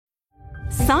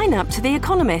Sign up to The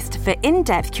Economist for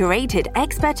in-depth curated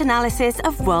expert analysis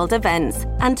of world events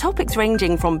and topics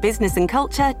ranging from business and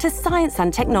culture to science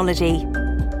and technology.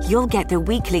 You'll get the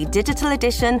weekly digital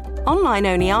edition,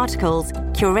 online-only articles,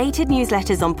 curated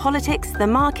newsletters on politics, the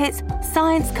markets,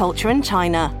 science, culture and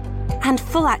China, and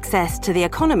full access to The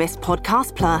Economist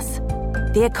Podcast Plus.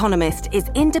 The Economist is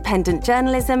independent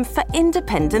journalism for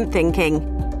independent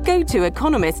thinking. Go to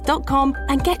economist.com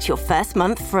and get your first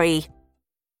month free.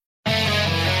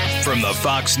 From the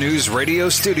Fox News radio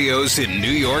studios in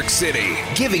New York City,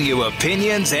 giving you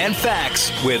opinions and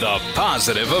facts with a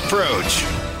positive approach.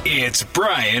 It's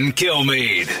Brian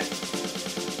Kilmeade.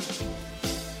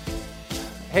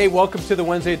 Hey, welcome to the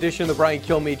Wednesday edition of the Brian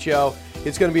Kilmeade Show.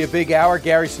 It's going to be a big hour.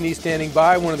 Gary Sinise standing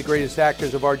by, one of the greatest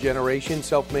actors of our generation,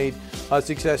 self-made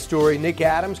success story. Nick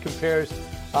Adams compares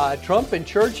Trump and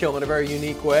Churchill in a very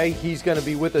unique way. He's going to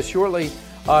be with us shortly,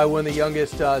 one of the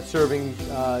youngest serving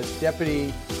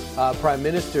deputy prime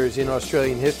ministers in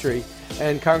Australian history,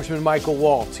 and Congressman Michael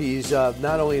Waltz. He's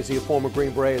not only is he a former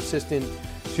Green Beret assistant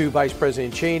to Vice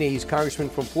President Cheney, he's congressman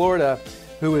from Florida,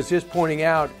 who is just pointing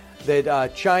out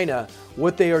that China,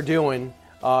 what they are doing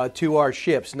to our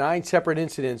ships, 9 separate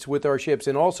incidents with our ships,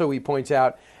 and also he points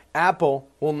out Apple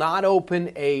will not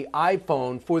open a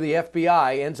iPhone for the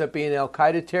FBI. Ends up being an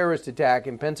Al-Qaeda terrorist attack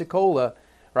in Pensacola,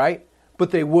 right?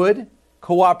 But they would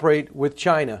cooperate with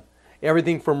China.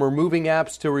 Everything from removing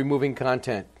apps to removing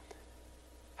content.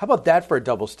 How about that for a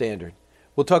double standard?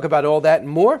 We'll talk about all that and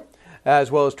more, as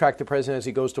well as track the president as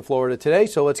he goes to Florida today.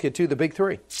 So let's get to the big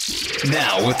three.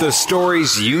 Now with the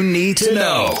stories you need to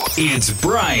know, it's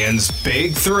Brian's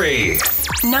Big Three.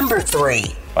 Number 3.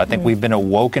 I think we've been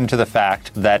awoken to the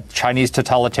fact that Chinese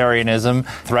totalitarianism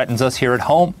threatens us here at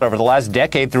home. Over the last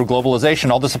decade, through globalization,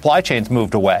 all the supply chains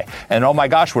moved away. And oh my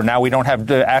gosh, we don't have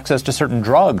access to certain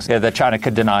drugs that China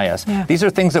could deny us. Yeah. These are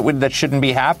things that shouldn't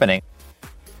be happening.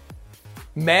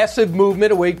 Massive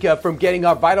movement away from getting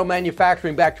our vital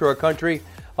manufacturing back to our country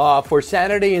for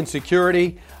sanity and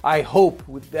security. I hope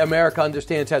America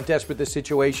understands how desperate this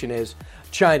situation is.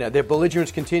 China, their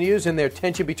belligerence continues and their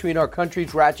tension between our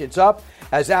countries ratchets up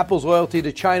as Apple's loyalty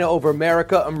to China over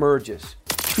America emerges.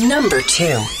 Number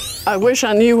 2. I wish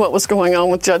I knew what was going on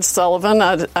with Judge Sullivan.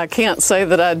 I can't say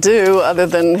that I do, other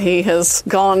than he has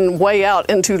gone way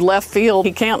out into left field.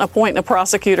 He can't appoint a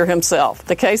prosecutor himself.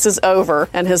 The case is over,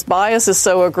 and his bias is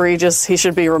so egregious, he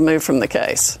should be removed from the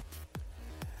case.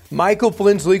 Michael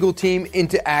Flynn's legal team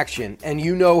into action, and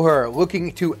you know her,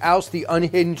 looking to oust the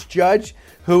unhinged judge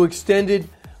who extended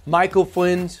Michael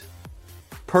Flynn's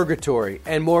purgatory.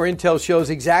 And more intel shows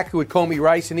exactly what Comey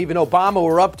Rice and even Obama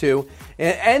were up to,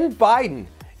 and Biden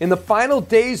in the final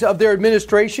days of their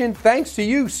administration, thanks to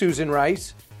you, Susan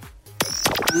Rice.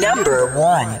 Number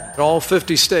 1. All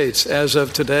 50 states, as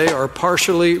of today, are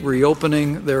partially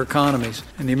reopening their economies,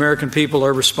 and the American people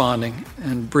are responding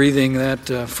and breathing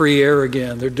that free air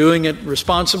again. They're doing it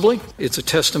responsibly. It's a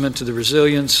testament to the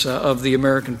resilience of the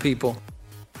American people.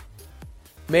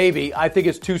 Maybe. I think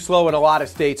it's too slow in a lot of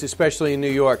states, especially in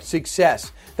New York.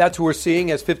 Success. That's what we're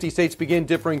seeing as 50 states begin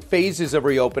differing phases of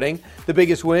reopening. The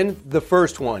biggest win, the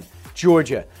first one,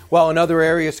 Georgia. While in other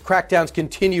areas, crackdowns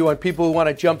continue on people who want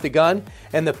to jump the gun,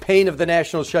 and the pain of the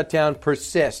national shutdown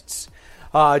persists.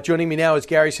 Joining me now is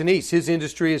Gary Sinise. His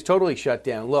industry is totally shut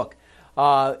down. Look,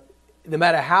 no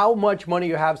matter how much money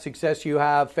you have, success you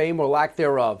have, fame or lack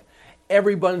thereof,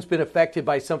 everyone's been affected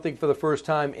by something for the first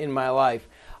time in my life.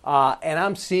 And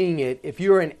I'm seeing it. If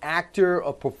you're an actor,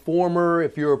 a performer,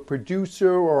 if you're a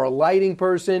producer or a lighting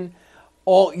person,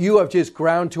 all you have just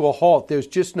ground to a halt. There's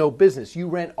just no business. You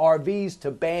rent RVs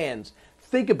to bands.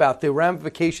 Think about the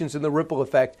ramifications and the ripple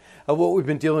effect of what we've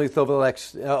been dealing with over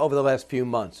the last few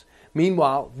months.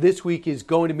 Meanwhile, this week is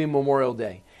going to be Memorial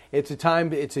Day. It's going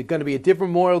to be a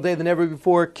different Memorial Day than ever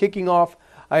before. Kicking off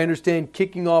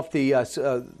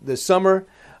the summer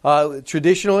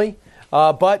traditionally.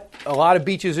 But a lot of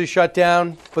beaches are shut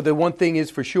down. But the one thing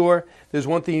is for sure, there's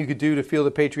one thing you could do to feel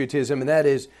the patriotism, and that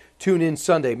is tune in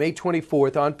Sunday, May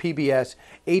 24th on PBS,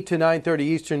 8 to 9:30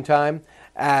 Eastern Time,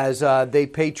 as they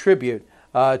pay tribute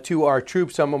to our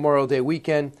troops on Memorial Day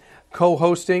weekend.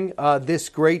 Co-hosting this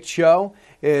great show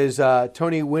is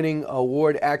Tony-winning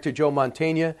award actor Joe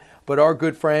Mantegna, but our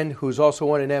good friend, who's also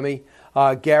won an Emmy,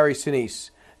 Gary Sinise.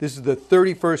 This is the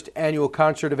 31st annual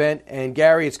concert event, and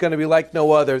Gary, it's going to be like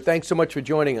no other. Thanks so much for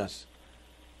joining us.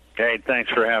 Hey,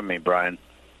 thanks for having me, Brian.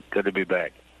 Good to be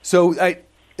back. So,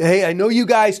 I know you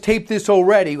guys taped this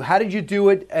already. How did you do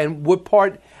it, and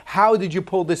how did you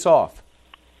pull this off?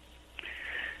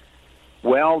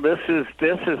 Well, this is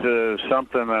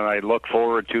something that I look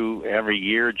forward to every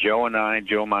year. Joe and I,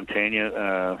 Joe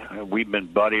Mantegna, we've been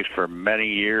buddies for many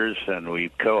years, and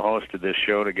we've co-hosted this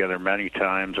show together many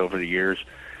times over the years.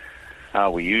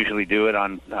 We usually do it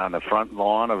on the front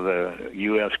lawn of the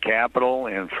U.S. Capitol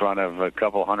in front of a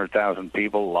couple 100,000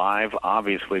 people live.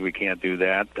 Obviously, we can't do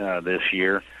that this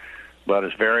year, but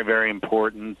it's very, very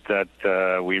important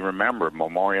that we remember.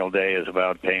 Memorial Day is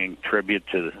about paying tribute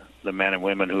to the men and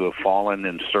women who have fallen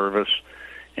in service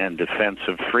and defense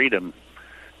of freedom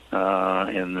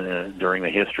during the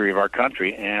history of our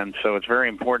country. And so it's very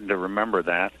important to remember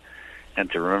that and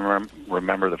to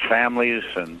remember the families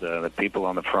and the people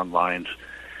on the front lines.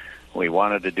 We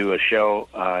wanted to do a show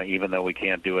even though we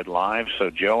can't do it live. So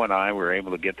Joe and I were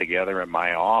able to get together in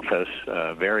my office,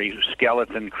 a very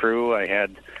skeleton crew. I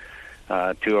had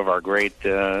two of our great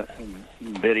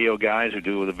video guys who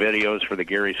do the videos for the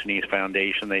Gary Sinise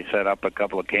Foundation. They set up a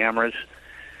couple of cameras.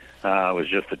 It was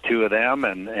just the two of them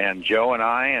and Joe and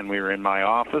I, and we were in my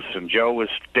office, and Joe was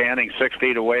standing 6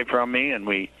 feet away from me, and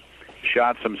we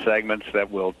shot some segments that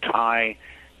will tie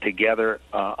together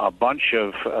a bunch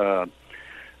of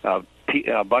the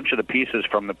pieces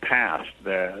from the past.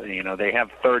 They have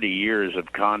 30 years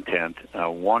of content,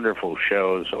 wonderful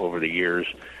shows over the years,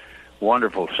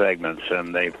 wonderful segments,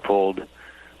 and they've pulled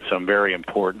some very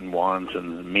important ones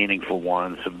and meaningful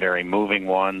ones, some very moving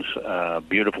ones,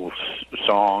 beautiful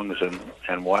songs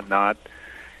and whatnot.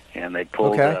 And they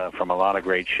pulled from a lot of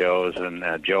great shows, and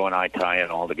Joe and I tie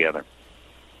it all together.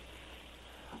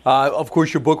 Of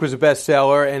course, your book was a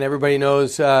bestseller, and everybody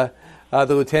knows the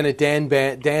Lieutenant Dan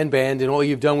Band and all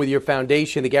you've done with your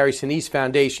foundation, the Gary Sinise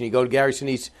Foundation. You go to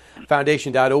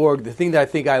GarySiniseFoundation.org. The thing that I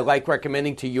think I like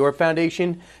recommending to your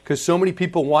foundation, because so many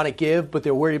people want to give, but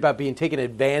they're worried about being taken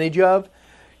advantage of,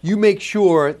 you make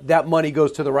sure that money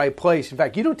goes to the right place. In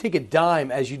fact, you don't take a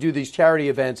dime as you do these charity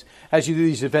events, as you do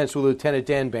these events with Lieutenant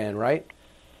Dan Band, right?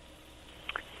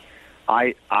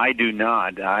 I do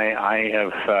not. I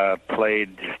have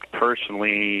played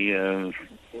personally,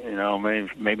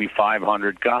 maybe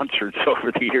 500 concerts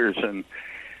over the years, and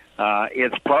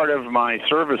it's part of my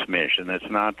service mission. It's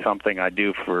not something I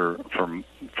do for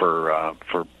a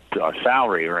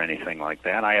salary or anything like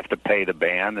that. I have to pay the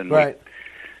band and we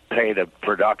pay the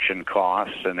production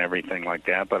costs and everything like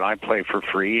that. But I play for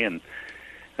free, and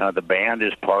the band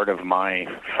is part of my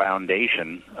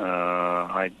foundation.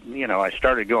 I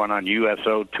started going on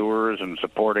USO tours and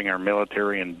supporting our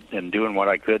military and doing what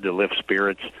I could to lift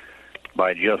spirits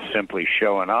by just simply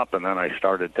showing up, and then I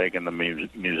started taking the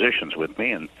musicians with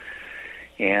me,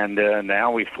 and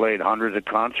now we've played hundreds of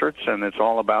concerts, and it's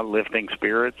all about lifting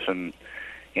spirits and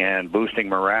boosting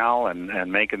morale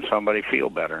and making somebody feel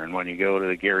better. And when you go to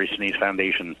the Gary Sinise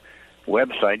Foundation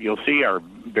website, you'll see our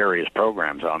various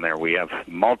programs on there. We have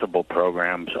multiple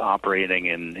programs operating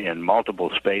in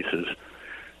multiple spaces,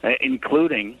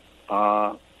 including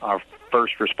our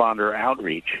first responder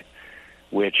outreach,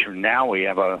 which now we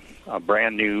have a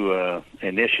brand new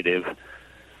initiative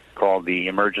called the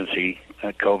Emergency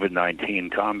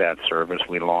COVID-19 Combat Service.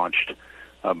 We launched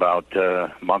about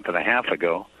a month and a half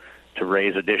ago to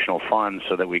raise additional funds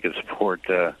so that we could support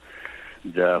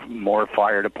the more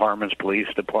fire departments, police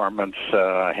departments,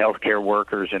 healthcare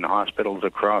workers in hospitals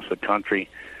across the country.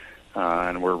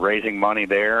 And we're raising money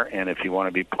there, and if you want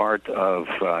to be part of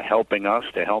helping us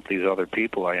to help these other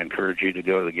people, I encourage you to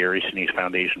go to the Gary Sinise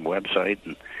Foundation website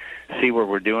and see what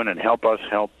we're doing and help us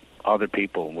help other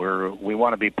people. We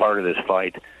want to be part of this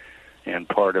fight and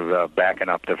part of backing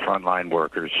up the frontline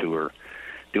workers who are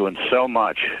doing so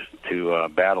much to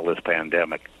battle this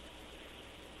pandemic.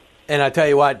 And I tell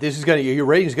you what, your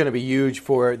rating is going to be huge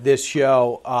for this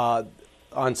show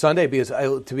on Sunday because,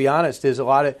 to be honest, there's a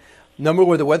lot of. Number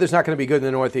one, the weather's not going to be good in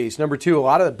the Northeast. Number two, a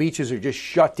lot of the beaches are just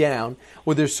shut down.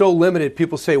 Well, they're so limited,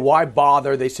 people say, why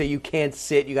bother? They say you can't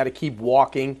sit, you got to keep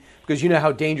walking, because you know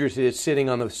how dangerous it is sitting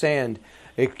on the sand.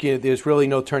 There's really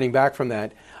no turning back from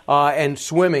that. And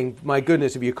swimming, my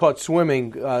goodness, if you caught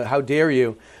swimming, how dare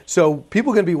you? So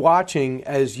people are going to be watching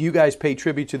as you guys pay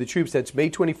tribute to the troops. That's May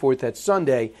 24th, that's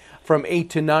Sunday, from 8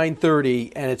 to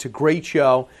 9:30, and it's a great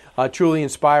show, truly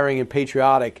inspiring and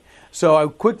patriotic. So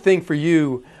a quick thing for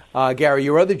you, Gary,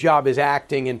 your other job is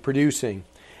acting and producing.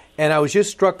 And I was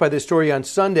just struck by this story on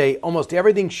Sunday. Almost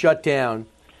everything shut down.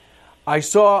 I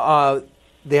saw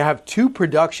they have two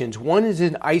productions. One is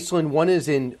in Iceland, one is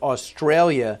in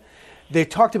Australia. They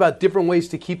talked about different ways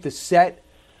to keep the set,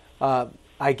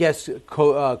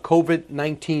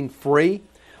 COVID-19 free.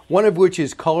 one of which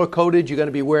is color-coded. You're going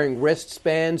to be wearing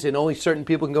wristbands, and only certain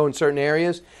people can go in certain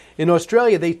areas. In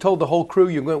Australia, they told the whole crew,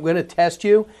 we're going to test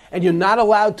you, and you're not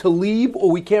allowed to leave,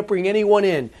 or we can't bring anyone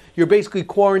in. You're basically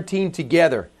quarantined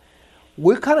together.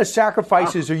 What kind of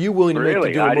sacrifices are you willing to make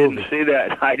to do a movie?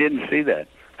 I didn't see that.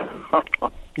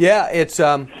 Yeah, it's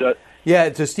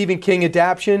a Stephen King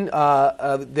adaptation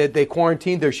that they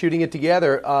quarantined. They're shooting it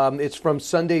together. It's from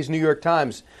Sunday's New York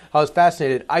Times. I was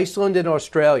fascinated. Iceland and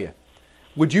Australia.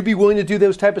 Would you be willing to do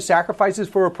those type of sacrifices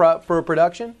for a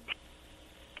production?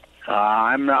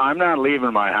 I'm not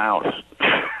leaving my house.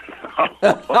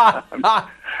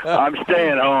 I'm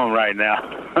staying home right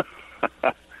now.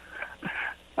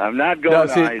 I'm not going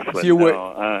to Iceland.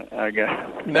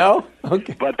 No?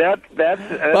 Okay. But that's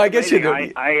well, I guess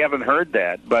I haven't heard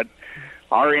that. But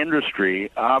our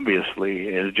industry obviously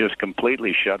is just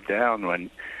completely shut down.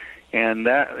 And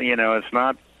that, it's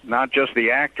not just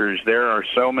the actors. There are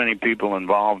so many people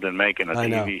involved in making a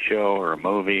TV show or a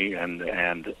movie, and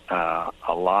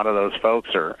a lot of those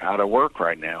folks are out of work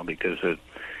right now because the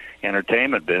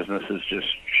entertainment business is just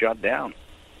shut down.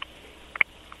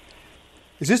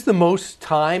 Is this the most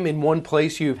time in one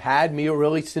place you've had,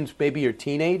 really, since maybe your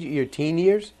teen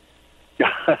years?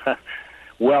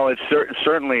 Well, it's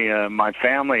certainly my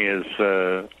family is.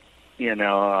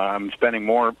 I'm spending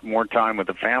more time with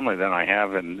the family than I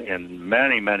have in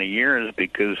many years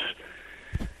because,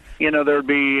 there'd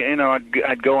be,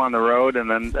 I'd go on the road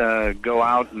and then go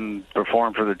out and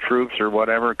perform for the troops or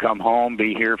whatever, come home,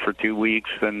 be here for 2 weeks,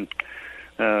 and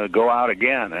go out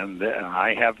again. And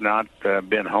I have not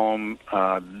been home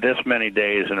this many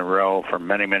days in a row for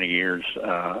many years,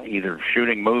 either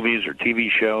shooting movies or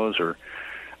TV shows or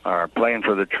playing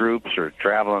for the troops or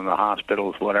traveling to the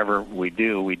hospitals, whatever we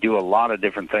do. We do a lot of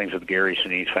different things at the Gary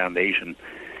Sinise Foundation,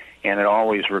 and it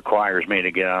always requires me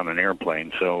to get on an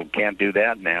airplane, so can't do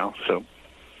that now. So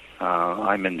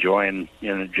I'm enjoying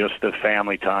just the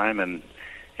family time and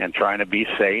trying to be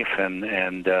safe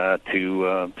and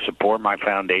to support my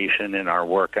foundation and our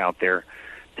work out there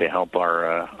to help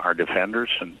our defenders.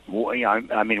 And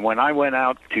I mean, when I went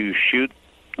out to shoot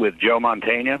with Joe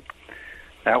Mantegna,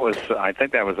 I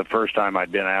think that was the first time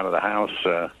I'd been out of the house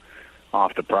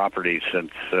off the property since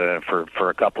for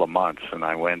a couple of months, and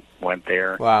I went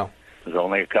there. Wow. There's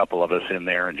only a couple of us in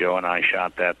there, and Joe and I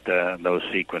shot those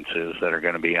sequences that are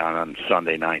going to be on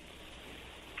Sunday night.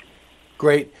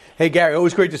 Great. Hey, Gary,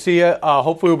 always great to see you.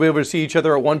 Hopefully we'll be able to see each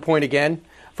other at one point again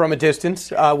from a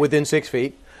distance within 6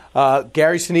 feet.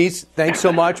 Gary Sinise, thanks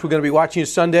so much. We're going to be watching you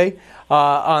Sunday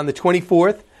on the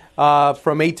 24th.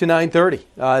 From 8 to 9:30.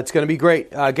 It's going to be great.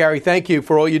 Gary, thank you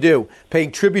for all you do.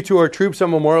 Paying tribute to our troops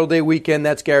on Memorial Day weekend.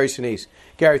 That's Gary Sinise.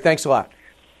 Gary, thanks a lot.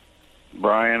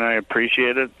 Brian, I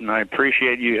appreciate it, and I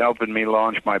appreciate you helping me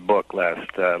launch my book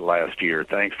last year.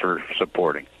 Thanks for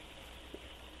supporting.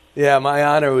 Yeah, my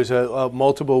honor. It was a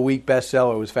multiple-week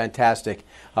bestseller. It was fantastic.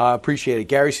 Appreciate it.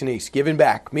 Gary Sinise, giving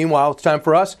back. Meanwhile, it's time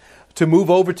for us to move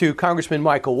over to Congressman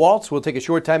Michael Waltz. We'll take a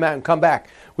short time out and come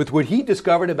back with what he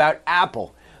discovered about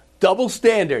Apple. Double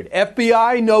standard.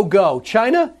 FBI, no go.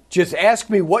 China, just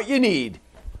ask me what you need.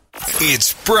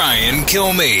 It's Brian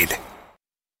Kilmeade.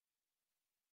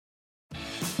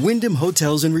 Wyndham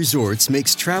Hotels and Resorts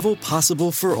makes travel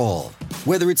possible for all.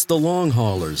 Whether it's the long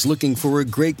haulers looking for a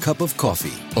great cup of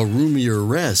coffee, a roomier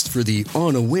rest for the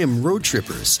on-a-whim road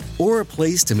trippers, or a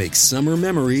place to make summer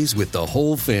memories with the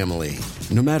whole family.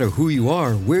 No matter who you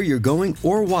are, where you're going,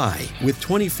 or why, with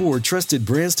 24 trusted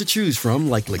brands to choose from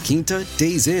like La Quinta,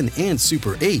 Days Inn, and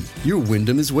Super 8, your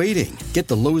Wyndham is waiting. Get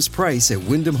the lowest price at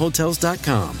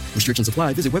WyndhamHotels.com. Restrictions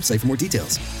apply. Visit website for more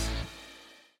details.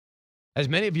 As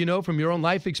many of you know from your own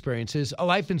life experiences, a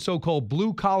life in so-called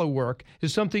blue-collar work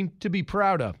is something to be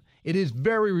proud of. It is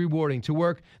very rewarding to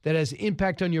work that has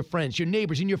impact on your friends, your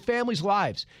neighbors, and your family's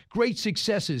lives. Great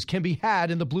successes can be had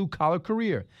in the blue-collar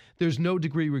career. There's no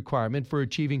degree requirement for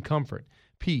achieving comfort,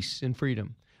 peace, and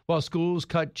freedom. While schools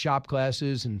cut shop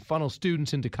classes and funnel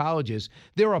students into colleges,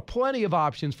 there are plenty of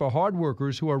options for hard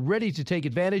workers who are ready to take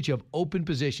advantage of open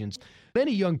positions.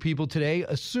 Many young people today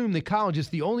assume that college is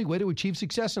the only way to achieve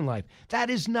success in life. That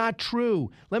is not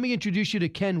true. Let me introduce you to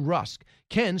Ken Rusk.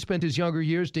 Ken spent his younger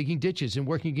years digging ditches and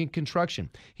working in construction.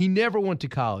 He never went to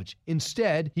college.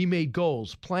 Instead, he made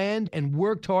goals, planned, and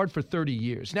worked hard for 30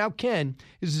 years. Now Ken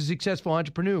is a successful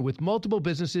entrepreneur with multiple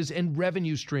businesses and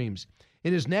revenue streams.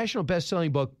 In his national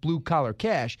best-selling book, Blue Collar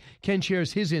Cash, Ken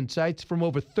shares his insights from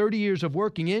over 30 years of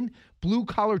working in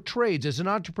blue-collar trades as an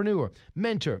entrepreneur,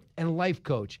 mentor, and life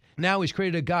coach. Now he's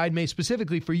created a guide made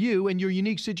specifically for you and your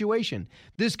unique situation.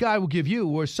 This guide will give you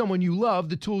or someone you love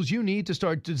the tools you need to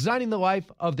start designing the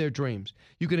life of their dreams.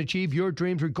 You can achieve your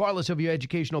dreams regardless of your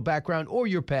educational background or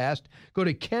your past. Go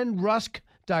to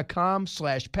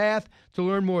kenrusk.com/path to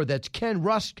learn more. That's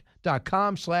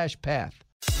kenrusk.com/path.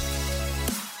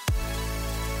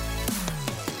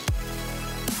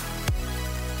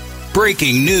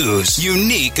 Breaking news,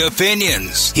 unique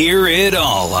opinions. Hear it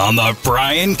all on the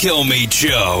Brian Kilmeade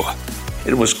Show.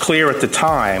 It was clear at the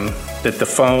time that the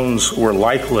phones were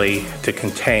likely to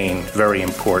contain very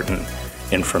important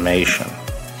information.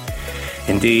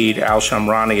 Indeed,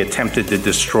 al-Shamrani attempted to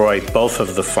destroy both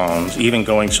of the phones, even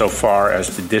going so far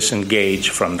as to disengage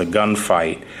from the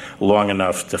gunfight long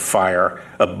enough to fire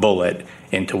a bullet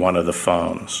into one of the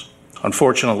phones.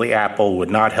 Unfortunately, Apple would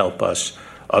not help us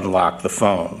unlock the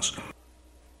phones.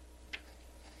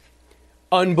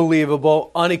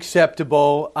 Unbelievable,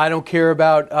 unacceptable. I don't care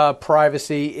about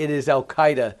privacy. It is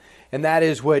Al-Qaeda. And that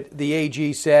is what the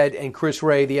AG said, and Chris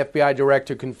Wray, the FBI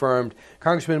director, confirmed.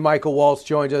 Congressman Michael Waltz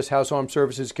joins us, House Armed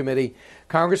Services Committee.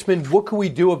 Congressman, what can we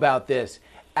do about this?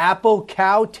 Apple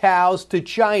kowtows to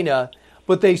China,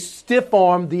 but they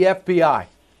stiff-armed the FBI.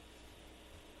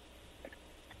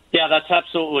 Yeah, that's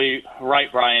absolutely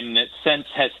right, Brian. It since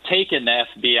has taken the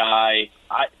FBI,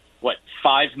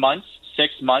 5 months,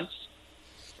 6 months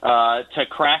to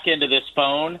crack into this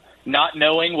phone, not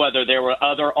knowing whether there were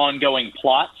other ongoing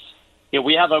plots.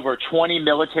 We have over 20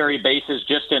 military bases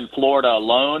just in Florida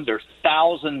alone. There's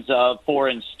thousands of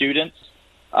foreign students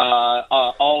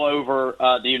all over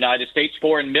the United States,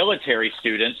 foreign military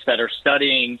students that are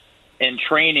studying and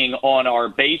training on our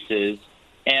bases.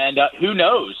 And who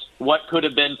knows what could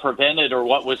have been prevented or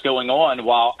what was going on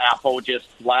while Apple just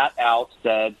flat out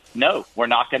said, no, we're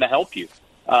not going to help you.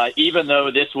 Even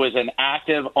though this was an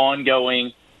active,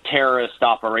 ongoing terrorist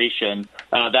operation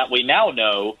that we now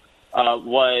know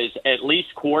was at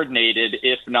least coordinated,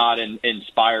 if not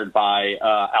inspired by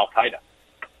Al-Qaeda.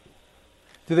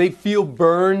 Do they feel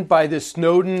burned by the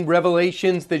Snowden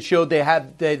revelations that showed they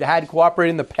had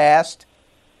cooperated in the past?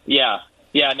 Yeah,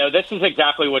 no, this is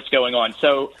exactly what's going on.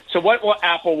 So what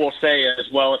Apple will say is,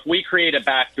 well, if we create a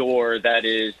backdoor that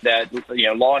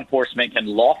law enforcement can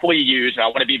lawfully use, and I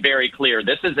want to be very clear,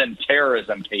 this is in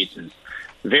terrorism cases.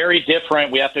 Very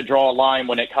different. We have to draw a line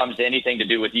when it comes to anything to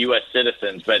do with U.S.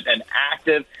 citizens. But an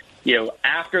active,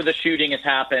 after the shooting has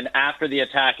happened, after the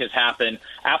attack has happened,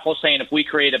 Apple's saying if we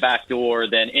create a backdoor,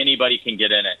 then anybody can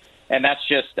get in it. And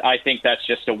I think that's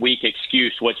just a weak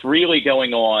excuse. What's really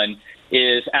going on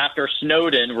is after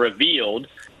Snowden revealed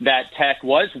that tech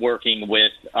was working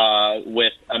with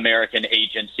American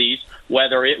agencies,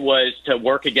 whether it was to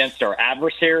work against our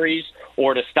adversaries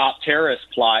or to stop terrorist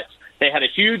plots, they had a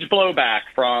huge blowback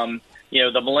from,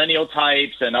 the millennial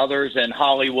types and others in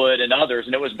Hollywood and others,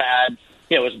 and it was bad.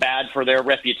 It was bad for their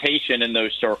reputation in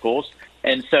those circles.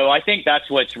 And so I think that's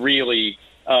what's really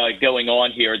going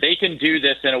on here. They can do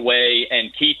this in a way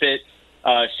and keep it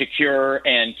secure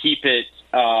and keep it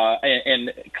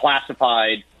in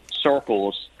classified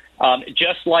circles,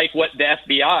 just like what the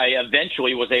FBI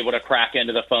eventually was able to crack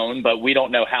into the phone, but we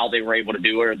don't know how they were able to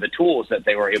do it or the tools that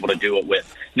they were able to do it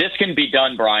with. This can be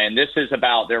done, Brian. This is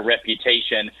about their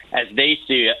reputation as they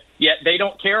see it, yet they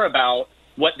don't care about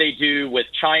what they do with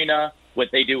China, what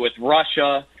they do with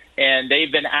Russia, and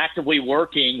they've been actively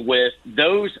working with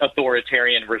those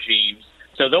authoritarian regimes.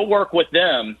 So they'll work with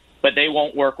them, but they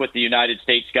won't work with the United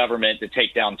States government to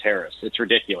take down terrorists. It's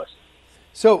ridiculous.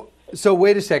 So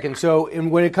wait a second. So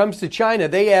when it comes to China,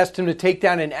 they asked him to take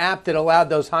down an app that allowed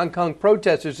those Hong Kong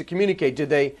protesters to communicate. Did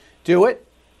they do it?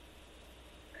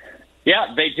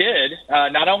 Yeah, they did.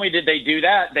 Not only did they do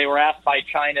that, they were asked by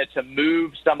China to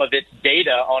move some of its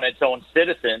data on its own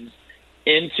citizens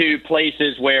into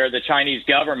places where the Chinese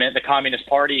government, the Communist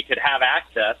Party, could have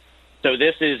access. So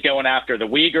this is going after the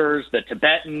Uyghurs, the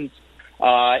Tibetans,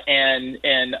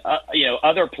 and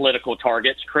other political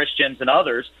targets, Christians and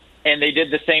others. And they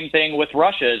did the same thing with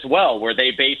Russia as well, where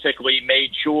they basically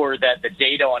made sure that the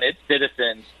data on its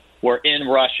citizens were in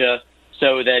Russia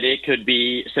so that it could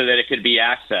be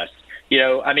accessed.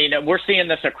 We're seeing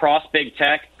this across big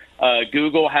tech.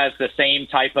 Google has the same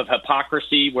type of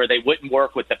hypocrisy where they wouldn't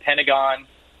work with the Pentagon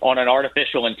on an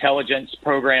artificial intelligence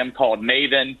program called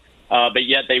Maven, but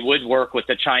yet they would work with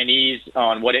the Chinese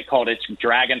on what it called its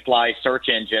Dragonfly search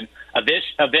engine.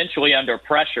 Eventually, under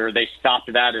pressure, they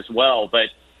stopped that as well. But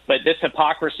this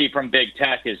hypocrisy from big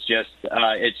tech is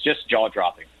just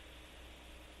jaw-dropping.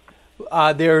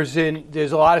 There's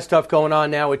a lot of stuff going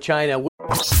on now with China.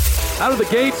 out of the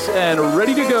gates and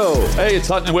ready to go. Hey, it's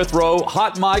Hutton and Withrow.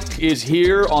 Hot Mic is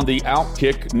here on the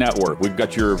Outkick Network. We've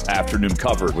got your afternoon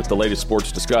covered with the latest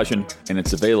sports discussion, and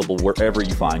it's available wherever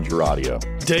you find your audio.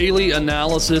 Daily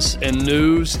analysis and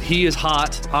news. He is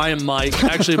hot. I am Mike.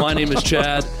 Actually, my name is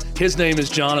Chad. His name is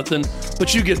Jonathan,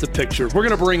 but you get the picture. We're going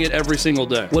to bring it every single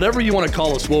day. Whatever you want to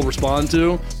call us, we'll respond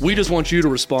to. We just want you to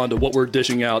respond to what we're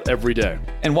dishing out every day.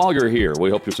 And while you're here,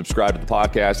 we hope you subscribe to the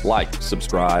podcast, like,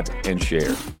 subscribe, and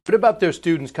share. What about their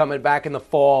students coming back in the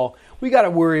fall? We got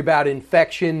to worry about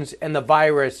infections and the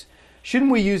virus. Shouldn't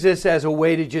we use this as a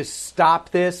way to just stop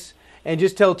this and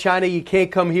just tell China you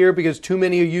can't come here because too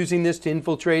many are using this to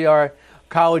infiltrate our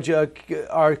college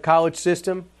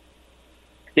system?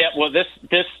 Yeah, well, this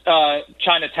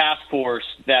China task force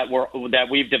that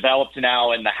we've developed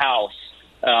now in the House,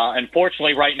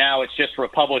 unfortunately, right now it's just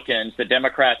Republicans. The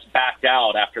Democrats backed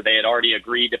out after they had already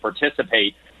agreed to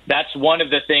participate. That's one of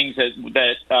the things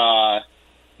that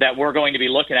we're going to be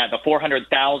looking at. The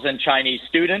 400,000 Chinese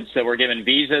students that were given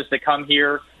visas to come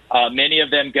here. Many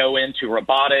of them go into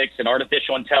robotics and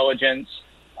artificial intelligence,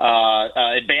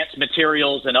 advanced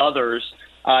materials, and others.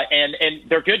 And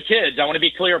they're good kids. I want to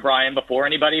be clear, Brian, before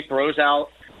anybody throws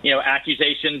out,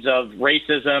 accusations of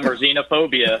racism or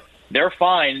xenophobia. They're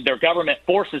fine. Their government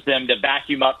forces them to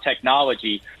vacuum up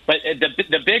technology. But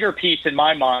the bigger piece in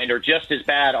my mind, or just as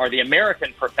bad, are the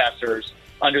American professors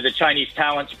under the Chinese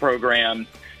Talents Program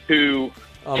who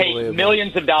take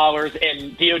millions of dollars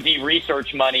in DoD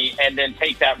research money and then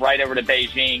take that right over to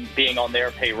Beijing, being on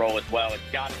their payroll as well. It's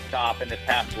got to stop, and this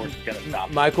task force is going to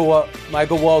stop. Michael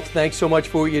Waltz, thanks so much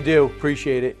for what you do.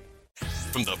 Appreciate it.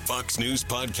 From the Fox News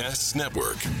Podcasts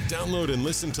Network, download and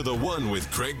listen to The One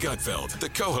with Craig Gutfeld, the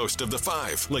co-host of The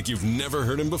Five, like you've never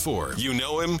heard him before. You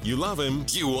know him, you love him,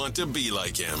 you want to be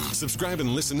like him. Subscribe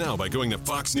and listen now by going to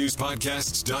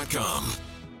foxnewspodcasts.com.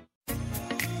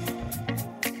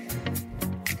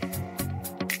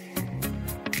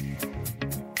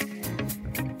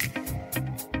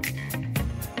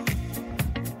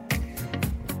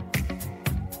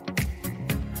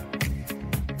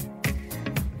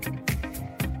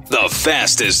 The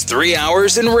fastest 3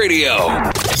 hours in radio.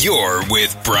 You're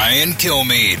with Brian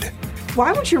Kilmeade.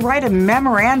 Why would you write a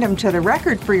memorandum to the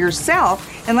record for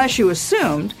yourself unless you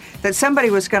assumed that somebody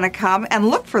was going to come and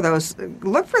look for those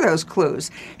clues?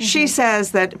 Mm-hmm. She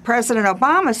says that President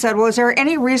Obama said, well, is there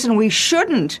any reason we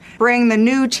shouldn't bring the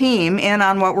new team in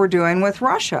on what we're doing with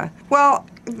Russia? Well,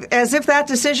 as if that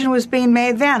decision was being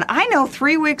made then. I know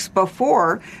 3 weeks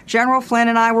before, General Flynn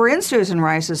and I were in Susan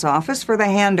Rice's office for the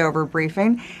handover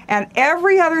briefing, and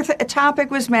every other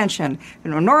topic was mentioned.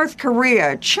 North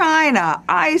Korea, China,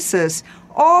 ISIS,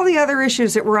 all the other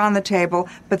issues that were on the table,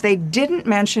 but they didn't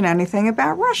mention anything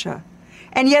about Russia.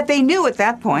 And yet they knew at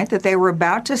that point that they were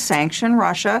about to sanction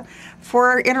Russia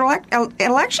for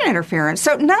election interference.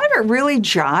 So none of it really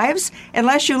jives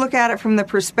unless you look at it from the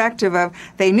perspective of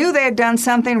they knew they had done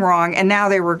something wrong and now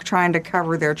they were trying to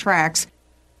cover their tracks.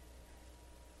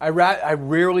 I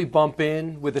rarely bump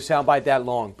in with a soundbite that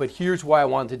long, but here's why I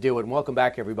wanted to do it. And welcome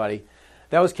back, everybody.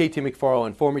 That was KT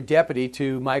McFarland, former deputy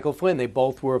to Michael Flynn. They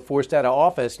both were forced out of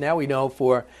office. Now we know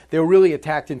they were really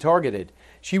attacked and targeted.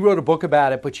 She wrote a book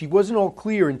about it, but she wasn't all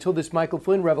clear until this Michael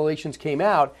Flynn revelations came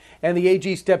out, and the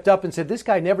AG stepped up and said, this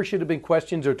guy never should have been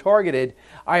questioned or targeted.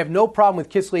 I have no problem with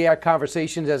Kislyak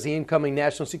conversations as the incoming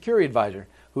national security advisor.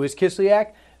 Who is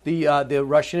Kislyak? The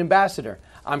Russian ambassador.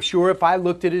 I'm sure if I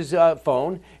looked at his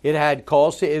phone, it had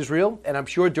calls to Israel, and I'm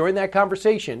sure during that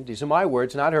conversation, these are my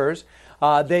words, not hers,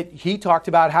 that he talked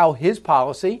about how his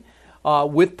policy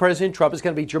with President Trump is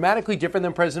going to be dramatically different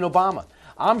than President Obama.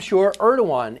 I'm sure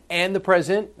Erdogan and the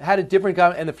president had a different,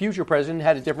 and the future president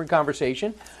had a different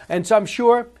conversation. And so I'm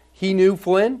sure he knew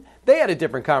Flynn. They had a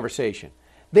different conversation.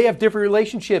 They have different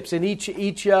relationships, and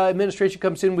each administration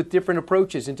comes in with different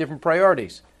approaches and different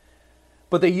priorities.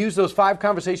 But they used those 5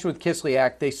 conversations with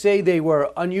Kislyak. They say they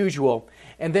were unusual.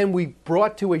 And then we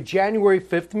brought to a January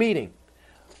 5th meeting.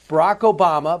 Barack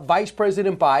Obama, Vice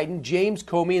President Biden, James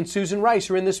Comey, and Susan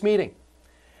Rice are in this meeting.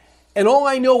 And all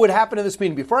I know what happened in this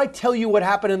meeting, before I tell you what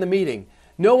happened in the meeting,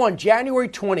 know on January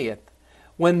 20th,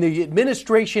 when the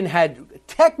administration had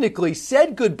technically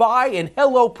said goodbye and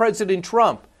hello, President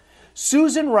Trump,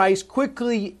 Susan Rice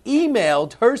quickly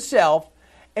emailed herself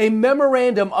a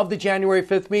memorandum of the January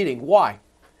 5th meeting. Why?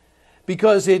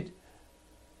 Because it,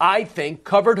 I think,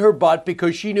 covered her butt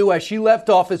because she knew as she left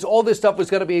office, all this stuff was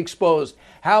going to be exposed.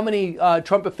 How many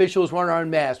Trump officials weren't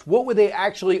unmasked? What were they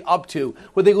actually up to?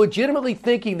 Were they legitimately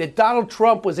thinking that Donald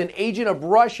Trump was an agent of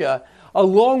Russia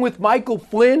along with Michael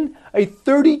Flynn, a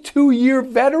 32-year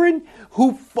veteran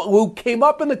who came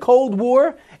up in the Cold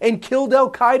War and killed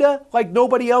al-Qaeda like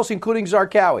nobody else, including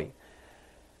Zarqawi.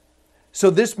 So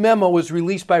this memo was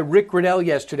released by Rick Grinnell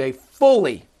yesterday,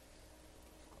 fully.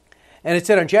 And it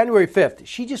said on January 5th,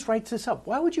 she just writes this up.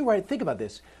 Why would you write, think about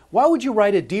this. Why would you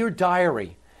write a Dear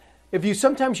Diary?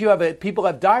 Sometimes people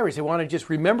have diaries, they want to just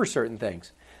remember certain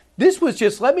things. This was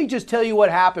just, let me just tell you what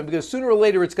happened, because sooner or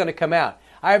later it's going to come out.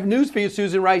 I have news for you,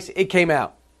 Susan Rice, it came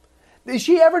out. Is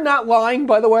she ever not lying,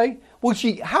 by the way?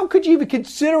 How could you even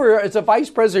consider her as a vice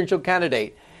presidential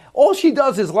candidate? All she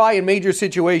does is lie in major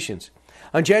situations.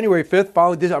 On January 5th,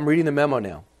 following this, I'm reading the memo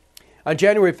now. On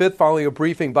January 5th, following a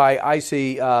briefing by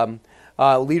IC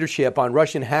leadership on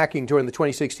Russian hacking during the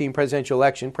 2016 presidential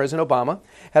election, President Obama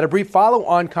had a brief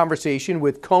follow-on conversation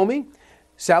with Comey,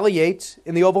 Sally Yates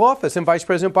in the Oval Office, and Vice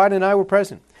President Biden and I were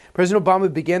present. President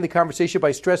Obama began the conversation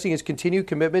by stressing his continued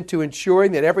commitment to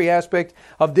ensuring that every aspect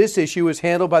of this issue is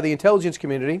handled by the intelligence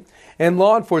community and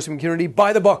law enforcement community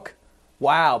by the book.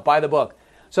 Wow, by the book.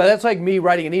 So that's like me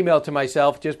writing an email to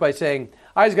myself just by saying,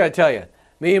 I just got to tell you,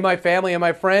 me and my family and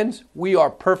my friends, we are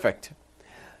perfect.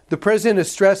 The president has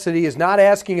stressed that he is not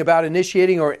asking about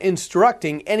initiating or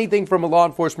instructing anything from a law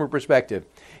enforcement perspective.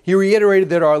 He reiterated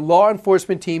that our law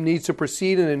enforcement team needs to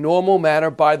proceed in a normal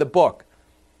manner by the book.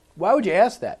 Why would you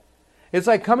ask that? It's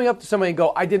like coming up to somebody and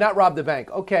go, I did not rob the bank.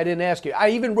 Okay, I didn't ask you. I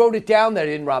even wrote it down that I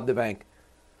didn't rob the bank.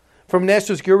 From a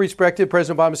national security perspective,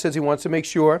 President Obama says he wants to make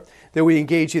sure that we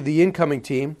engage the incoming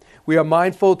team. We are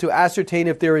mindful to ascertain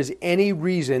if there is any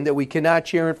reason that we cannot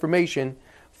share information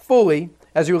fully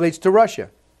as it relates to Russia.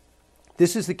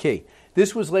 This is the key.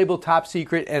 This was labeled top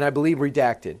secret and I believe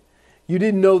redacted. You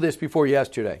didn't know this before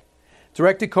yesterday.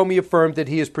 Director Comey affirmed that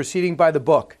he is proceeding by the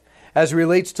book as it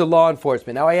relates to law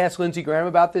enforcement. Now, I asked Lindsey Graham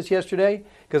about this yesterday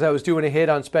because I was doing a hit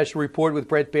on Special Report with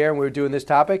Brett Baer and we were doing this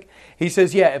topic. He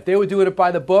says, yeah, if they were doing it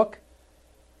by the book,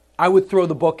 I would throw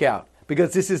the book out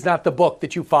because this is not the book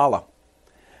that you follow.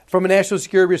 From a national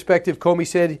security perspective, Comey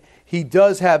said he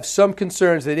does have some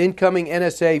concerns that incoming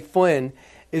NSA Flynn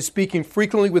is speaking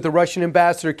frequently with the Russian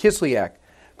ambassador Kislyak.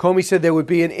 Comey said there would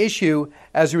be an issue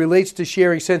as it relates to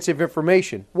sharing sensitive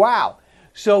information. Wow.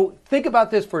 So think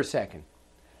about this for a second.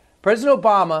 President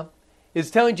Obama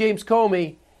is telling James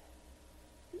Comey,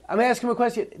 I'm asking him a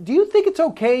question. Do you think it's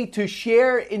okay to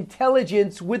share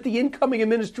intelligence with the incoming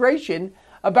administration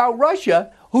about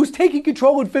Russia, who's taking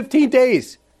control in 15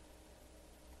 days?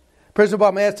 President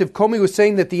Obama asked if Comey was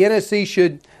saying that the NSC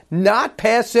should not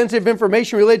pass sensitive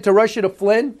information related to Russia to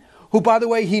Flynn, who, by the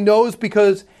way, he knows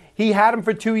because he had him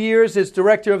for 2 years as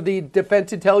director of the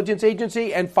Defense Intelligence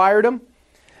Agency and fired him.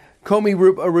 Comey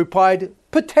replied,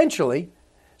 potentially.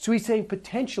 So he's saying,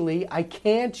 potentially, I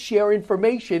can't share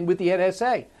information with the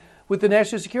NSA, with the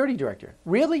National Security Director.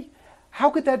 Really? How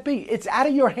could that be? It's out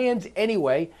of your hands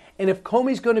anyway. And if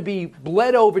Comey's going to be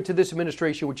bled over to this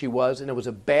administration, which he was, and it was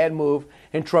a bad move,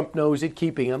 and Trump knows it,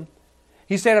 keeping him,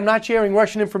 he said, I'm not sharing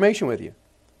Russian information with you.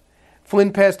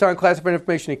 Flynn passed on classified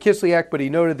information to Kislyak, but he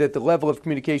noted that the level of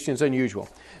communication is unusual.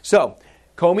 So,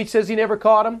 Comey says he never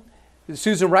caught him.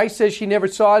 Susan Rice says she never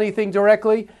saw anything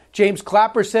directly. James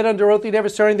Clapper said under oath he never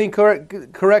saw anything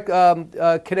connect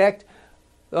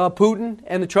Putin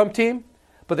and the Trump team.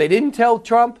 But they didn't tell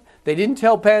Trump, they didn't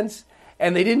tell Pence,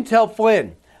 and they didn't tell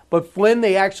Flynn. But Flynn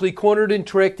they actually cornered and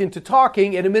tricked into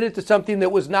talking and admitted to something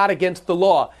that was not against the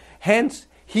law. Hence,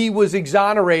 he was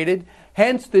exonerated.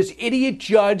 Hence, this idiot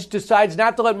judge decides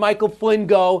not to let Michael Flynn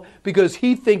go because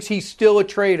he thinks he's still a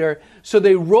traitor. So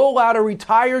they roll out a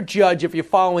retired judge, if you're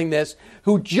following this,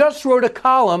 who just wrote a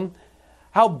column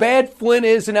how bad Flynn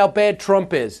is and how bad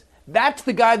Trump is. That's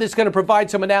the guy that's going to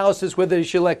provide some analysis whether he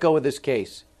should let go of this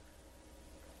case.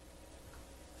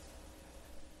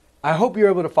 I hope you're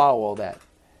able to follow all that.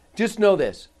 Just know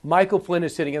this. Michael Flynn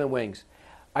is sitting in the wings.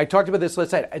 I talked about this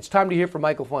last night. It's time to hear from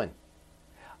Michael Flynn.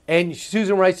 And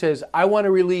Susan Rice says, I want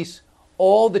to release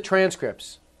all the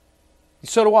transcripts.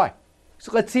 So do I.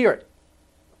 So let's hear it.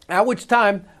 At which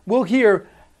time, we'll hear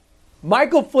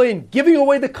Michael Flynn giving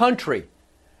away the country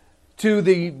to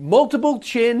the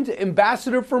multiple-chinned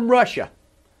ambassador from Russia.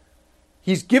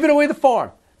 He's giving away the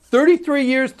farm. 33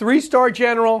 years, 3-star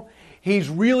general. He's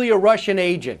really a Russian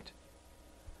agent.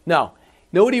 No.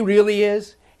 You know what he really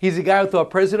is? He's a guy who thought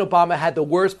President Obama had the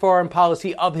worst foreign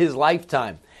policy of his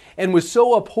lifetime and was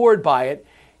so abhorred by it,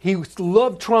 he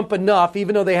loved Trump enough,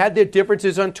 even though they had their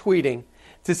differences on tweeting,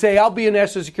 to say, I'll be a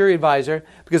national security advisor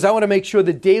because I want to make sure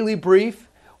the daily brief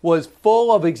was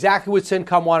full of exactly what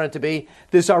CENTCOM wanted it to be.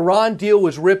 This Iran deal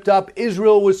was ripped up,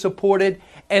 Israel was supported,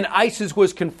 and ISIS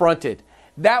was confronted.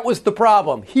 That was the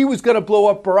problem. He was going to blow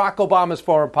up Barack Obama's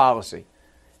foreign policy.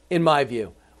 in my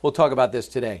view. We'll talk about this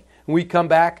today. When we come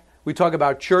back, we talk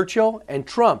about Churchill and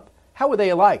Trump. How were they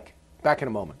alike? Back in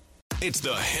a moment. It's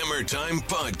the Hammer Time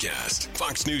Podcast.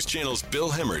 Fox News Channel's Bill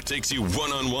Hemmer takes you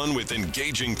one-on-one with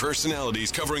engaging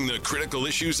personalities covering the critical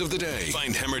issues of the day.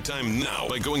 Find Hammer Time now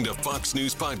by going to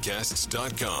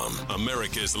foxnewspodcasts.com.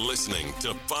 America's listening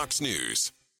to Fox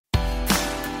News.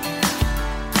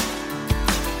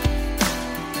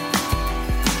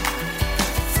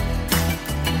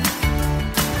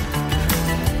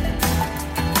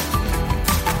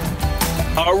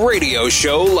 A radio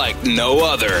show like no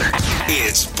other.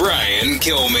 It's Brian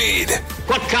Kilmeade.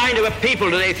 What kind of a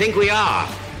people do they think we are?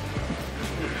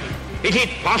 Is it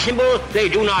possible they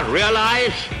do not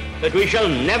realize that we shall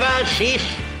never cease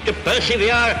to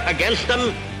persevere against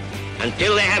them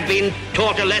until they have been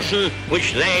taught a lesson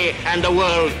which they and the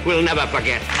world will never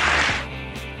forget?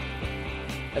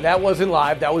 And that wasn't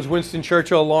live. That was Winston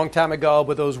Churchill a long time ago,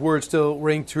 but those words still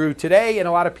ring true today. And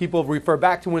a lot of people refer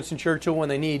back to Winston Churchill when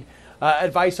they need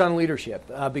advice on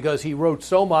leadership because he wrote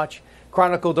so much,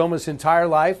 chronicled almost his entire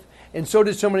life, and so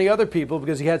did so many other people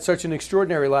because he had such an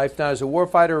extraordinary life, now as a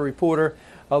warfighter, a reporter,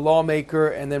 a lawmaker,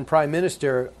 and then prime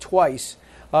minister twice.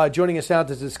 Joining us now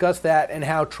to discuss that and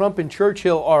how Trump and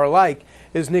Churchill are alike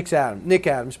is Nick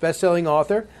Adams, best-selling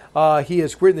author. He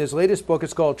has written his latest book.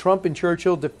 It's called Trump and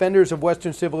Churchill, Defenders of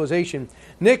Western Civilization.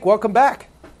 Nick, welcome back.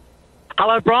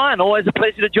 Hello, Brian. Always a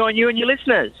pleasure to join you and your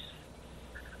listeners.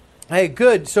 Hey,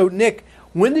 good. So, Nick,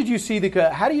 when did you see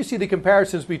how do you see the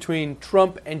comparisons between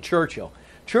Trump and Churchill?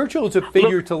 Churchill is a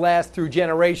figure to last through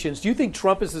generations. Do you think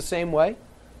Trump is the same way?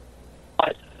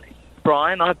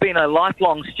 Brian, I've been a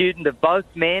lifelong student of both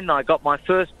men. I got my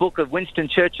first book of Winston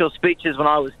Churchill speeches when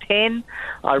I was 10.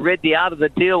 I read The Art of the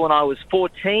Deal when I was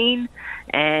 14.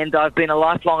 And I've been a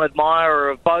lifelong admirer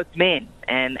of both men.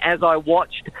 And as I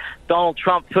watched Donald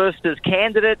Trump first as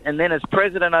candidate and then as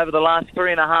president over the last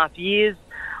 3.5 years,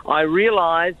 I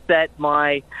realized that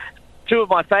two of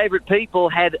my favorite people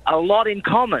had a lot in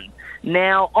common.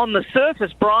 Now, on the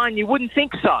surface, Brian, you wouldn't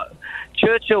think so.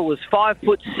 Churchill was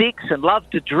 5'6" and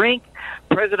loved to drink.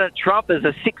 President Trump is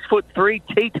a 6'3"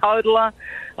 teetotaler.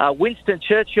 Winston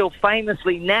Churchill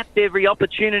famously napped every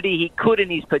opportunity he could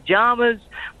in his pajamas.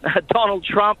 Donald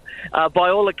Trump, by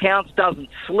all accounts, doesn't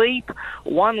sleep.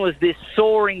 One was this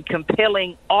soaring,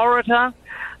 compelling orator.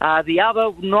 The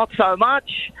other, not so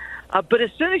much. But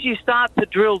as soon as you start to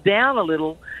drill down a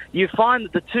little, you find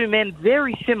that the two men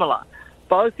very similar.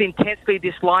 Both intensely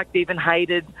disliked, even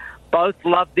hated. Both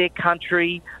loved their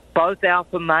country. Both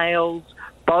alpha males.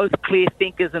 Both clear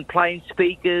thinkers and plain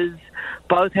speakers.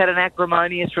 Both had an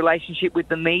acrimonious relationship with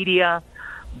the media.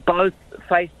 Both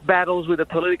faced battles with the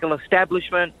political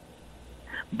establishment.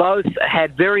 Both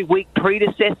had very weak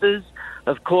predecessors.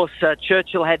 Of course,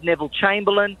 Churchill had Neville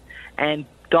Chamberlain, and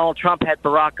Donald Trump had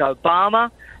Barack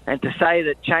Obama. And to say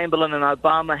that Chamberlain and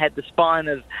Obama had the spine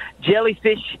of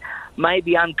jellyfish may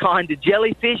be unkind to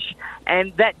jellyfish.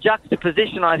 And that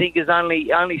juxtaposition, I think, is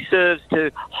only serves to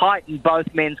heighten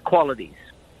both men's qualities.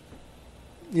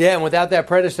 Yeah, and without that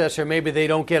predecessor, maybe they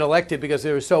don't get elected because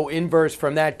they were so inverse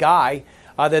from that guy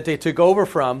that they took over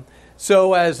from.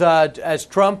 So as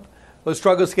Trump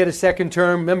struggles to get a second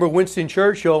term, remember Winston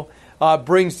Churchill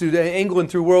brings to England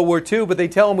through World War II, but they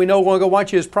tell him we no longer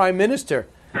want you as prime minister.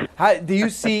 How, do you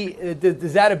see,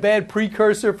 is that a bad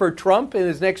precursor for Trump in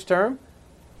his next term?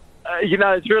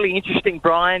 It's really interesting,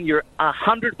 Brian. You're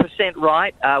 100%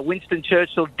 right. Winston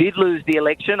Churchill did lose the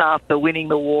election after winning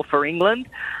the war for England.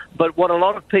 But what a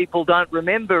lot of people don't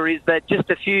remember is that just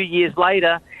a few years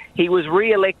later, he was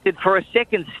re-elected for a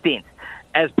second stint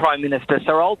as Prime Minister.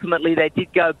 So ultimately, they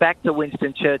did go back to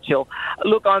Winston Churchill.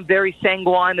 Look, I'm very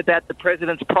sanguine about the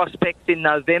president's prospects in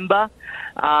November.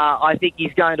 I think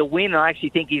he's going to win. I actually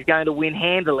think he's going to win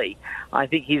handily. I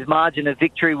think his margin of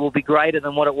victory will be greater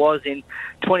than what it was in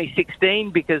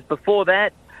 2016, because before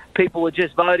that, people were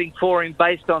just voting for him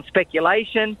based on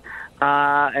speculation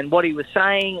and what he was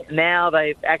saying. Now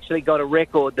they've actually got a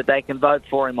record that they can vote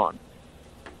for him on.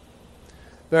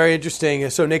 Very interesting.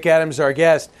 So Nick Adams, our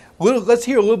guest. Let's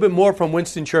hear a little bit more from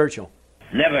Winston Churchill.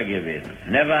 Never give in.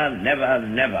 Never, never,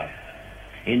 never.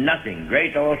 In nothing,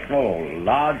 great or small,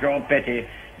 large or petty,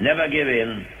 never give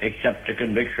in except to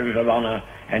convictions of honor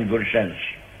and good sense.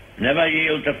 Never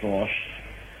yield to force.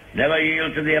 Never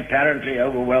yield to the apparently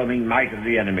overwhelming might of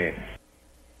the enemy.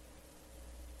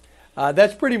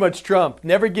 That's pretty much Trump.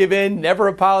 Never give in, never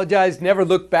apologize, never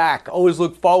look back, always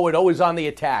look forward, always on the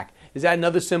attack. Is that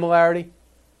another similarity?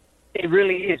 It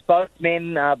really is. Both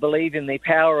men believe in the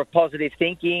power of positive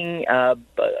thinking.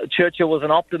 Churchill was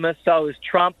an optimist, so was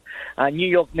Trump. New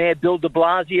York Mayor Bill de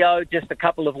Blasio, just a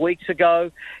couple of weeks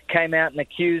ago, came out and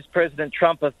accused President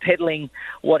Trump of peddling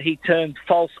what he termed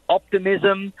false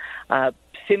optimism.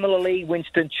 Similarly,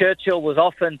 Winston Churchill was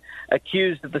often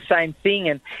accused of the same thing.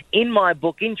 And in my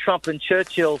book, In Trump and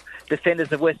Churchill,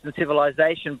 Defenders of Western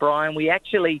Civilization, Brian, we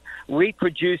actually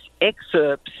reproduce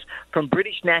excerpts from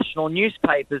British national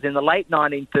newspapers in the late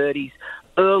 1930s,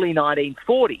 early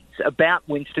 1940s about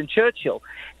Winston Churchill.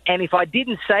 And if I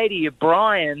didn't say to you,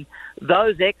 Brian,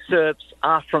 those excerpts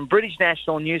are from British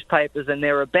national newspapers and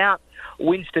they're about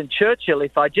Winston Churchill,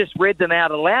 if I just read them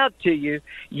out aloud to you,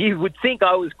 you would think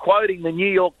I was quoting the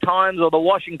New York Times or the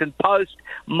Washington Post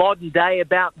modern day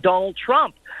about Donald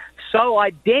Trump. So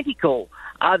identical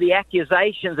are the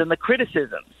accusations and the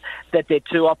criticisms that they're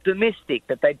too optimistic,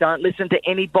 that they don't listen to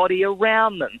anybody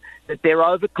around them, that they're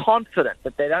overconfident,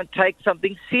 that they don't take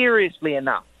something seriously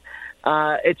enough.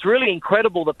 It's really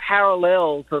incredible the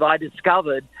parallels that I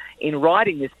discovered in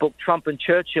writing this book, Trump and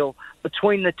Churchill,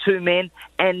 between the two men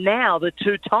and now the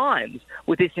two times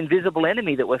with this invisible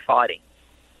enemy that we're fighting.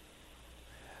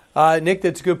 Nick,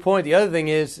 that's a good point. The other thing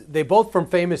is they both from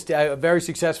famous, very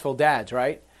successful dads,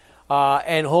 right?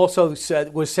 And also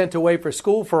was sent away for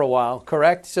school for a while,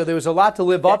 correct? So there was a lot to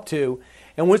live up to.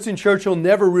 And Winston Churchill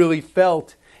never really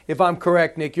felt, if I'm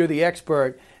correct, Nick, you're the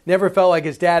expert, never felt like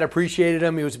his dad appreciated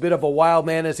him. He was a bit of a wild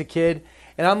man as a kid.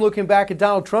 And I'm looking back at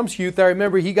Donald Trump's youth. I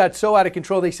remember he got so out of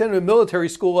control, they sent him to military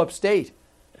school upstate.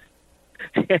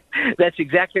 That's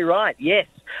exactly right, yes.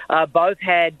 Both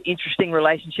had interesting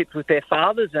relationships with their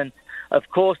fathers, and of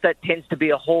course that tends to be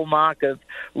a hallmark of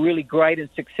really great and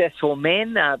successful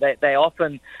men. They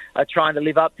often are trying to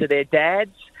live up to their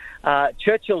dads.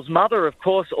 Churchill's mother, of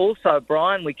course, also,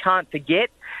 Brian, we can't forget,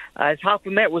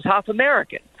 was half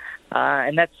American.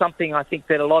 And that's something I think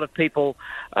that a lot of people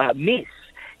miss.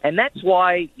 And that's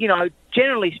why,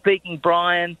 generally speaking,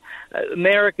 Brian,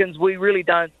 Americans, we really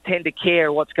don't tend to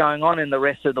care what's going on in the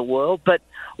rest of the world. But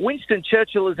Winston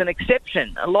Churchill is an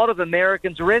exception. A lot of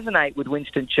Americans resonate with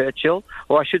Winston Churchill,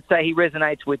 or I should say he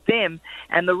resonates with them.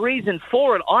 And the reason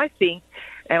for it, I think,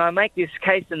 and I make this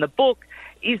case in the book,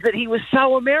 is that he was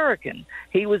so American.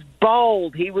 He was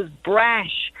bold. He was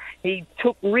brash. He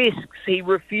took risks. He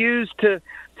refused to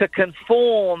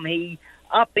conform. He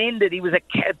upended. He was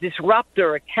a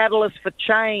disruptor, a catalyst for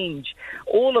change.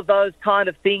 All of those kind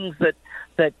of things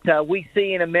that we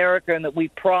see in America and that we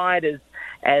pride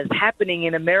as happening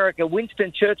in America,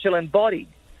 Winston Churchill embodied.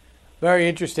 Very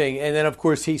interesting. And then, of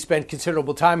course, he spent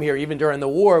considerable time here, even during the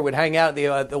war, would hang out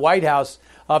at the White House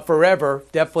forever.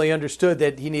 Definitely understood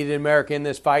that he needed America in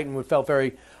this fight and felt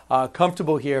very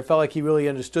comfortable here. Felt like he really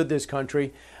understood this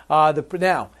country.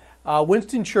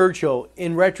 Winston Churchill,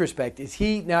 in retrospect, is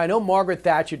he... Now, I know Margaret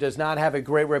Thatcher does not have a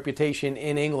great reputation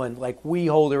in England. Like, we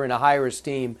hold her in a higher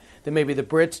esteem than maybe the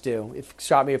Brits do.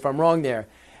 Stop me if I'm wrong there.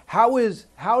 How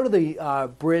do the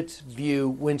Brits view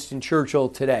Winston Churchill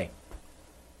today?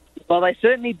 Well, they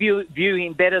certainly view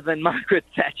him better than Margaret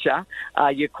Thatcher.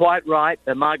 You're quite right.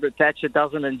 Margaret Thatcher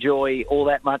doesn't enjoy all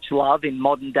that much love in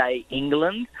modern-day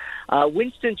England.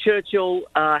 Winston Churchill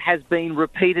has been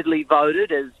repeatedly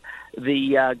voted as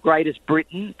the greatest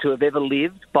Briton to have ever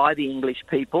lived by the English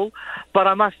people. But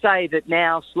I must say that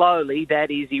now, slowly,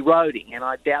 that is eroding, and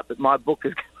I doubt that my book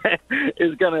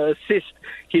is going to assist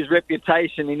his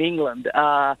reputation in England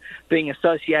being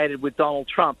associated with Donald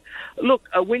Trump. Look,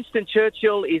 Winston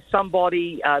Churchill is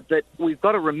somebody that we've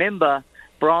got to remember,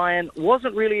 Brian,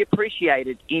 wasn't really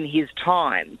appreciated in his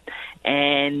time.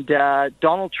 And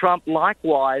Donald Trump,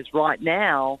 likewise, right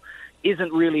now,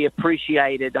 isn't really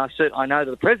appreciated. I know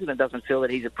that the president doesn't feel that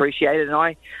he's appreciated, and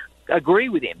I agree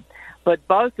with him. But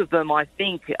both of them, I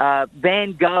think, are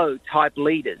Van Gogh-type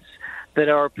leaders that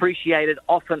are appreciated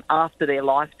often after their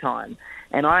lifetime.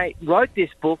 And I wrote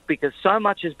this book because so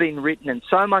much has been written and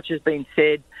so much has been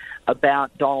said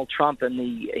about Donald Trump and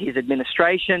his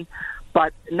administration,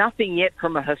 but nothing yet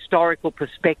from a historical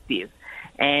perspective.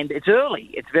 And it's early.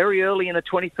 It's very early in the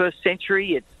 21st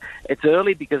century. It's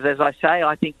early because, as I say,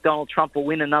 I think Donald Trump will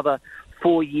win another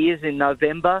 4 years in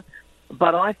November.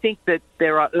 But I think that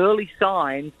there are early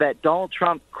signs that Donald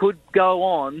Trump could go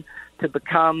on to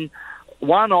become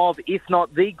one of, if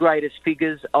not the greatest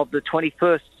figures of the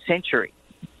 21st century.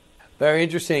 Very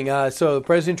interesting. So,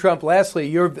 President Trump,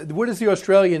 lastly, what is the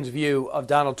Australians' view of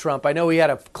Donald Trump? I know he had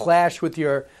a clash with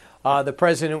the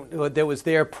president that was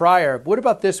there prior. What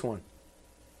about this one?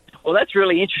 Well, that's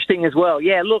really interesting as well.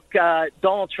 Yeah, look,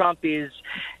 Donald Trump is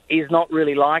is not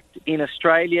really liked in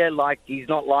Australia, like he's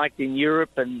not liked in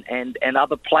Europe and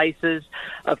other places.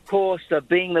 Of course,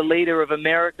 being the leader of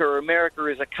America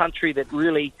is a country that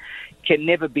really can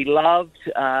never be loved.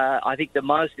 I think the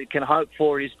most it can hope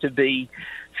for is to be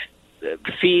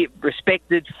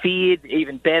respected, feared,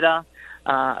 even better.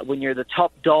 When you're the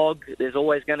top dog, there's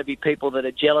always going to be people that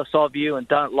are jealous of you and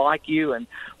don't like you and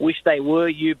wish they were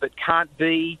you but can't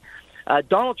be.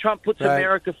 Donald Trump puts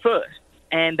America first,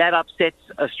 and that upsets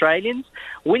Australians.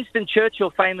 Winston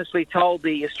Churchill famously told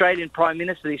the Australian Prime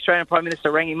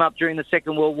Minister rang him up during the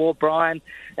Second World War, Brian,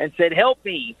 and said, "Help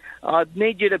me, I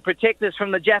need you to protect us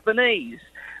from the Japanese."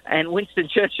 And Winston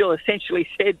Churchill essentially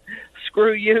said,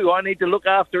 "Screw you, I need to look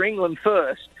after England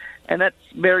first." And that's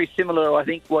very similar, I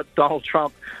think, what Donald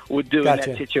Trump would do in that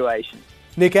situation.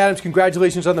 Nick Adams,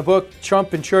 congratulations on the book,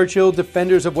 Trump and Churchill,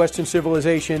 Defenders of Western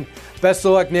Civilization. Best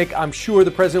of luck, Nick. I'm sure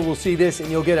the president will see this and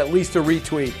you'll get at least a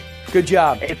retweet. Good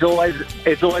job. It's always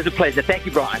a pleasure. Thank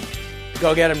you, Brian.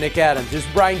 Go get him, Nick Adams. This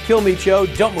is Brian Kilmeade Show.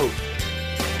 Don't move.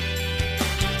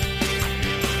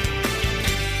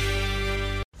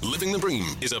 Living the Bream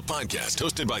is a podcast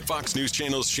hosted by Fox News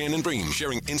Channel's Shannon Bream,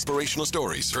 sharing inspirational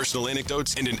stories, personal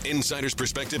anecdotes, and an insider's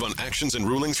perspective on actions and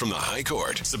rulings from the High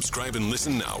Court. Subscribe and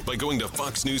listen now by going to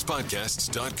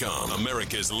foxnewspodcasts.com.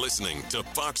 America's listening to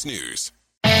Fox News.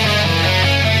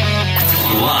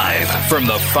 Live from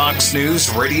the Fox News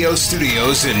radio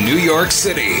studios in New York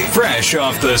City, fresh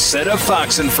off the set of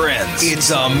Fox and Friends,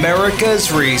 it's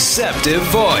America's receptive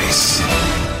voice,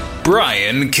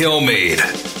 Brian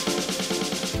Kilmeade.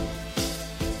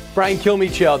 Brian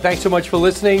Kilmeade Show. Thanks so much for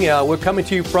listening. We're coming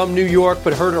to you from New York,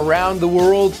 but heard around the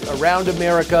world, around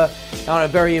America, on a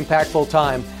very impactful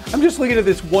time. I'm just looking at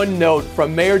this one note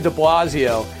from Mayor de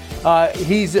Blasio.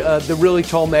 He's the really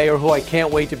tall mayor who I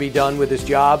can't wait to be done with his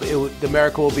job.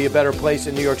 America will be a better place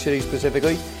in New York City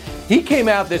specifically. He came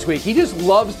out this week. He just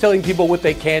loves telling people what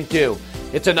they can't do.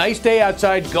 It's a nice day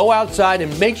outside. Go outside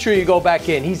and make sure you go back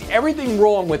in. He's everything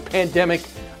wrong with pandemic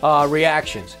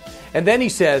reactions. And then he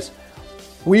says,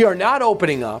 we are not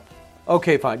opening up.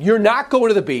 Okay, fine. You're not going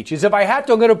to the beaches. If I have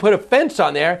to, I'm going to put a fence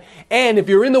on there. And if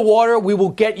you're in the water, we will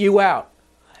get you out.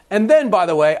 And then, by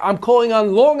the way, I'm calling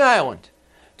on Long Island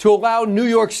to allow New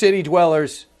York City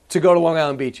dwellers to go to Long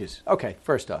Island beaches. Okay,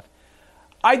 first off,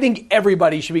 I think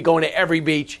everybody should be going to every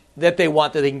beach that they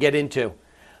want that they can get into.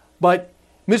 But,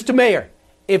 Mr. Mayor,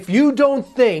 if you don't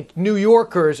think New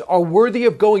Yorkers are worthy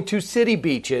of going to city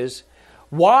beaches,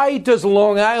 why does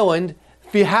Long Island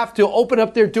have to open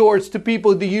up their doors to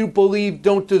people that you believe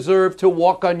don't deserve to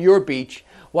walk on your beach?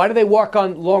 Why do they walk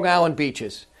on Long Island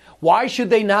beaches? Why should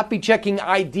they not be checking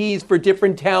IDs for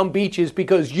different town beaches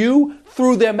because you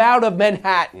threw them out of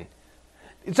Manhattan?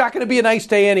 It's not going to be a nice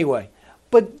day anyway.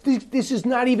 But this is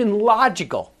not even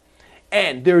logical.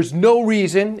 And there's no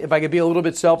reason, if I could be a little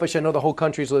bit selfish, I know the whole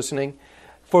country's listening,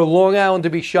 for Long Island to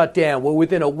be shut down. We're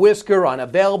within a whisker on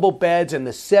available beds and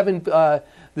the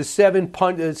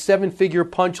seven-figure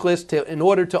punch list in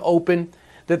order to open,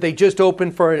 that they just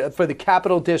opened for the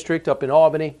Capital District up in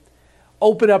Albany.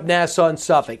 Open up Nassau and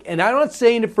Suffolk. And I'm not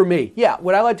saying it for me. Yeah,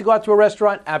 would I like to go out to a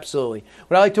restaurant? Absolutely.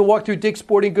 Would I like to walk through Dick's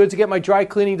Sporting Goods to get my dry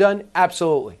cleaning done?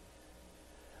 Absolutely.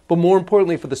 But more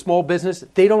importantly, for the small business,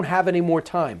 they don't have any more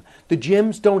time. The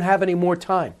gyms don't have any more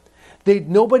time.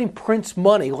 Nobody prints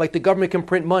money like the government can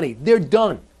print money. They're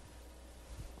done.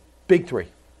 Big three.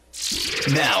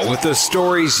 Now with the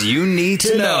stories you need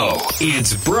to know,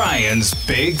 it's Brian's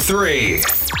Big Three.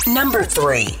 Number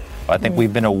 3. I think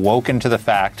we've been awoken to the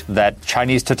fact that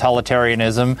Chinese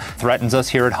totalitarianism threatens us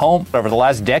here at home. Over the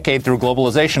last decade, through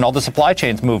globalization, all the supply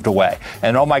chains moved away.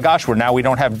 And oh my gosh, we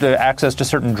don't have access to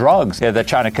certain drugs that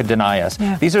China could deny us.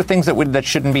 Yeah. These are things that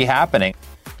shouldn't be happening.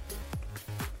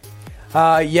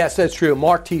 Yes, that's true.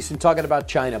 Mark Thiessen talking about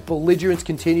China. Belligerence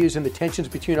continues and the tensions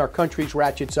between our countries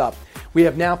ratchets up. We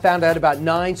have now found out about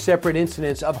 9 separate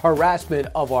incidents of harassment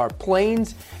of our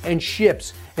planes and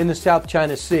ships in the South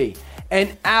China Sea.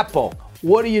 And Apple,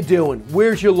 what are you doing?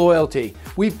 Where's your loyalty?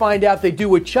 We find out they do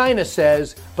what China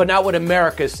says, but not what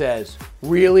America says.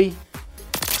 Really?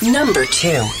 Number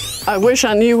 2. I wish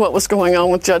I knew what was going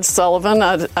on with Judge Sullivan.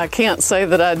 I can't say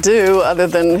that I do, other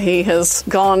than he has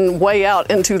gone way out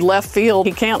into left field.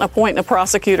 He can't appoint a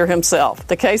prosecutor himself.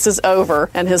 The case is over,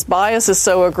 and his bias is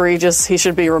so egregious, he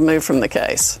should be removed from the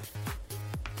case.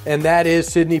 And that is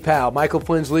Sidney Powell, Michael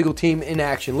Flynn's legal team in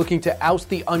action, looking to oust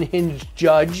the unhinged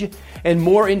judge. And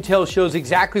more intel shows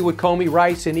exactly what Comey,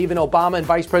 Rice, and even Obama and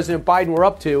Vice President Biden were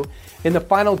up to in the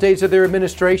final days of their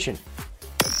administration.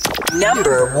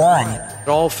 Number 1.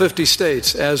 All 50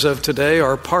 states, as of today,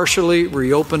 are partially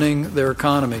reopening their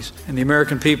economies, and the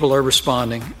American people are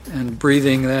responding and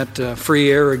breathing that free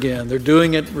air again. They're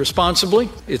doing it responsibly.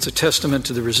 It's a testament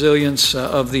to the resilience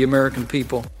of the American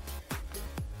people.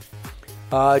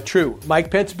 True. Mike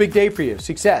Pence, big day for you.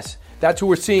 Success. That's what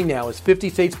we're seeing now as 50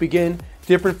 states begin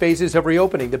different phases of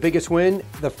reopening. The biggest win,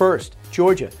 the first,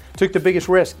 Georgia, took the biggest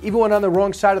risk, even went on the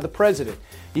wrong side of the president.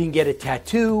 You can get a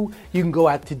tattoo, you can go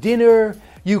out to dinner,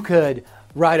 you could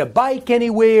ride a bike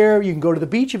anywhere, you can go to the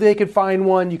beach if they can find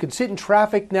one, you can sit in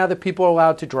traffic now that people are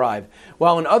allowed to drive.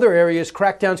 While in other areas,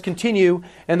 crackdowns continue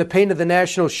and the pain of the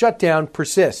national shutdown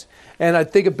persists. And I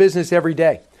think of business every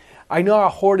day. I know how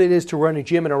hard it is to run a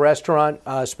gym and a restaurant,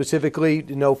 specifically,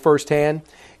 to know firsthand.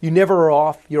 You never are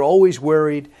off. You're always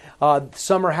worried.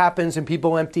 Summer happens and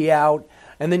people empty out.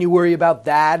 And then you worry about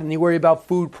that, and you worry about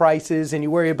food prices, and you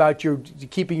worry about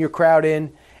keeping your crowd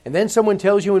in. And then someone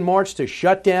tells you in March to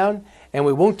shut down, and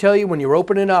we won't tell you when you're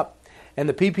opening up. And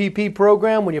the PPP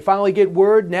program, when you finally get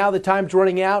word, now the time's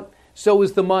running out, so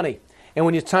is the money. And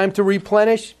when it's time to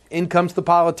replenish, in comes the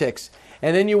politics.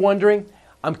 And then you're wondering,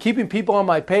 I'm keeping people on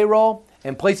my payroll,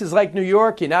 and places like New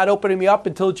York, you're not opening me up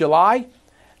until July?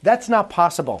 That's not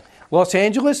possible. Los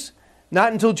Angeles,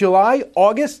 not until July,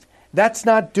 August, that's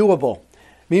not doable.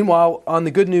 Meanwhile, on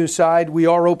the good news side, we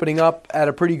are opening up at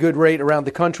a pretty good rate around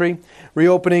the country.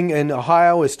 Reopening in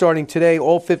Ohio is starting today.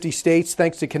 All 50 states,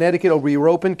 thanks to Connecticut, will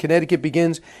reopen. Connecticut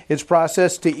begins its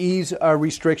process to ease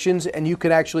restrictions, and you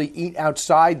can actually eat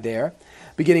outside there.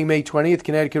 Beginning May 20th,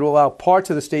 Connecticut will allow parts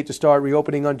of the state to start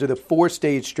reopening under the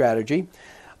 4-stage strategy.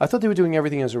 I thought they were doing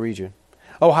everything as a region.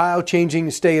 Ohio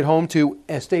changing stay-at-home to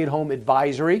a stay-at-home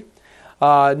advisory.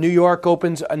 New York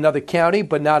opens another county,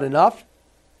 but not enough.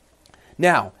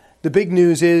 Now, the big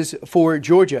news is for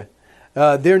Georgia.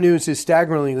 Their news is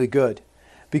staggeringly good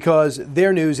because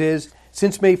their news is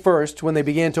since May 1st, when they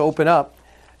began to open up,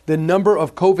 the number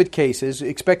of COVID cases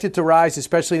expected to rise,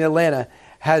 especially in Atlanta,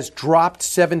 has dropped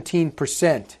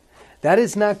 17%. That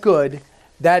is not good.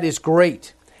 That is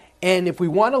great. And if we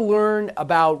want to learn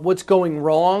about what's going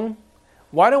wrong,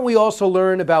 why don't we also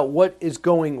learn about what is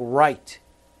going right?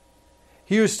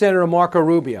 Here's Senator Marco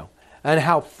Rubio and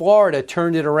how Florida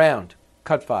turned it around.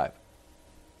 Cut 5.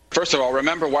 First of all,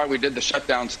 remember why we did the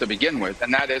shutdowns to begin with,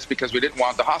 and that is because we didn't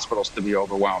want the hospitals to be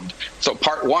overwhelmed. So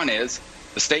part one is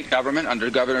the state government under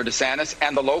Governor DeSantis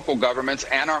and the local governments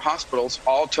and our hospitals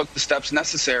all took the steps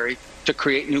necessary to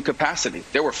create new capacity.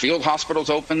 There were field hospitals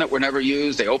open that were never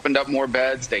used. They opened up more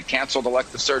beds. They canceled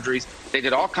elective surgeries. They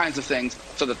did all kinds of things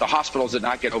so that the hospitals did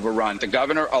not get overrun. The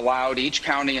governor allowed each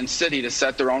county and city to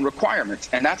set their own requirements.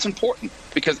 And that's important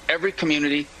because every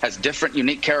community has different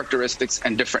unique characteristics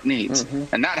and different needs.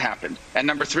 And that happened. And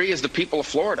number 3 is the people of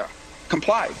Florida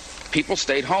complied. People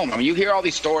stayed home. I mean, you hear all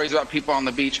these stories about people on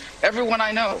the beach. Everyone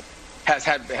I know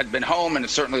had been home and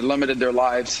has certainly limited their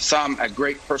lives, some at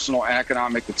great personal and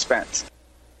economic expense.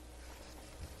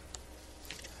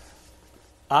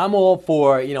 I'm all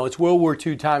for, it's World War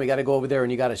II time. You got to go over there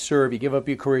and you got to serve. You give up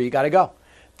your career. You got to go.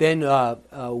 Then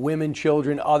women,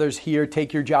 children, others here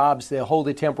take your jobs. They'll hold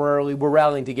it temporarily. We're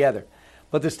rallying together.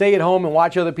 But to stay at home and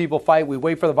watch other people fight, we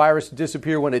wait for the virus to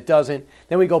disappear when it doesn't.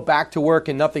 Then we go back to work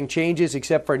and nothing changes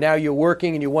except for now you're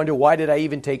working and you wonder, why did I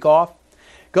even take off?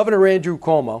 Governor Andrew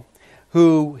Cuomo,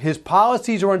 who his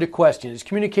policies are under question, his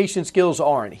communication skills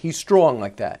aren't. He's strong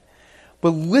like that. But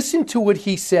listen to what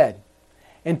he said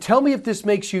and tell me if this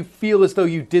makes you feel as though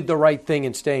you did the right thing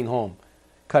in staying home.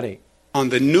 Cut 8. On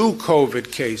the new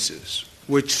COVID cases,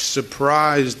 which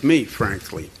surprised me,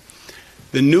 frankly,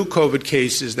 the new COVID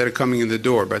cases that are coming in the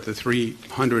door, about the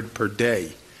 300 per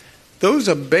day, those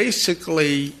are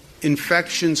basically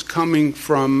infections coming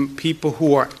from people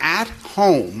who are at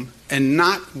home and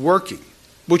not working,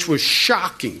 which was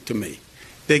shocking to me.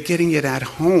 They're getting it at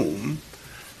home,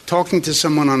 talking to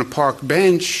someone on a park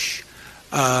bench,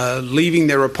 leaving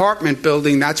their apartment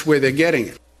building, that's where they're getting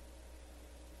it.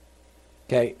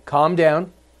 Okay, calm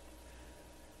down.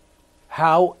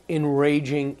 How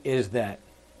enraging is that?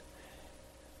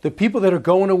 The people that are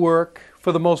going to work,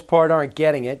 for the most part, aren't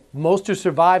getting it. Most are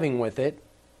surviving with it.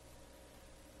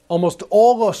 Almost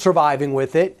all are surviving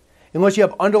with it. Unless you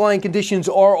have underlying conditions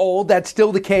or old, that's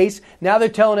still the case. Now they're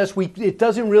telling us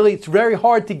it's very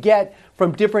hard to get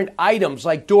from different items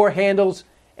like door handles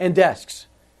and desks.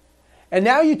 And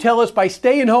now you tell us by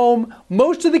staying home,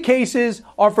 most of the cases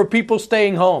are for people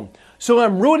staying home. So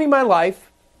I'm ruining my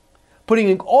life, putting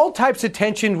in all types of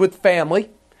tension with family,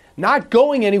 not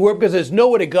going anywhere because there's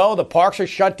nowhere to go. The parks are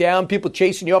shut down, people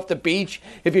chasing you off the beach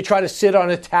if you try to sit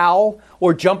on a towel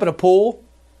or jump in a pool.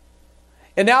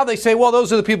 And now they say, well,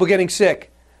 those are the people getting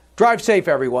sick. Drive safe,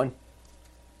 everyone.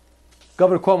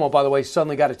 Governor Cuomo, by the way,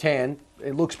 suddenly got a tan.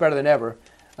 It looks better than ever.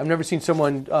 I've never seen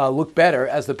someone look better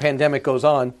as the pandemic goes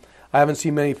on. I haven't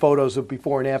seen many photos of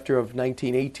before and after of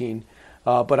 1918,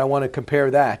 but I want to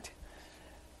compare that.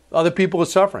 Other people are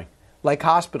suffering, like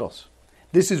hospitals.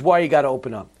 This is why you got to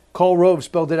open up. Cole Rove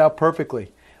spelled it out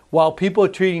perfectly. While people are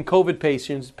treating COVID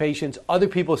patients, other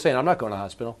people are saying, I'm not going to the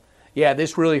hospital. Yeah,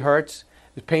 this really hurts.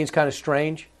 This pain's kind of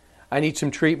strange. I need some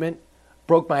treatment.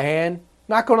 Broke my hand.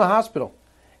 Not going to the hospital.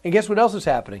 And guess what else is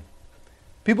happening?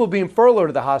 People are being furloughed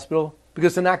to the hospital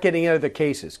because they're not getting out of their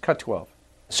cases. Cut 12.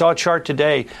 Saw a chart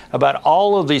today about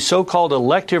all of these so-called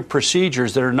elective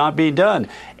procedures that are not being done.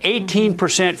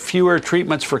 18% fewer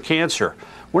treatments for cancer.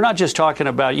 We're not just talking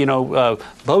about,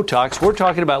 Botox. We're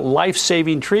talking about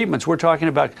life-saving treatments. We're talking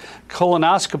about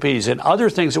colonoscopies and other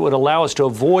things that would allow us to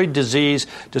avoid disease,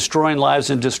 destroying lives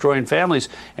and destroying families.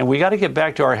 And we got to get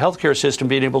back to our healthcare system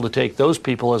being able to take those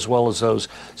people as well as those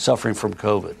suffering from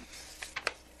COVID.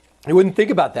 You wouldn't think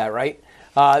about that, right?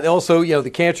 Also, the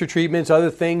cancer treatments,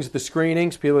 other things, the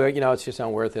screenings. People are like, it's just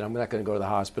not worth it. I'm not going to go to the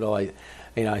hospital. I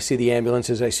see the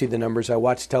ambulances. I see the numbers. I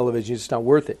watch television. It's just not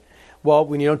worth it. Well,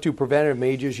 when you don't do preventative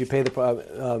measures, you pay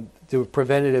the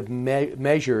preventative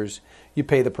measures. You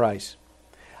pay the price.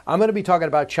 I'm going to be talking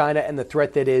about China and the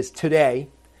threat that is today,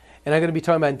 and I'm going to be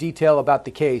talking about in detail about the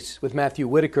case with Matthew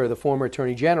Whitaker, the former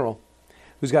Attorney General,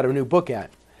 who's got a new book out.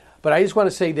 But I just want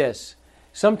to say this: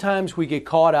 sometimes we get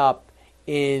caught up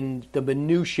in the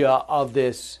minutia of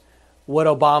this, what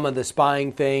Obama, the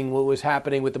spying thing, what was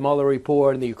happening with the Mueller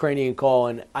report and the Ukrainian call,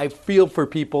 and I feel for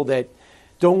people that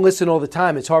don't listen all the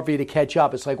time. It's hard for you to catch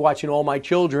up. It's like watching All My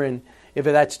Children, if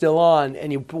that's still on,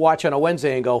 and you watch on a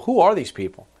Wednesday and go, who are these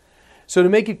people? So to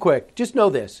make it quick, just know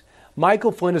this.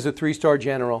 Michael Flynn is a 3-star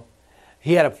general.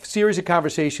 He had a series of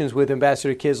conversations with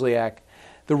Ambassador Kislyak.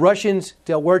 The Russians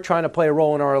were trying to play a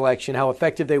role in our election. How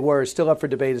effective they were is still up for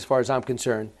debate as far as I'm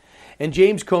concerned. And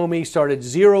James Comey started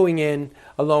zeroing in,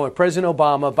 along with President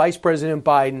Obama, Vice President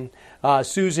Biden,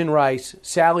 Susan Rice,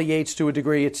 Sally Yates to a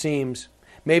degree, it seems,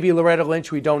 maybe Loretta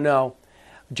Lynch, we don't know,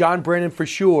 John Brennan for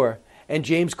sure, and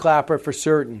James Clapper for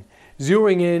certain,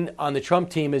 zeroing in on the Trump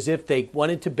team as if they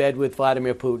went into bed with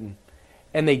Vladimir Putin.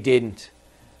 And they didn't.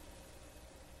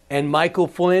 And Michael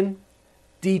Flynn,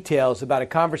 details about a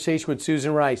conversation with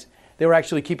Susan Rice. They were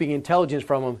actually keeping intelligence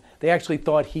from him. They actually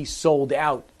thought he sold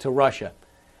out to Russia.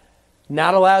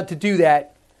 Not allowed to do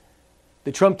that.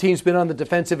 The Trump team's been on the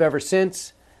defensive ever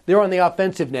since. They're on the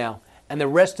offensive now, and the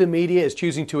rest of the media is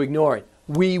choosing to ignore it.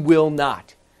 We will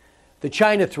not. The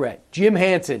China threat, Jim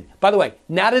Hansen. By the way,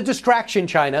 not a distraction,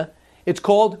 China. It's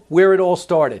called Where It All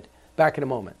Started. Back in a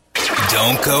moment.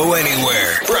 Don't go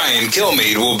anywhere. Brian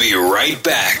Kilmeade will be right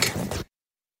back.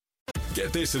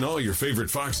 Get this and all your favorite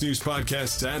Fox News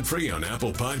podcasts ad-free on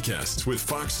Apple Podcasts with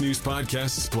Fox News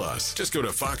Podcasts Plus. Just go to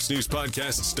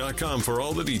foxnewspodcasts.com for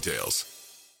all the details.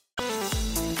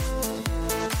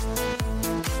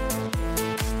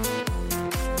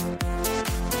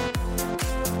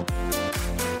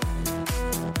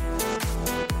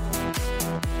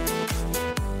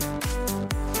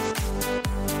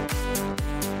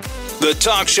 The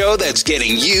talk show that's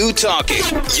getting you talking.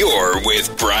 You're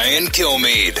with Brian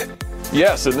Kilmeade.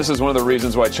 Yes, and this is one of the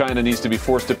reasons why China needs to be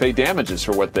forced to pay damages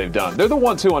for what they've done. They're the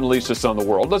ones who unleashed this on the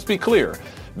world. Let's be clear.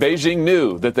 Beijing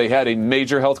knew that they had a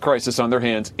major health crisis on their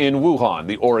hands in Wuhan,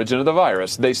 the origin of the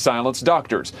virus. They silenced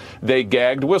doctors. They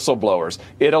gagged whistleblowers.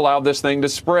 It allowed this thing to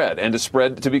spread and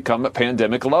to become a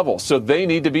pandemic level. So they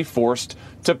need to be forced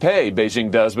to pay, Beijing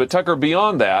does. But Tucker,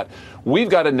 beyond that, we've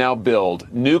got to now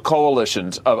build new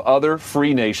coalitions of other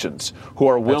free nations who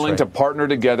are willing to partner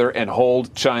together and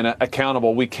hold China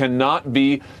accountable. We cannot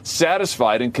be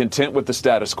satisfied and content with the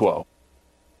status quo.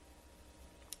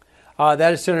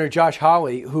 That is Senator Josh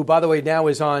Hawley, who, by the way, now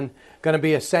is on going to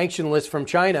be a sanction list from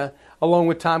China, along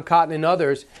with Tom Cotton and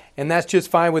others. And that's just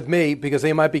fine with me because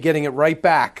they might be getting it right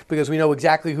back because we know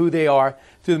exactly who they are.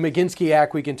 Through the Maginski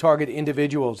Act, we can target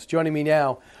individuals. Joining me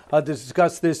now to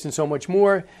discuss this and so much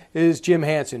more is Jim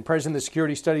Hansen, president of the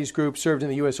Security Studies Group, served in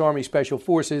the U.S. Army Special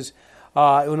Forces,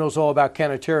 who knows all about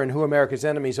counterterror and who America's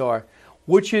enemies are.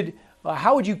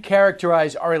 How would you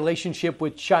characterize our relationship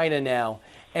with China now?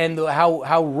 And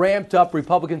how ramped up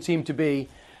Republicans seem to be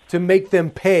to make them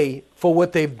pay for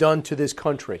what they've done to this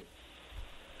country?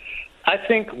 I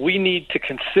think we need to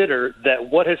consider that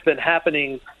what has been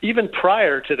happening even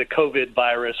prior to the COVID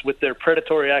virus with their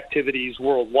predatory activities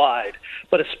worldwide,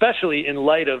 but especially in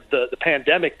light of the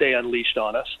pandemic they unleashed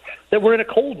on us, that we're in a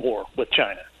Cold War with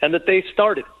China and that they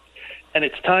started. And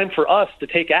it's time for us to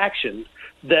take action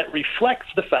that reflects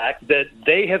the fact that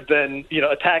they have been,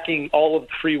 attacking all of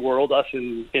the free world, us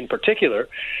in particular.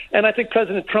 And I think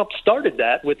President Trump started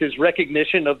that with his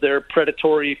recognition of their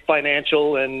predatory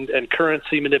financial and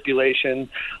currency manipulation,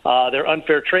 their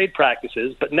unfair trade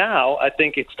practices. But now I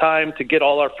think it's time to get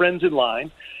all our friends in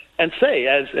line and say,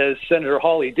 as Senator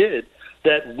Hawley did,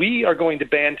 that we are going to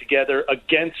band together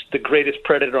against the greatest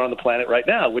predator on the planet right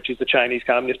now, which is the Chinese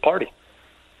Communist Party.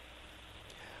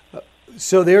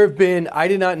 So there have been, I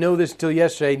did not know this until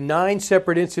yesterday, 9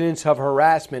 separate incidents of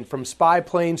harassment from spy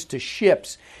planes to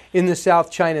ships in the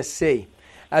South China Sea,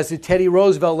 as the Teddy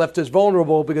Roosevelt left us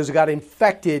vulnerable because it got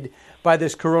infected by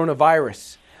this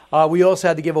coronavirus. We also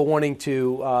had to give a warning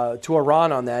to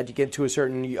Iran on that. You get to a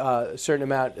certain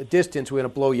amount of distance, we're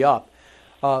going to blow you up.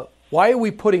 Why are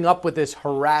we putting up with this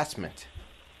harassment?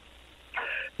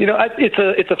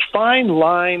 It's a fine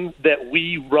line that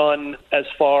we run as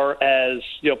far as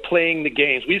playing the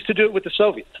games. We used to do it with the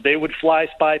Soviets. They would fly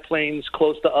spy planes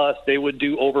close to us. They would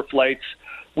do overflights.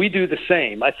 We do the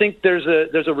same. I think there's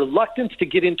a reluctance to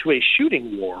get into a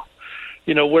shooting war,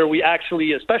 where we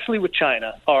actually, especially with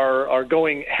China, are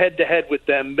going head to head with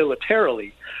them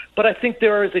militarily. But I think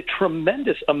there is a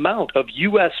tremendous amount of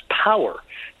U.S. power,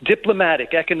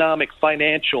 diplomatic, economic,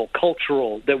 financial,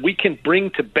 cultural, that we can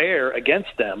bring to bear against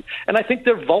them. And I think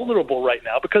they're vulnerable right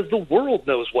now because the world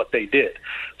knows what they did.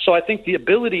 So I think the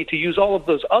ability to use all of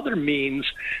those other means,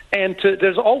 and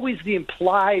there's always the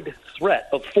implied threat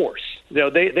of force.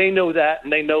 They know that,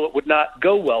 and they know it would not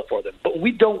go well for them. But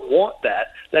we don't want that.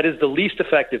 That is the least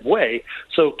effective way.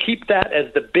 So keep that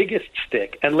as the biggest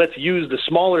stick, and let's use the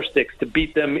smaller sticks to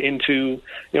beat them into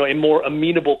a more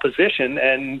amenable position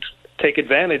and take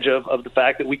advantage of the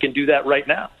fact that we can do that right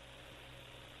now.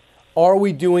 Are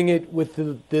we doing it with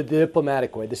the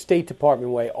diplomatic way, the State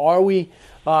Department way? Are we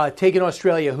taking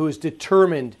Australia, who is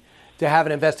determined to have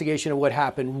an investigation of what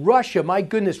happened? Russia, my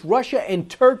goodness, Russia and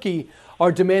Turkey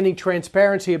are demanding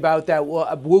transparency about that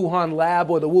Wuhan lab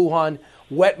or the Wuhan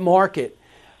wet market.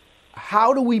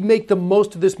 How do we make the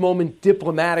most of this moment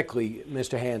diplomatically,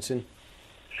 Mr. Hansen?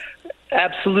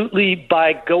 Absolutely,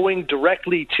 by going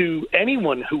directly to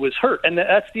anyone who was hurt. And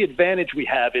that's the advantage we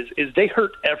have is they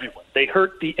hurt everyone. They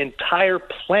hurt the entire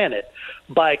planet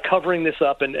by covering this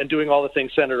up and doing all the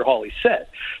things Senator Hawley said.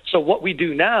 So what we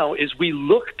do now is we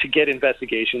look to get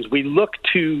investigations, we look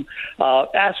to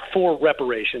ask for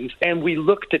reparations, and we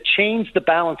look to change the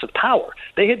balance of power.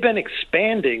 They had been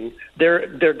expanding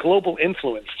their global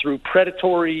influence through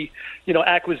predatory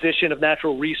acquisition of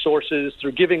natural resources,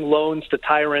 through giving loans to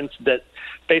tyrants that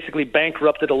basically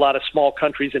bankrupted a lot of small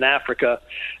countries in Africa.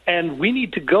 And we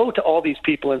need to go to all these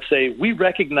people and say, we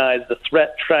recognize the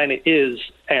threat China is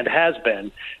and has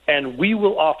been, and we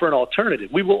will offer an alternative.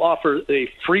 We will offer a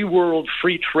free world,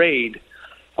 free trade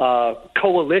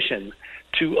coalition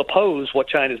to oppose what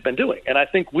China's been doing. And I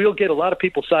think we'll get a lot of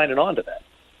people signing on to that.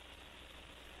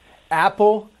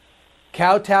 Apple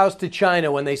kowtows to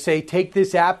China when they say, take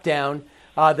this app down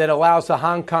that allows the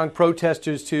Hong Kong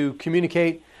protesters to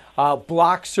communicate,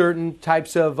 block certain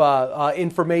types of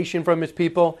information from its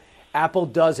people. Apple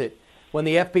does it. When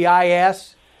the FBI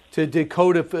asks to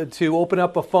decode, to open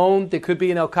up a phone that could be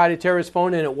an Al-Qaeda terrorist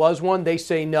phone, and it was one, they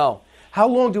say no. How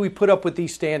long do we put up with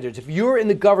these standards? If you're in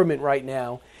the government right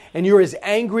now and you're as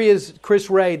angry as Chris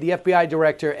Wray, the FBI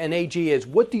director, and AG is,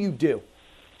 what do you do?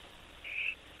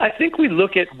 I think we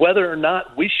look at whether or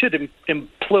not we should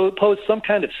impose some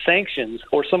kind of sanctions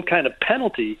or some kind of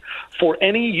penalty for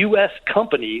any U.S.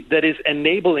 company that is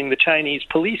enabling the Chinese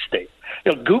police state.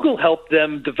 Google helped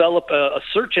them develop a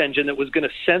search engine that was going to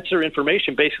censor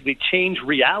information, basically change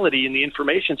reality in the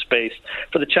information space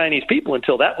for the Chinese people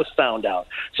until that was found out.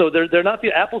 So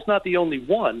Apple's not the only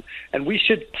one, and we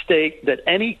should state that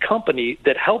any company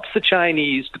that helps the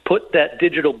Chinese to put that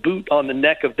digital boot on the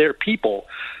neck of their people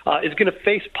is going to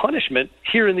face punishment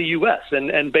here in the U.S.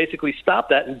 and basically stop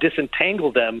that and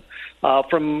disentangle them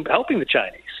from helping the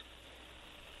Chinese.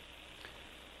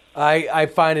 I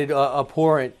find it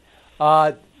abhorrent.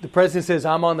 The president says,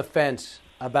 I'm on the fence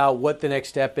about what the next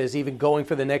step is, even going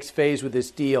for the next phase with this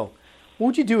deal. What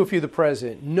would you do if you're the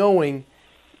president, knowing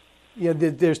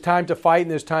that there's time to fight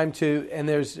and there's time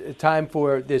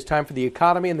for the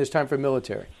economy and there's time for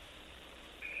military?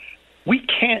 We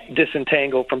can't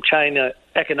disentangle from China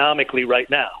economically right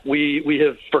now. We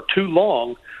have for too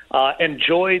long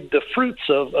enjoyed the fruits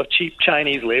of cheap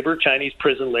Chinese labor, Chinese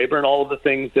prison labor, and all of the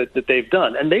things that they've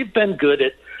done. And they've been good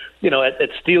at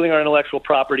stealing our intellectual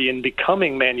property and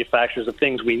becoming manufacturers of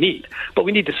things we need. But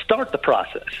we need to start the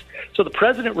process. So the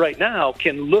president right now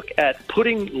can look at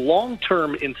putting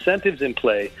long-term incentives in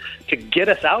play to get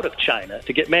us out of China,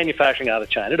 to get manufacturing out of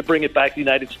China, to bring it back to the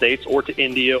United States or to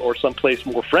India or someplace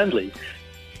more friendly.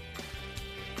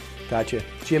 Gotcha.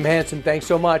 Jim Hansen, thanks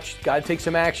so much. Got to take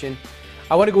some action.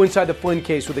 I want to go inside the Flynn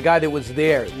case with the guy that was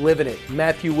there, living it,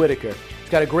 Matthew Whitaker. He's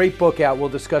got a great book out. We'll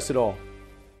discuss it all.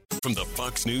 From the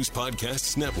Fox News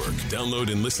Podcasts Network, download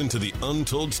and listen to The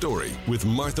Untold Story with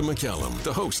Martha McCallum.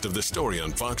 The host of The Story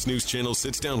on Fox News Channel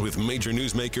sits down with major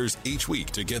newsmakers each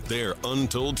week to get their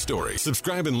untold story.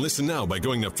 Subscribe and listen now by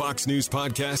going to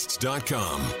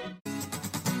foxnewspodcasts.com.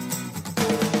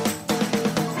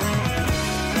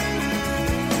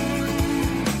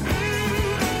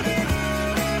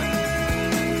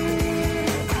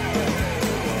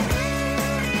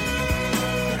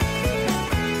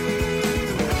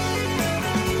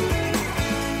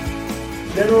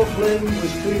 General Flynn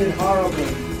was treated horribly.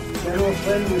 General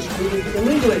Flynn was treated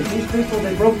illegally. These people,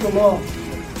 they broke the law.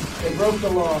 They broke the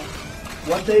law.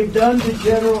 What they've done to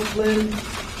General Flynn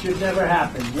should never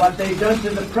happen. What they've done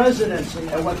to the president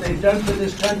and what they've done to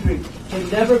this country can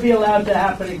never be allowed to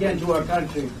happen again to our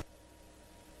country.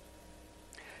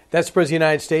 That's the President of the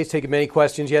United States taking many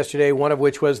questions yesterday, one of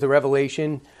which was the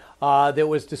revelation that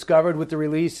was discovered with the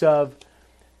release of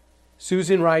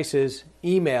Susan Rice's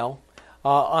email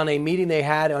on a meeting they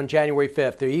had on January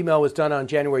 5th. Their email was done on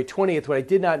January 20th. What I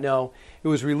did not know, it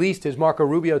was released, as Marco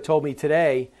Rubio told me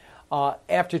today,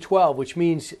 after 12, which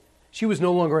means she was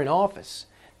no longer in office.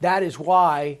 That is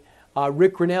why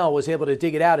Rick Grinnell was able to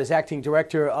dig it out as acting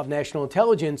director of national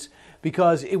intelligence,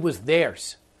 because it was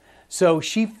theirs. So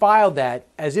she filed that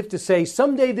as if to say,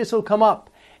 someday this will come up.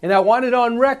 And I want it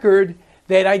on record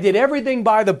that I did everything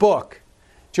by the book.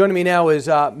 Joining me now is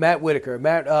Matt Whitaker.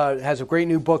 Matt has a great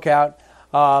new book out.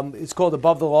 It's called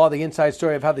Above the Law, the inside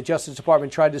story of how the Justice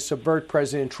Department tried to subvert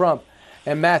President Trump.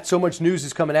 And Matt, so much news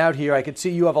is coming out here. I could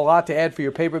see you have a lot to add for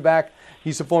your paperback.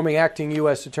 He's the former acting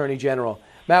U.S. Attorney General.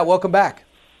 Matt, welcome back.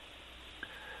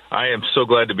 I am so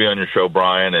glad to be on your show,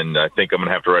 Brian, and I think I'm going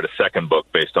to have to write a second book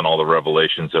based on all the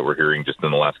revelations that we're hearing just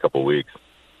in the last couple of weeks.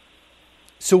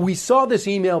 So we saw this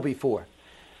email before.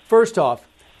 First off,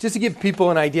 just to give people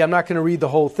an idea, I'm not going to read the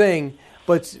whole thing,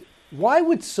 but why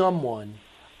would someone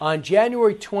on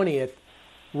January 20th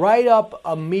write up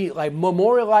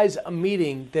memorialize a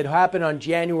meeting that happened on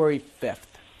January 5th?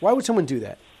 Why would someone do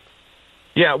that?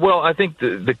 Yeah, well, I think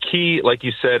the key, like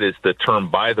you said, is the term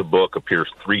by the book appears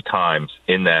 3 times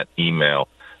in that email,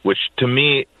 which to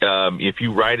me, if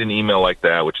you write an email like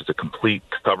that, which is a complete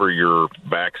cover your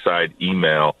backside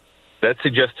email, that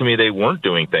suggests to me they weren't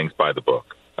doing things by the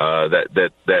book. And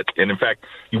in fact,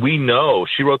 we know,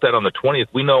 she wrote that on the 20th,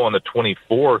 we know on the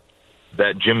 24th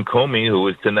that Jim Comey, who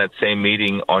was in that same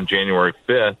meeting on January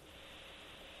 5th,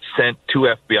 sent 2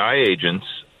 FBI agents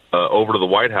over to the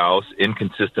White House,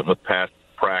 inconsistent with past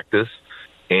practice,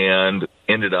 and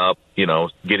ended up,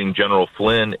 getting General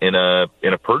Flynn in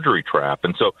a perjury trap.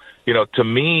 And so, to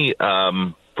me,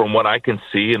 from what I can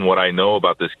see and what I know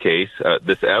about this case,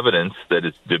 this evidence that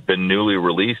has been newly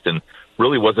released and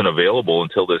really wasn't available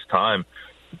until this time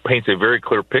paints a very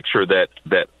clear picture that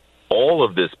all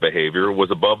of this behavior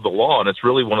was above the law, and it's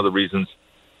really one of the reasons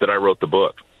that I wrote the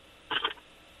book.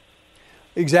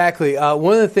 Exactly.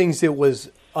 One of the things that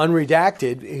was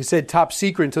unredacted, he said top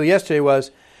secret until yesterday,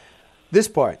 was this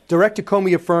part. Director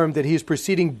Comey affirmed that he is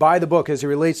proceeding by the book as it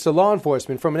relates to law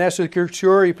enforcement. From a national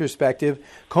security perspective,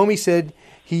 Comey said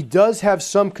he does have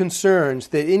some concerns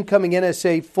that incoming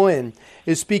NSA Flynn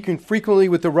is speaking frequently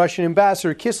with the Russian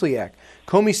ambassador Kislyak.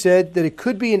 Comey said that it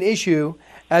could be an issue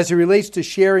as it relates to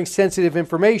sharing sensitive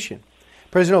information.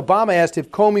 President Obama asked if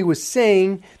Comey was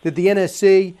saying that the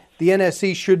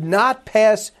NSC should not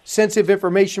pass sensitive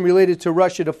information related to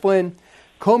Russia to Flynn.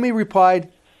 Comey replied,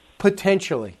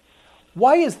 potentially.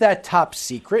 Why is that top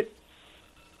secret?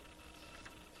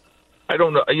 I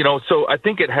don't know. So I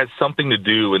think it has something to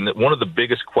do, and one of the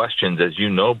biggest questions, as you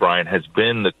know, Brian, has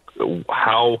been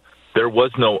how there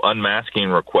was no unmasking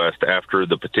request after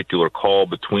the particular call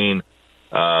between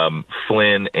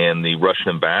Flynn and the Russian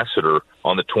ambassador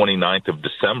on the 29th of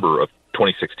December of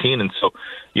 2016. And so,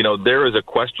 there is a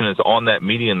question is on that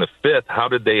meeting on the 5th, how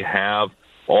did they have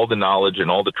all the knowledge and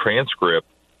all the transcript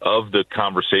of the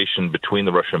conversation between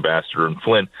the Russian ambassador and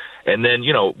Flynn? And then,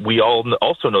 we all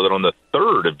also know that on the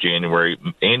 3rd of January,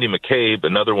 Andy McCabe,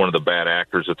 another one of the bad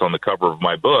actors that's on the cover of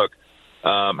my book,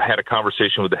 had a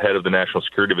conversation with the head of the National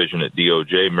Security Division at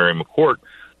DOJ, Mary McCourt,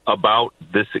 about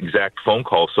this exact phone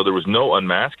call. So there was no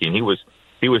unmasking. He was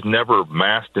never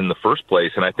masked in the first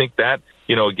place. And I think that,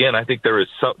 again, I think there is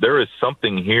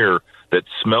something here that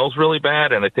smells really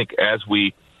bad. And I think as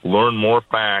we learn more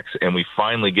facts, and we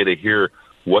finally get to hear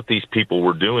what these people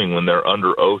were doing when they're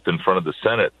under oath in front of the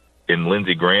Senate in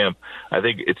Lindsey Graham, I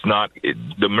think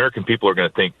the American people are going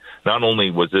to think not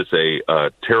only was this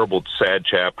a terrible, sad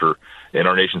chapter in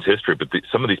our nation's history, but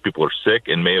some of these people are sick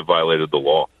and may have violated the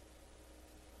law.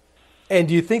 And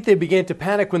do you think they began to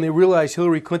panic when they realized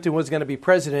Hillary Clinton was going to be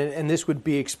president and this would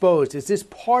be exposed? Is this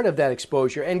part of that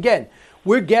exposure? And again,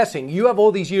 we're guessing. You have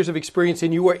all these years of experience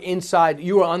and you were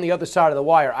on the other side of the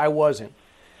wire. I wasn't.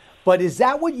 But is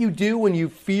that what you do when you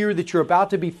fear that you're about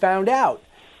to be found out?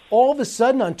 All of a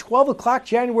sudden on 12 o'clock,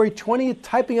 January 20th,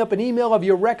 typing up an email of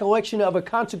your recollection of a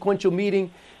consequential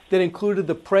meeting that included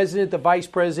the president, the vice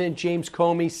president, James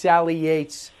Comey, Sally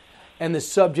Yates, and the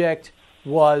subject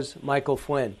was Michael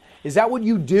Flynn. Is that what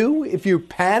you do if you're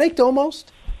panicked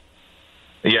almost?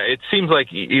 Yeah, it seems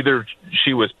like either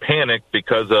she was panicked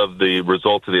because of the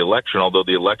results of the election, although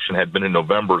the election had been in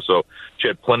November, so she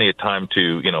had plenty of time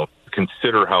to,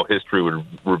 consider how history would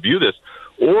review this,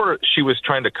 or she was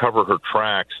trying to cover her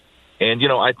tracks. And,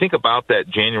 I think about that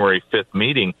January 5th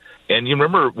meeting, and you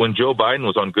remember when Joe Biden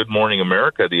was on Good Morning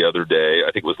America the other day,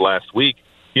 I think it was last week,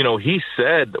 he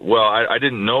said, well, I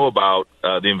didn't know about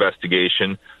the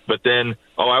investigation, but then,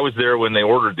 I was there when they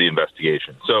ordered the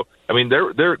investigation. So,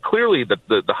 they're clearly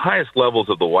the highest levels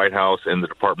of the White House and the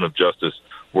Department of Justice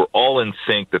were all in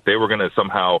sync that they were going to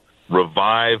somehow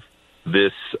revive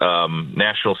this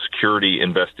national security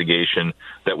investigation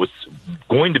that was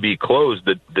going to be closed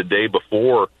the day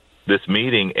before this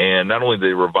meeting. And not only did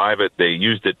they revive it, they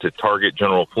used it to target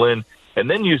General Flynn and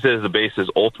then used it as a basis.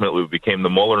 Ultimately, it became the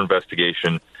Mueller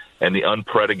investigation and the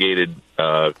unpredicated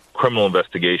criminal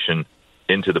investigation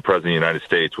into the President of the United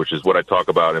States, which is what I talk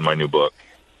about in my new book.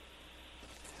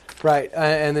 Right.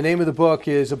 And the name of the book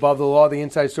is Above the Law, the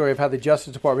Inside Story of How the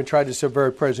Justice Department Tried to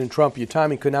Subvert President Trump. Your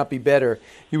timing could not be better.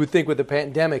 You would think with the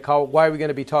pandemic, why are we going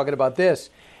to be talking about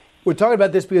this? We're talking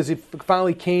about this because it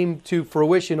finally came to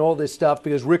fruition, all this stuff,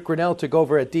 because Rick Grinnell took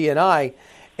over at DNI,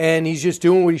 and he's just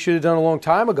doing what he should have done a long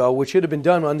time ago, which should have been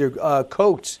done under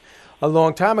Coates a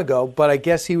long time ago, but I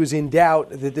guess he was in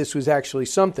doubt that this was actually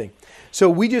something.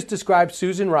 So we just described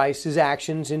Susan Rice's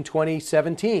actions in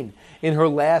 2017 in her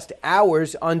last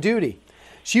hours on duty.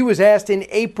 She was asked in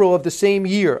April of the same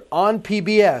year on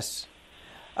PBS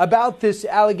about this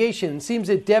allegation. It seems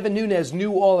that Devin Nunes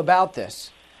knew all about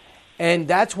this. And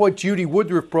that's what Judy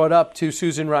Woodruff brought up to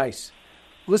Susan Rice.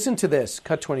 Listen to this,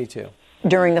 cut 22.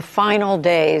 During the final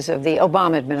days of the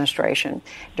Obama administration,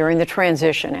 during the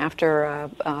transition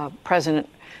after President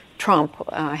Trump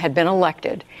had been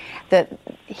elected, that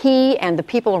he and the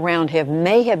people around him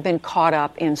may have been caught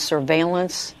up in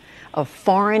surveillance of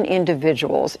foreign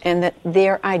individuals and that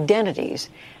their identities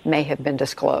may have been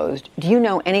disclosed. Do you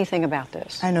know anything about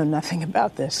this? I know nothing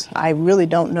about this. I really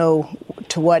don't know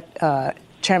to what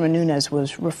Chairman Nunes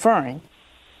was referring.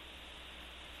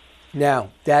 Now,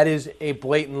 that is a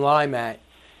blatant lie, Matt.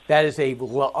 That is a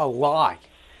lie.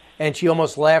 And she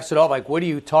almost laughs it off, like, what are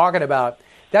you talking about?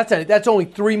 That's only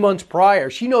 3 months prior.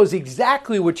 She knows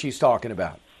exactly what she's talking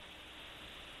about.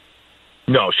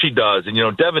 No, she does.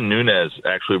 And, Devin Nunes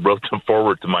actually wrote them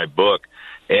forward to my book.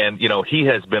 And, he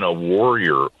has been a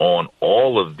warrior on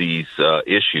all of these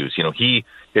issues.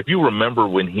 If you remember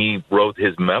when he wrote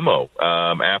his memo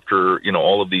after,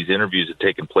 all of these interviews had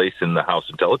taken place in the House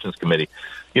Intelligence Committee,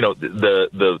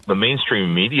 the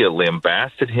mainstream media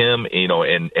lambasted him,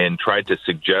 and tried to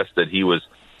suggest that he was,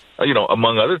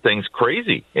 among other things,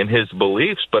 crazy in his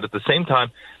beliefs. But at the same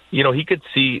time, he could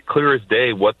see clear as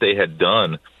day what they had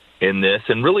done in this.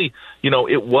 And really,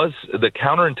 it was the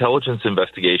counterintelligence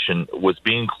investigation was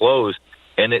being closed,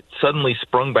 and it suddenly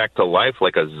sprung back to life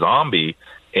like a zombie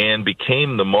and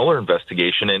became the Mueller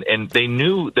investigation. And they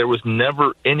knew there was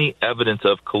never any evidence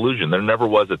of collusion. There never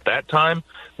was at that time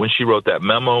when she wrote that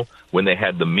memo, when they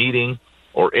had the meeting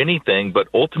or anything. But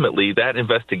ultimately, that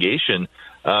investigation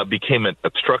became an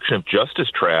obstruction of justice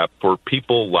trap for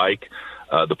people like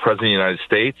the President of the United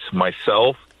States,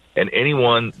 myself, and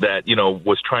anyone that,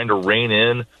 was trying to rein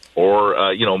in or,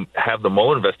 have the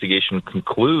Mueller investigation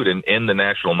conclude and end the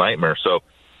national nightmare. So,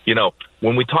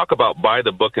 when we talk about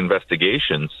by-the-book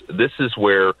investigations, this is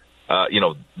where,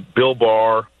 Bill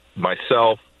Barr,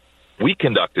 myself, we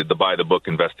conducted the by-the-book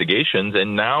investigations,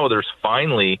 and now there's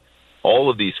finally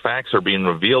all of these facts are being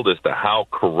revealed as to how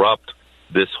corrupt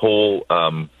this whole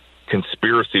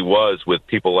conspiracy was with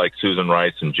people like Susan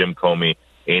Rice and Jim Comey,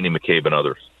 Andy McCabe, and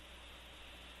others.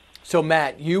 So,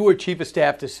 Matt, you were chief of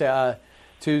staff to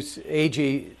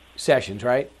AG Sessions,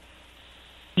 right?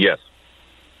 Yes.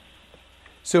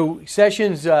 So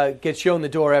Sessions gets shown the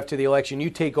door after the election. You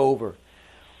take over.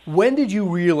 When did you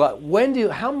realize?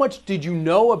 How much did you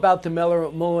know about the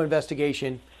Mueller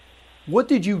investigation? What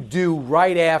did you do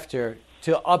right after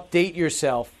to update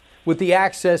yourself with the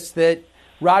access that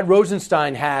Rod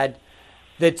Rosenstein had,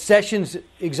 that Sessions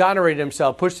exonerated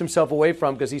himself, pushed himself away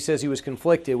from because he says he was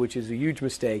conflicted, which is a huge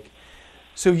mistake.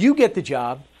 So you get the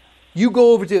job. You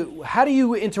go over to, how do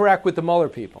you interact with the Mueller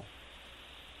people?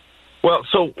 Well,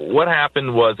 so what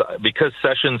happened was, because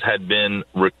Sessions had been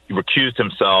recused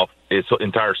himself, his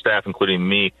entire staff, including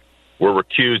me, were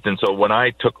recused. And so when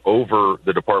I took over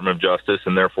the Department of Justice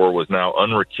and therefore was now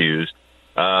unrecused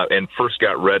and first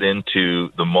got read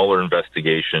into the Mueller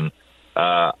investigation,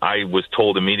 I was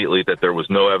told immediately that there was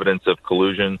no evidence of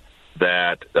collusion,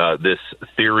 that this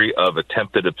theory of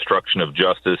attempted obstruction of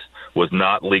justice was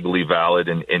not legally valid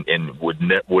and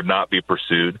would not be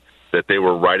pursued, that they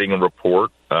were writing a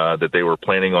report, that they were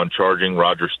planning on charging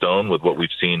Roger Stone with what we've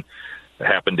seen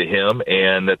happen to him,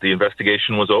 and that the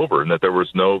investigation was over, and that there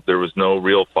was no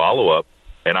real follow-up.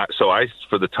 And so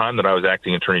for the time that I was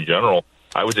acting Attorney General,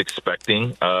 I was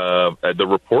expecting the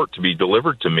report to be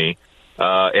delivered to me,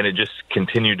 and it just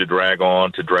continued to drag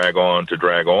on.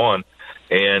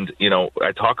 And,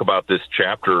 I talk about this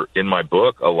chapter in my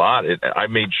book a lot. I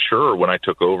made sure when I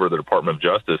took over the Department of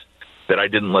Justice that I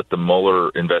didn't let the Mueller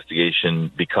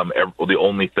investigation become the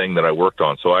only thing that I worked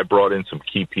on. So I brought in some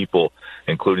key people,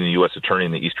 including the U.S. Attorney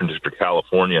in the Eastern District of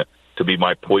California, to be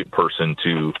my point person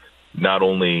to not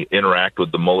only interact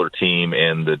with the Mueller team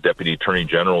and the Deputy Attorney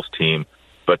General's team,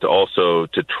 but to also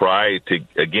to try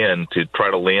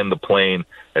to land the plane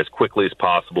as quickly as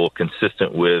possible,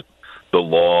 consistent with the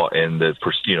law and the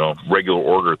regular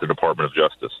order at the Department of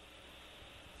Justice.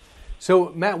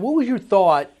 So, Matt, what was your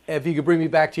thought, if you could bring me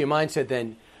back to your mindset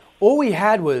then? All we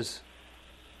had was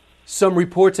some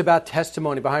reports about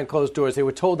testimony behind closed doors. They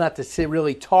were told not to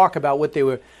really talk about what they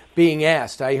were being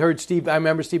asked. I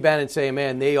remember Steve Bannon saying,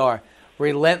 man, they are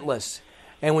relentless.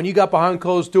 And when you got behind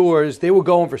closed doors, they were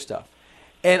going for stuff.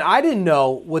 And I didn't know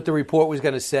what the report was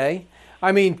going to say.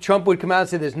 I mean, Trump would come out and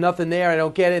say, there's nothing there, I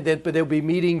don't get it, but there'll be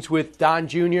meetings with Don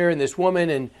Jr. and this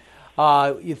woman and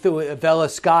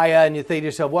Velasquez, and you think to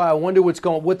yourself, well, I wonder what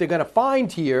they're going to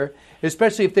find here,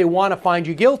 especially if they want to find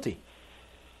you guilty.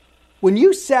 When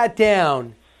you sat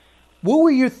down, what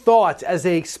were your thoughts as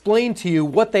they explained to you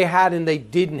what they had and they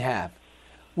didn't have?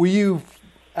 Were you,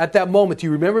 at that moment, do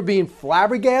you remember being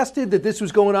flabbergasted that this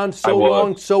was going on so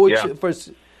long?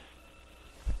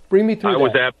 Bring me through that.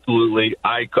 Was absolutely,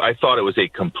 I thought it was a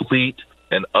complete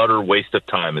and utter waste of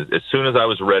time. As soon as I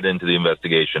was read into the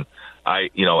investigation, I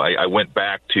went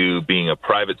back to being a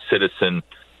private citizen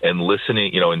and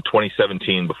listening, in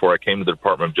 2017, before I came to the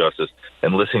Department of Justice,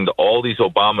 and listening to all these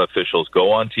Obama officials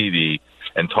go on TV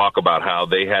and talk about how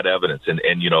they had evidence. And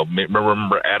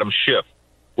remember Adam Schiff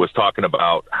was talking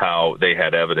about how they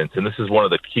had evidence. And this is one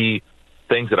of the key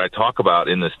things that I talk about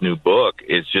in this new book,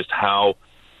 is just how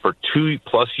for 2+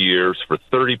 years, for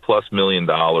 $30+ million,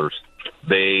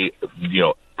 they,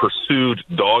 pursued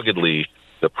doggedly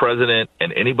the president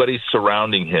and anybody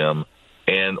surrounding him.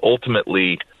 And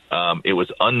ultimately, it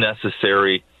was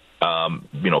unnecessary.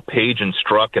 Page and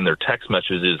Strzok in their text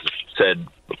messages said,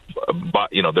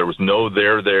 there was no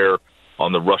there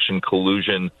on the Russian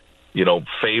collusion,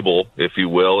 fable, if you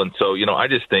will. And so, I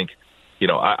just think,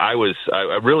 I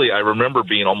remember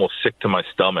being almost sick to my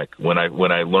stomach when I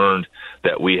learned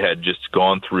that we had just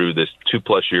gone through this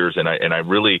 2+ years, and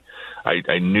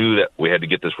I knew that we had to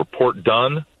get this report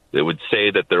done that would say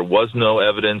that there was no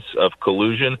evidence of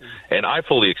collusion, and I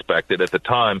fully expected at the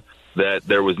time that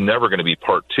there was never going to be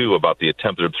part 2 about the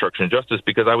attempted obstruction of justice,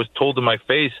 because I was told to my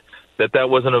face that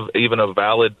wasn't even a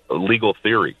valid legal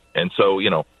theory. And so,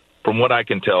 from what I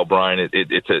can tell, Brian,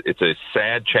 it's a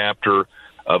sad chapter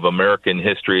of American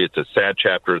history. It's a sad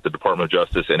chapter at the Department of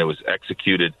Justice, and it was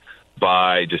executed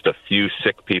by just a few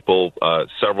sick people.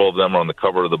 Several of them are on the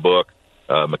cover of the book,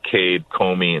 McCabe,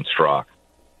 Comey, and Strzok.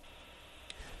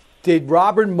 Did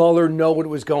Robert Mueller know what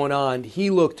was going on? He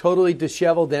looked totally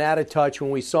disheveled and out of touch when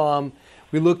we saw him.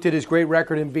 We looked at his great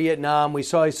record in Vietnam. We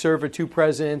saw he served for 2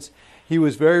 presidents. He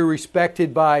was very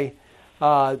respected by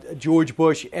George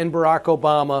Bush and Barack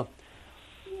Obama.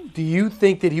 Do you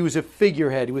think that he was a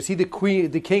figurehead? Was he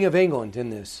the king of England in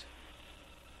this?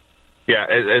 Yeah,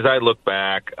 as I look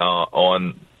back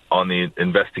on the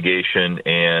investigation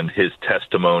and his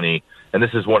testimony, and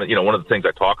this is one of the things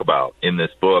I talk about in this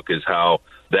book, is how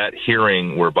that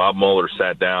hearing where Bob Mueller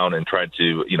sat down and tried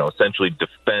to, essentially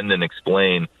defend and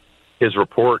explain his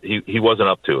report, he wasn't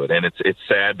up to it. And it's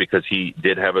sad, because he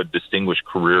did have a distinguished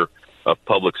career of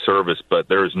public service, but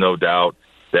there is no doubt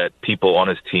that people on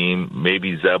his team,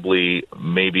 maybe Zebley,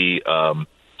 maybe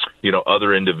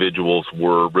other individuals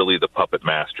were really the puppet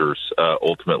masters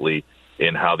ultimately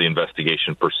in how the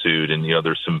investigation pursued. And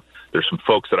there's some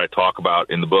folks that I talk about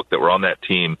in the book that were on that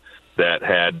team that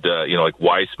had like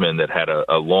Weissman, that had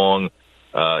a long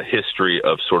history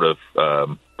of sort of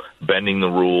bending the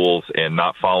rules and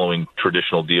not following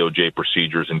traditional DOJ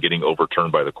procedures and getting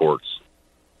overturned by the courts.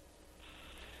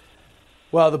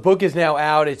 Well, the book is now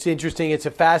out. It's interesting. It's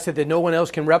a facet that no one else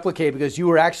can replicate because you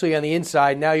were actually on the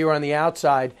inside. Now you're on the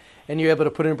outside, and you're able to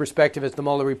put it in perspective as the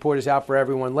Mueller report is out for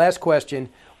everyone. Last question.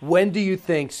 When do you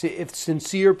think, if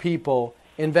sincere people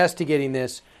investigating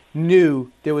this knew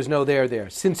there was no there?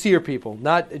 Sincere people,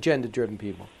 not agenda-driven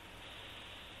people.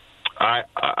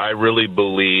 I really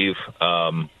believe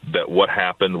that what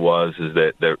happened is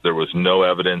that there was no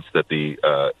evidence that the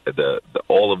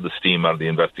all of the steam out of the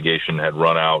investigation had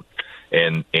run out,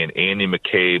 and Andy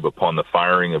McCabe, upon the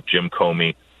firing of Jim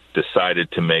Comey,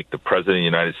 decided to make the President of the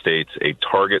United States a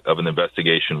target of an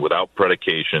investigation without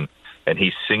predication, and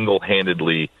he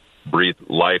single-handedly breathed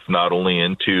life not only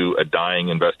into a dying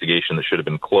investigation that should have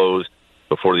been closed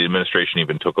before the administration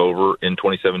even took over in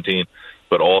 2017,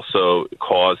 but also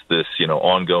caused this,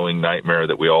 ongoing nightmare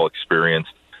that we all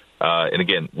experienced. And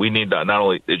again, we need to not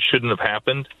only, it shouldn't have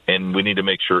happened, and we need to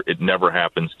make sure it never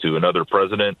happens to another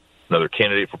president, another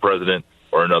candidate for president,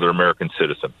 or another American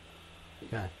citizen.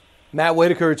 Okay. Matt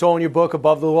Whitaker, it's all in your book,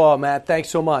 Above the Law. Matt, thanks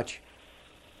so much.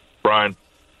 Brian,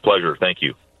 pleasure. Thank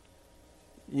you.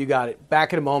 You got it.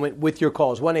 Back in a moment with your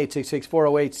calls.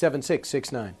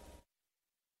 1-866-408-7669.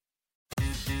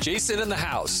 Jason in the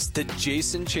House, the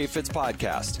Jason Chaffetz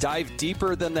Podcast. Dive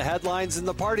deeper than the headlines and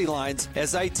the party lines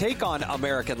as I take on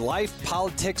American life,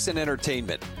 politics, and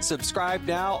entertainment. Subscribe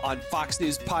now on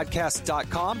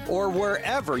FoxNewsPodcast.com or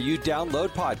wherever you download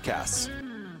podcasts.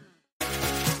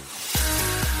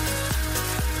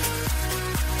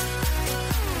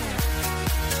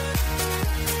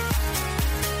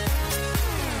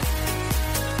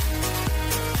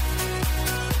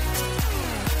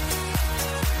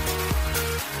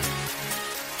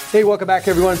 Hey, welcome back,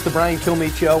 everyone. It's the Brian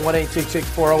Kilmeade Show,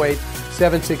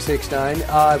 1-866-408-7669.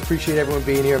 I appreciate everyone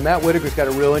being here. Matt Whitaker's got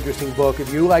a real interesting book.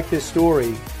 If you like this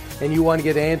story and you want to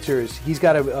get answers, he's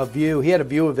got a view. He had a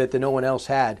view of it that no one else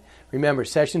had. Remember,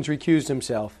 Sessions recused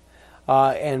himself,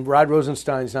 and Rod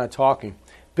Rosenstein's not talking.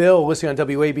 Bill, listening on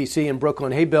WABC in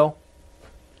Brooklyn. Hey, Bill.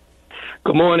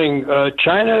 Good morning.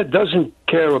 China doesn't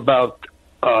care about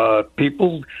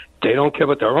people. They don't care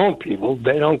about their own people.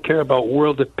 They don't care about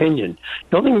world opinion.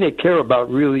 The only thing they care about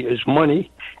really is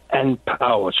money and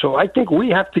power. So I think we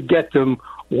have to get them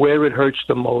where it hurts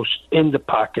the most, in the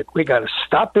pocket. We got to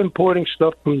stop importing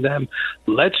stuff from them.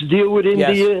 Let's deal with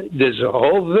India. Yes. There's a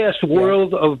whole vast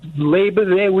world of labor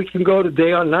there we can go to.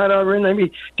 They are not our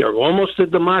enemy. They're almost a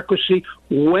democracy.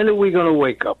 When are we going to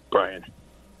wake up, Brian?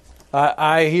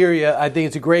 I hear you. I think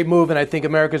it's a great move, and I think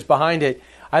America's behind it.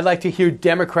 I'd like to hear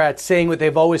Democrats saying what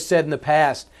they've always said in the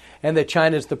past, and that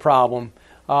China's the problem.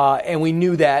 And we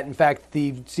knew that. In fact,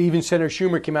 even Senator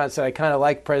Schumer came out and said, I kind of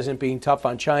like the president being tough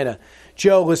on China.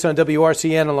 Joe, listen on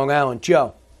WRCN in Long Island.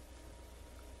 Joe.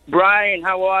 Brian,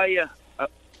 how are you?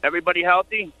 Everybody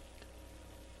healthy?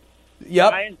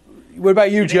 Yep. Brian? What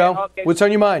about you, Joe? Okay. What's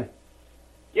on your mind?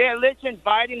 Yeah, listen,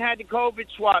 Biden had the COVID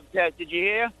swab test. Did you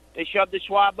hear? They shoved the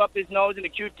swab up his nose and the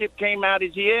Q-tip came out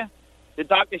his ear. The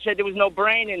doctor said there was no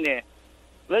brain in there.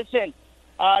 Listen,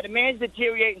 the man's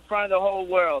deteriorating in front of the whole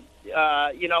world.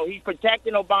 He's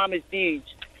protecting Obama's deeds.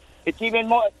 It's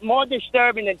even more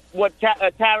disturbing than what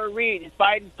Tara Reid is.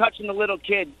 Biden's touching the little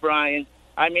kids, Brian.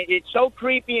 I mean, it's so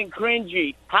creepy and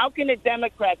cringy. How can the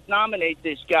Democrats nominate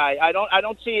this guy? I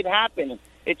don't see it happening.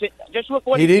 Just look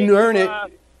what he didn't earn it.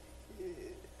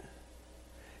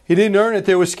 He didn't earn it.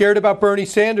 They were scared about Bernie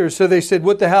Sanders, so they said,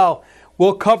 what the hell?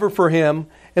 We'll cover for him.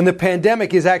 And the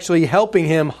pandemic is actually helping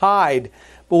him hide.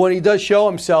 But when he does show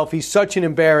himself, he's such an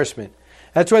embarrassment.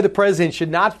 That's why the president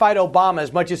should not fight Obama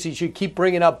as much as he should keep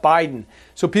bringing up Biden.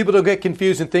 So people don't get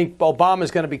confused and think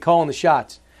Obama's going to be calling the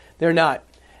shots. They're not.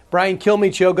 Brian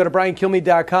Kilmeade Show. Go to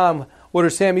BrianKilmeade.com. Order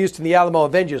Sam Houston, the Alamo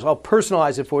Avengers. I'll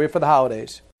personalize it for you for the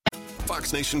holidays.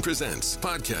 Fox Nation presents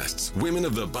podcasts Women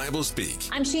of the Bible Speak.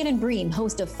 I'm Shannon Bream,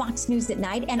 host of Fox News at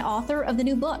Night and author of the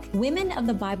new book, Women of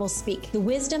the Bible Speak, the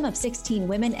wisdom of 16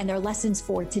 women and their lessons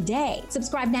for today.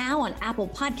 Subscribe now on Apple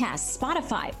Podcasts,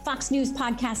 Spotify,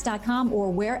 FoxNewsPodcast.com,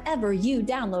 or wherever you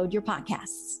download your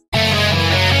podcasts.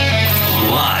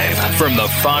 Live from the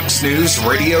Fox News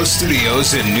radio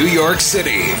studios in New York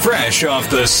City, fresh off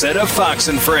the set of Fox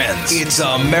and Friends, it's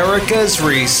America's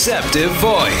receptive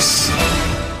voice,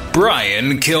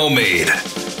 Brian Kilmeade.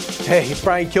 Hey,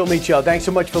 Brian Kilmeade Show. Thanks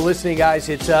so much for listening, guys.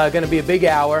 It's going to be a big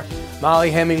hour.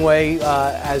 Molly Hemingway,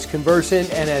 as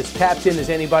conversant and as tapped in as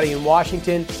anybody in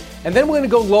Washington. And then we're going to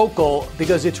go local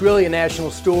because it's really a national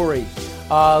story.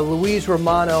 Louise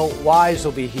Romano Wise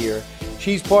will be here.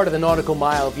 She's part of the Nautical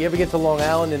Mile. If you ever get to Long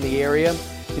Island in the area,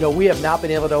 we have not been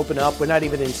able to open up. We're not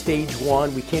even in stage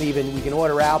one. We can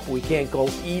order out, but we can't go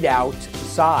eat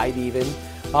outside even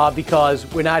because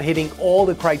we're not hitting all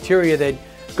the criteria that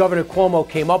Governor Cuomo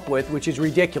came up with, which is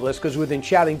ridiculous because within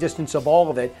shouting distance of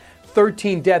all of it.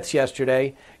 13 deaths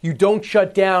yesterday. You don't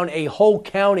shut down a whole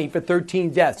county for 13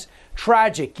 deaths.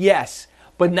 Tragic, yes,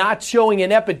 but not showing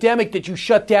an epidemic that you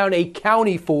shut down a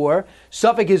county for.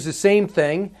 Suffolk is the same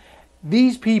thing.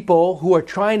 These people who are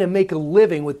trying to make a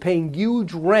living with paying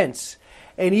huge rents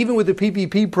and even with the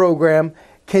PPP program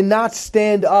cannot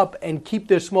stand up and keep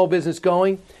their small business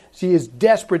going. She is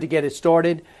desperate to get it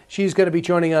started. She's going to be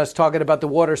joining us talking about the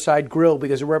Waterside Grill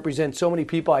because it represents so many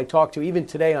people I talked to, even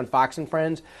today on Fox and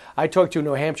Friends. I talked to a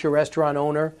New Hampshire restaurant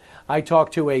owner. I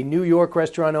talked to a New York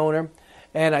restaurant owner.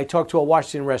 And I talked to a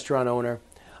Washington restaurant owner.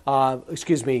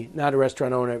 Not a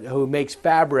restaurant owner, who makes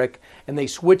fabric. And they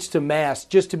switched to masks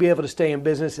just to be able to stay in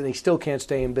business, and they still can't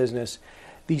stay in business.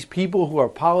 These people who are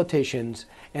politicians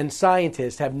and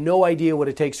scientists have no idea what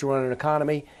it takes to run an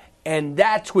economy. And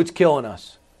that's what's killing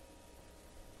us.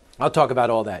 I'll talk about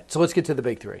all that. So let's get to the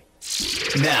big three.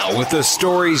 Now, with the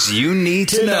stories you need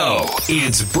to know,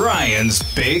 it's Brian's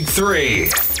Big Three.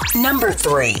 Number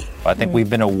 3. I think we've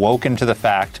been awoken to the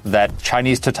fact that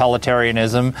Chinese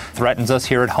totalitarianism threatens us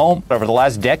here at home. Over the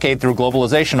last decade, through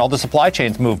globalization, all the supply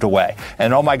chains moved away.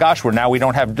 And oh my gosh, we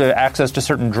don't have access to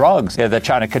certain drugs that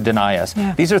China could deny us.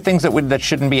 Yeah. These are things that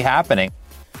shouldn't be happening.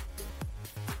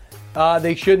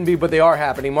 They shouldn't be, but they are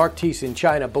happening. Mark Thiessen,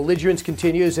 China. Belligerence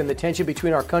continues and the tension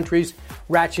between our countries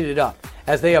ratcheted up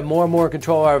as they have more and more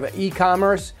control over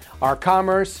e-commerce, our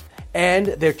commerce, and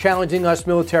they're challenging us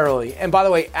militarily. And by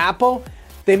the way, Apple,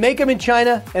 they make them in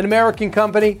China, an American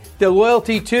company. Their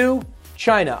loyalty to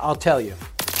China, I'll tell you.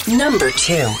 Number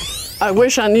 2. I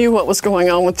wish I knew what was going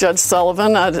on with Judge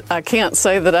Sullivan. I can't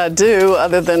say that I do,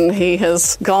 other than he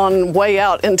has gone way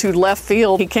out into left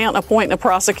field. He can't appoint a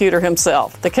prosecutor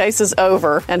himself. The case is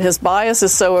over, and his bias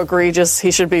is so egregious,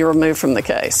 he should be removed from the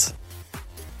case.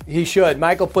 He should.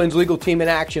 Michael Flynn's legal team in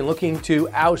action, looking to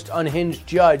oust unhinged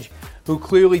judge who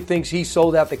clearly thinks he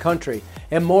sold out the country.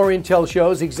 And more intel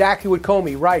shows exactly what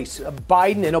Comey, Rice,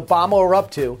 Biden, and Obama are up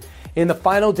to in the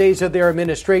final days of their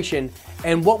administration,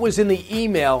 and what was in the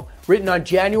email written on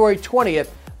January 20th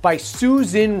by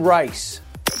Susan Rice.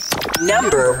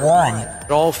 Number 1.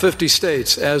 All 50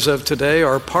 states, as of today,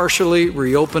 are partially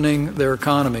reopening their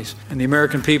economies, and the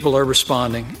American people are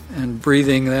responding and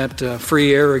breathing that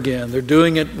free air again. They're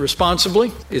doing it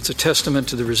responsibly. It's a testament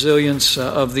to the resilience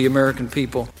of the American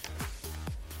people.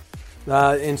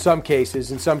 In some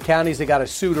cases, in some counties, they got to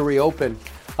sue to reopen.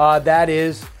 That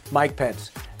is Mike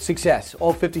Pence. Success.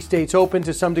 All 50 states open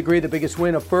to some degree. The biggest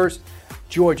win of first,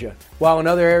 Georgia. While in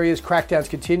other areas, crackdowns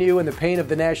continue and the pain of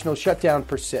the national shutdown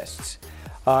persists.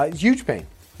 It's huge pain.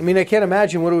 I mean, I can't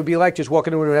imagine what it would be like just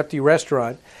walking into an empty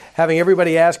restaurant, having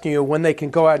everybody asking you when they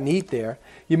can go out and eat there.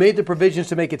 You made the provisions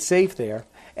to make it safe there,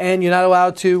 and you're not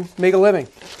allowed to make a living.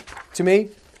 To me,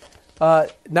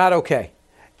 not okay.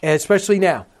 And especially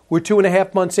now. We're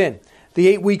 2.5 months in. The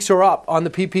 8 weeks are up on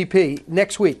the PPP.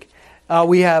 Next week,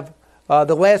 we have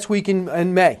the last week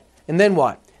in May. And then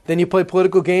what? Then you play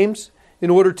political games in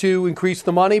order to increase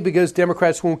the money because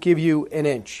Democrats won't give you an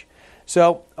inch.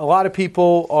 So a lot of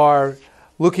people are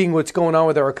looking what's going on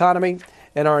with our economy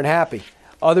and aren't happy.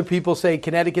 Other people say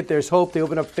Connecticut, there's hope. They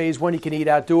open up phase 1, you can eat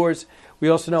outdoors. We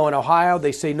also know in Ohio,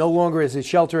 they say no longer is it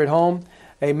shelter at home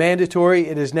a mandatory.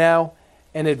 It is now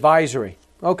an advisory.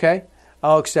 Okay,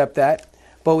 I'll accept that.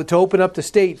 But to open up the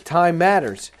state, time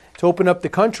matters. To open up the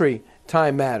country,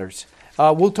 time matters.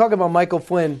 We'll talk about Michael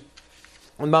Flynn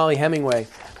and Molly Hemingway.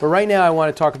 But right now I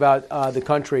want to talk about the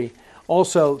country.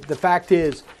 Also, the fact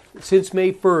is, since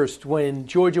May 1st, when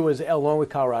Georgia was, along with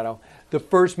Colorado, the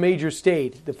first major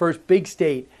state, the first big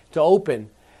state to open,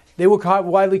 they were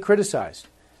widely criticized.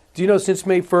 Do you know since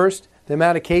May 1st, the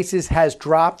amount of cases has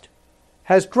dropped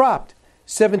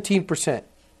 17%.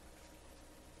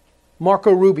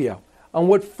 Marco Rubio, on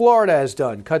what Florida has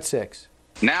done, cut 6.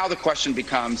 Now the question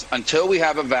becomes, until we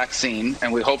have a vaccine,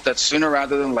 and we hope that's sooner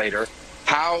rather than later,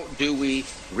 how do we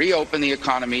reopen the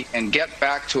economy and get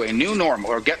back to a new normal,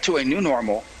 or get to a new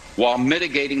normal while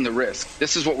mitigating the risk?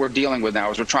 This is what we're dealing with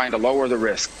now, is we're trying to lower the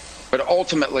risk. But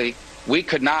ultimately, we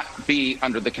could not be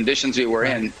under the conditions we were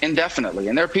in indefinitely.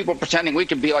 And there are people pretending we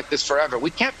can be like this forever.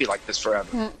 We can't be like this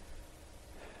forever.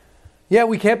 Yeah,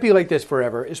 we can't be like this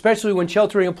forever, especially when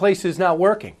sheltering in place is not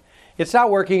working. It's not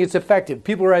working. It's effective.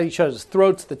 People are at each other's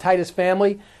throats, the tightest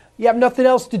family. You have nothing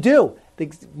else to do.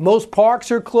 Most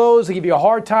parks are closed. They give you a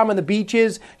hard time on the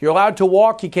beaches. You're allowed to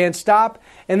walk. You can't stop.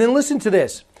 And then listen to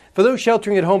this. For those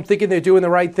sheltering at home thinking they're doing the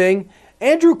right thing,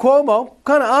 Andrew Cuomo,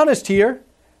 kind of honest here,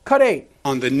 cut 8.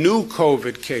 On the new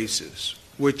COVID cases,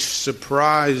 which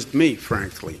surprised me,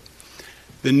 frankly,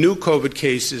 the new COVID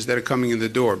cases that are coming in the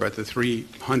door, about the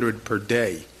 300 per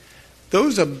day,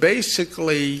 those are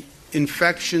basically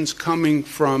infections coming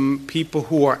from people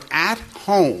who are at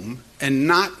home and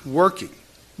not working,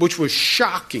 which was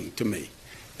shocking to me.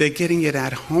 They're getting it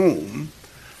at home,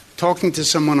 talking to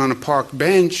someone on a park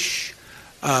bench,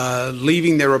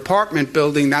 leaving their apartment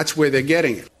building, that's where they're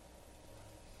getting it.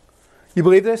 You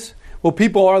believe this? Well,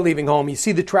 people are leaving home. You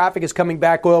see the traffic is coming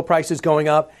back, oil prices going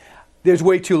up. There's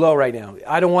way too low right now.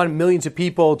 I don't want millions of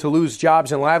people to lose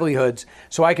jobs and livelihoods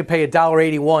so I could pay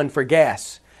 $1.81 for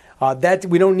gas. That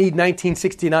we don't need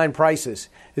 1969 prices,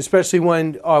 especially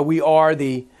when we are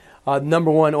the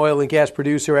number one oil and gas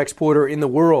producer, exporter in the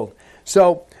world.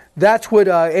 So that's what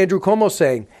Andrew Cuomo's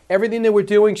saying. Everything that we're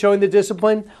doing, showing the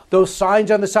discipline, those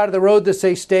signs on the side of the road that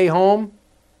say stay home,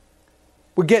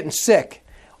 we're getting sick.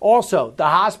 Also, the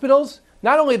hospitals,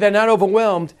 not only they're not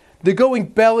overwhelmed, they're going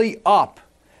belly up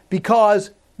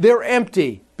because they're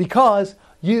empty, because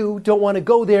you don't want to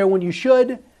go there when you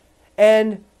should,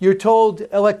 and you're told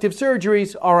elective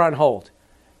surgeries are on hold.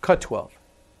 Cut 12.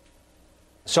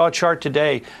 Saw a chart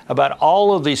today about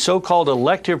all of the so-called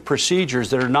elective procedures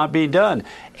that are not being done.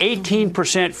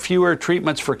 18% fewer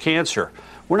treatments for cancer.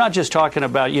 We're not just talking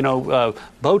about,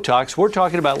 Botox. We're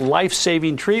talking about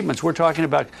life-saving treatments. We're talking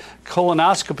about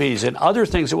colonoscopies and other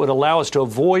things that would allow us to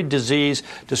avoid disease,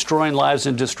 destroying lives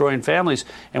and destroying families.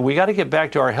 And we got to get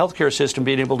back to our healthcare system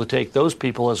being able to take those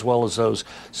people as well as those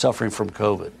suffering from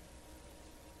COVID.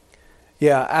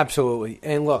 Yeah, absolutely.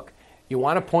 And look, you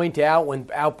want to point out when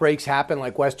outbreaks happen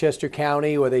like Westchester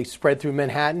County or they spread through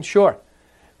Manhattan? Sure.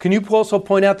 Can you also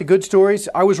point out the good stories?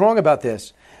 I was wrong about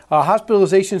this.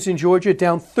 Hospitalizations in Georgia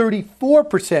down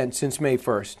 34% since May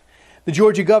 1st. The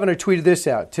Georgia governor tweeted this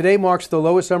out. Today marks the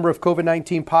lowest number of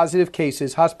COVID-19 positive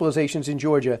cases, hospitalizations in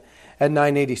Georgia at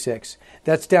 986.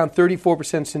 That's down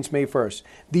 34% since May 1st.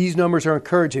 These numbers are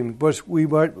encouraging, but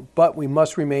we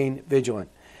must remain vigilant.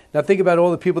 Now think about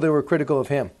all the people that were critical of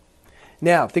him.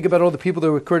 Now think about all the people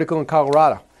that were critical in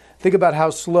Colorado. Think about how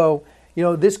slow,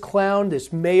 this clown,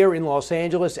 this mayor in Los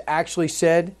Angeles actually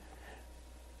said,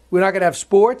 we're not going to have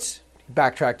sports. He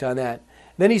backtracked on that.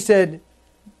 Then he said,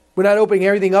 we're not opening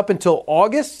everything up until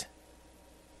August.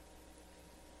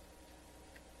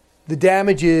 The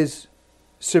damage is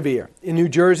severe. In New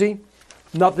Jersey,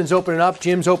 nothing's opening up.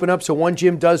 Gyms open up, so one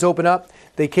gym does open up.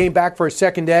 They came back for a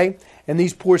second day, and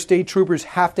these poor state troopers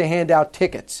have to hand out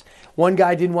tickets. One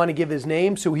guy didn't want to give his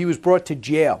name, so he was brought to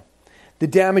jail. The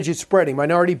damage is spreading.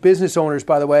 Minority business owners,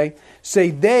 by the way, say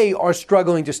they are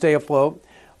struggling to stay afloat.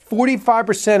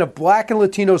 45% of Black and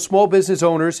Latino small business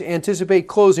owners anticipate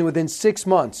closing within 6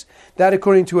 months. That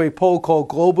according to a poll called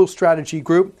Global Strategy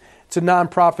Group. It's a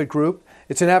nonprofit group.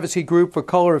 It's an advocacy group for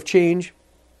Color of Change,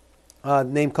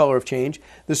 named Color of Change.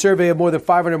 The survey of more than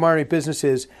 500 minority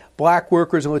businesses, Black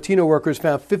workers and Latino workers,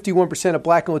 found 51% of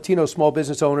Black and Latino small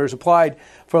business owners applied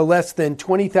for less than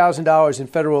 $20,000 in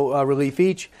federal relief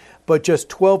each, but just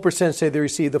 12% say they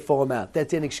received the full amount.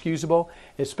 That's inexcusable,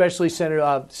 especially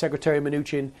Secretary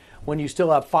Mnuchin, when you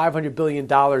still have $500 billion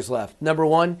left. Number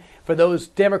one, for those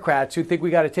Democrats who think we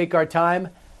got to take our time,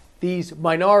 these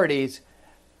minorities,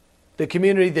 the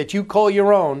community that you call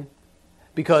your own,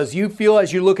 because you feel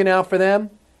as you're looking out for them,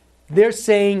 they're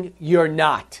saying you're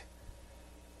not.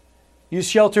 You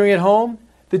sheltering at home?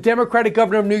 The Democratic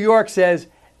governor of New York says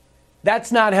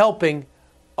that's not helping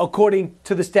according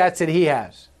to the stats that he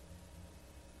has.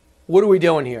 What are we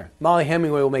doing here? Molly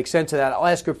Hemingway will make sense of that. I'll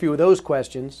ask her a few of those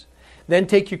questions. Then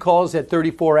take your calls at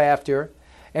 34 after.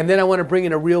 And then I want to bring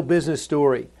in a real business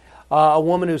story. A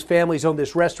woman whose family's owned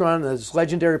this restaurant in this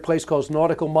legendary place called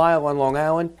Nautical Mile on Long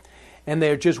Island. And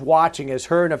they're just watching as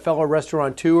her and a fellow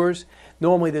restaurateurs.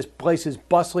 Normally this place is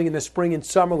bustling in the spring and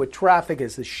summer with traffic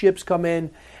as the ships come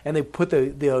in and they put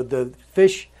the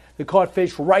fish, the caught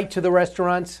fish right to the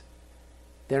restaurants.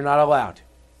 They're not allowed.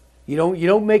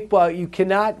 You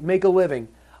cannot make a living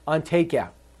on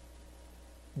takeout.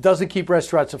 Doesn't keep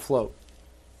restaurants afloat.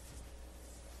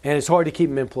 And it's hard to keep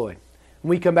them employed. When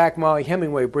we come back, Molly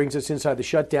Hemingway brings us inside the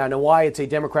shutdown and why it's a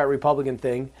Democrat-Republican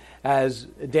thing, as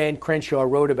Dan Crenshaw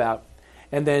wrote about.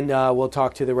 And then we'll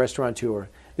talk to the restaurateur.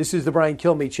 This is the Brian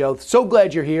Kilmeade Show. So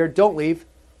glad you're here. Don't leave.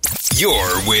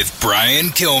 You're with Brian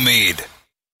Kilmeade.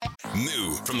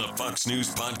 New from the Fox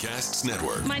News Podcasts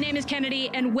Network. My name is Kennedy,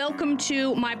 and welcome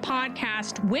to my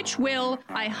podcast, which will,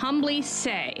 I humbly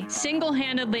say,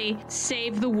 single-handedly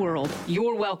save the world.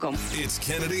 You're welcome. It's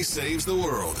Kennedy Saves the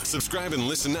World. Subscribe and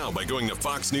listen now by going to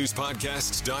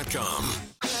foxnewspodcasts.com.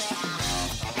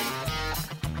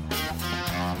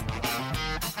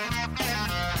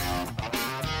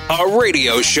 A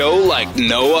radio show like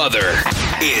no other.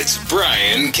 It's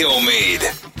Brian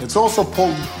Kilmeade. It's also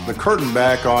pulled the curtain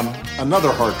back on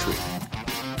another hard truth.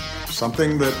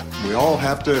 Something that we all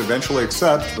have to eventually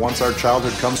accept once our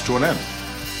childhood comes to an end.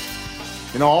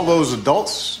 You know, all those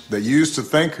adults that you used to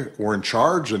think were in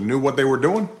charge and knew what they were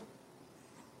doing,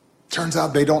 turns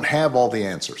out they don't have all the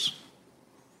answers.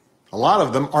 A lot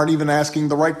of them aren't even asking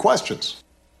the right questions.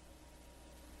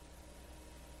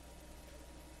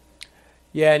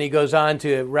 Yeah, and he goes on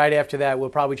to, right after that, we'll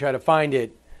probably try to find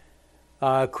it,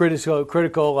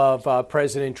 critical of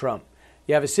President Trump.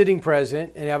 You have a sitting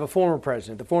president and you have a former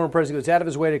president. The former president goes out of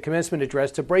his way to commencement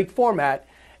address to break format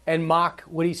and mock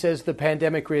what he says the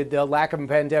lack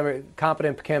of a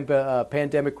competent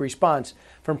pandemic response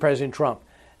from President Trump.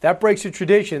 That breaks a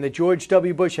tradition that George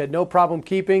W. Bush had no problem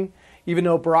keeping, even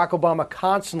though Barack Obama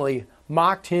constantly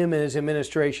mocked him and his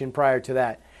administration prior to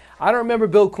that. I don't remember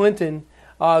Bill Clinton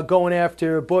going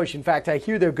after Bush. In fact, I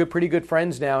hear they're pretty good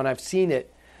friends now, and I've seen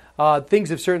it. Things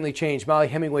have certainly changed. Molly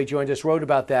Hemingway joined us, wrote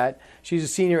about that. She's a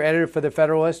senior editor for The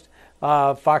Federalist,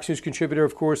 Fox News contributor,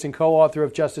 of course, and co-author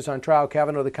of Justice on Trial,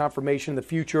 Kavanaugh, the Confirmation, the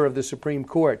Future of the Supreme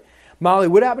Court. Molly,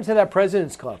 what happened to that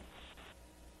President's Club?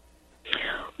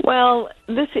 Well,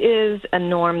 this is a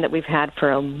norm that we've had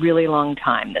for a really long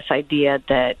time, this idea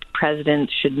that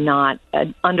presidents should not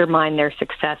undermine their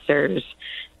successors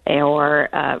or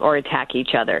attack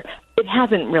each other. It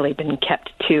hasn't really been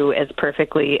kept to as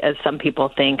perfectly as some people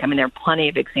think. I mean, there are plenty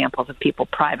of examples of people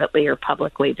privately or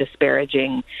publicly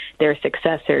disparaging their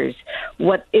successors.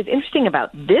 What is interesting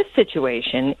about this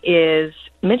situation is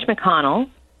Mitch McConnell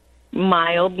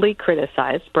mildly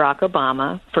criticized Barack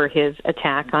Obama for his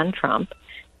attack on Trump,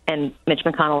 and Mitch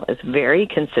McConnell is very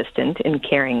consistent in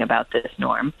caring about this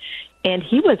norm. And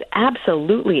he was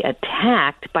absolutely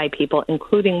attacked by people,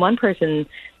 including one person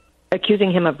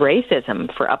accusing him of racism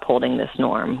for upholding this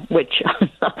norm, which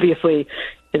obviously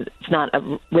it's not a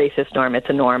racist norm. It's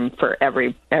a norm for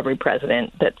every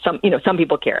president that some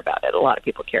people care about it. A lot of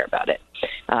people care about it.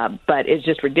 But it's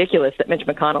just ridiculous that Mitch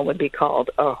McConnell would be called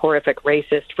a horrific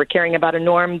racist for caring about a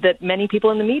norm that many people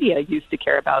in the media used to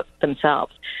care about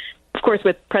themselves. Of course,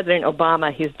 with President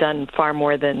Obama, he's done far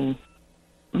more than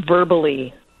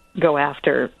verbally go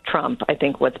after Trump. I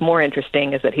think what's more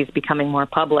interesting is that he's becoming more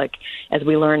public as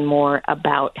we learn more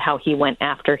about how he went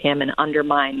after him and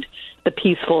undermined the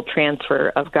peaceful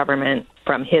transfer of government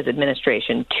from his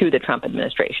administration to the Trump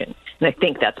administration. And I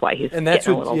think that's why he's getting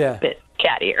a little bit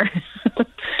cattier.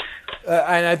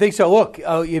 And I think so. Look,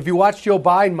 if you watch Joe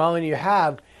Biden, Molly, you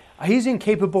have, he's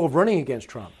incapable of running against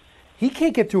Trump. He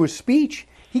can't get through a speech.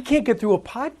 He can't get through a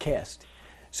podcast.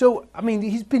 So, I mean,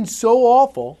 he's been so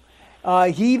awful.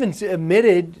 He even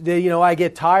admitted that, I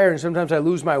get tired and sometimes I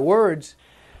lose my words.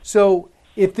 So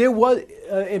if there was,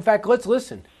 in fact, let's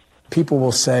listen. People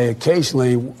will say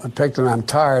occasionally, particularly when I'm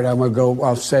tired,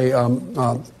 I'll say, and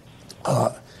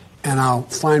I'll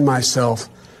find myself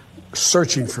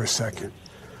searching for a second.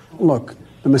 Look,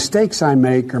 the mistakes I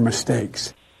make are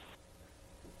mistakes.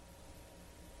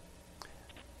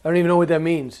 I don't even know what that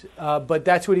means. But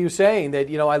that's what he was saying, that,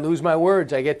 I lose my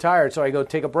words, I get tired, so I go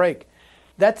take a break.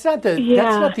 That's not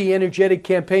the energetic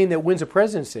campaign that wins a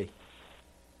presidency.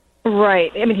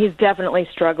 Right. I mean, he's definitely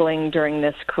struggling during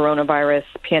this coronavirus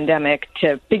pandemic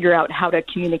to figure out how to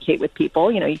communicate with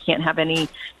people. You can't have any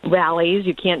rallies,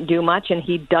 you can't do much, and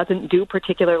he doesn't do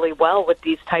particularly well with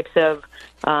these types of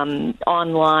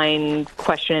online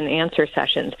question and answer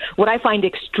sessions. What I find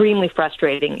extremely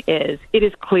frustrating is it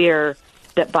is clear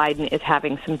that Biden is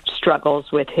having some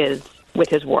struggles with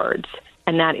his words,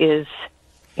 and that is,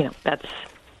 that's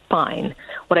fine.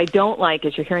 What I don't like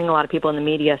is you're hearing a lot of people in the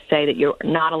media say that you're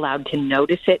not allowed to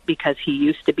notice it because he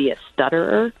used to be a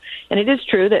stutterer. And it is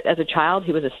true that as a child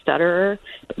he was a stutterer.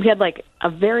 He had a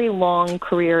very long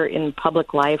career in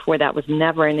public life where that was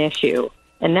never an issue.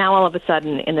 And now all of a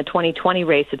sudden in the 2020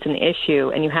 race it's an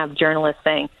issue, and you have journalists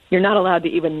saying you're not allowed to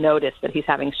even notice that he's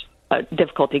having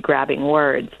difficulty grabbing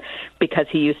words because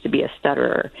he used to be a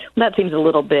stutterer. That seems a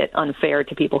little bit unfair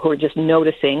to people who are just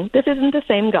noticing this isn't the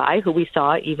same guy who we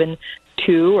saw even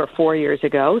 2 or 4 years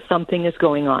ago. Something is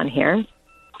going on here.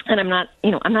 And I'm not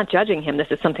judging him.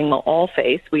 This is something we'll all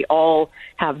face. We all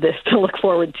have this to look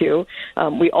forward to.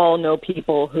 We all know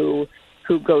people who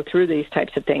who go through these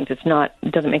types of things. It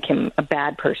doesn't make him a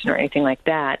bad person or anything like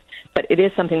that, but it is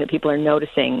something that people are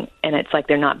noticing, and it's like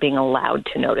they're not being allowed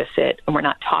to notice it, and we're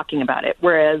not talking about it.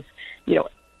 Whereas,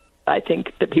 I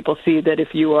think that people see that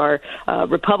if you are a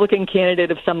Republican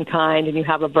candidate of some kind and you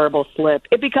have a verbal slip,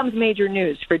 it becomes major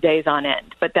news for days on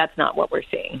end. But that's not what we're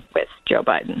seeing with Joe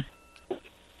Biden.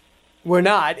 We're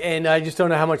not, and I just don't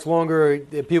know how much longer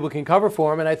people can cover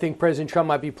for him. And I think President Trump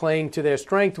might be playing to their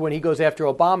strength when he goes after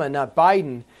Obama and not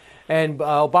Biden. And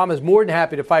Obama's more than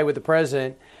happy to fight with the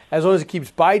president as long as it keeps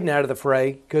Biden out of the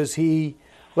fray, because he,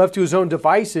 left to his own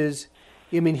devices,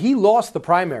 he lost the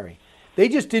primary. They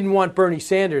just didn't want Bernie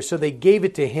Sanders, so they gave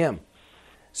it to him.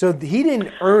 So he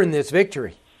didn't earn this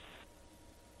victory.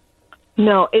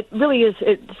 No, it really is.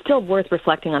 It's still worth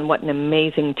reflecting on what an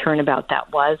amazing turnabout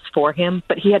that was for him,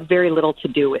 but he had very little to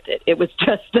do with it. It was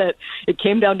just that it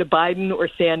came down to Biden or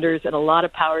Sanders, and a lot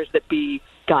of powers that be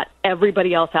got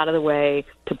everybody else out of the way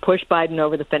to push Biden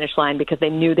over the finish line because they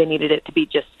knew they needed it to be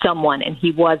just someone, and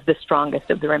he was the strongest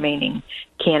of the remaining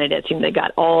candidates. They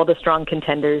got all the strong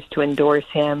contenders to endorse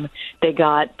him. They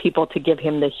got people to give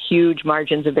him the huge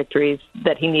margins of victories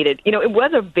that he needed. It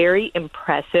was a very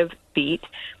impressive feat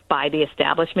by the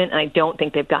establishment, and I don't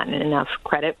think they've gotten enough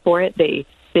credit for it. They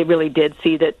really did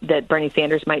see that Bernie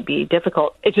Sanders might be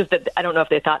difficult. It's just that I don't know if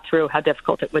they thought through how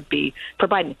difficult it would be for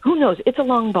Biden. Who knows? It's a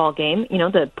long ball game.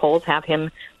 The polls have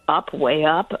him way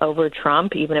up over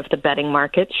Trump, even if the betting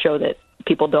markets show that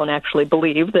people don't actually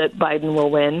believe that Biden will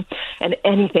win, and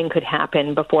anything could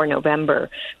happen before November.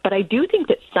 But I do think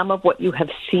that some of what you have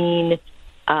seen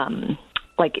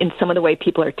like in some of the way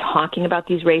people are talking about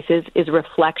these races is a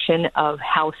reflection of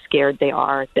how scared they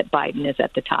are that Biden is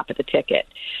at the top of the ticket.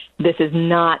 This is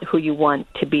not who you want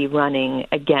to be running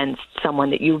against someone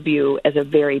that you view as a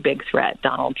very big threat,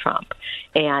 Donald Trump.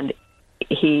 And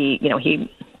he's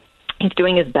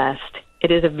doing his best.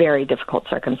 It is a very difficult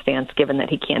circumstance given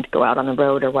that he can't go out on the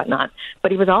road or whatnot.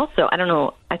 But he was also, I don't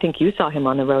know, I think you saw him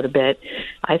on the road a bit.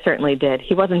 I certainly did.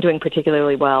 He wasn't doing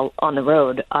particularly well on the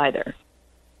road either.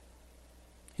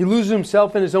 He loses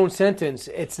himself in his own sentence.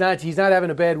 He's not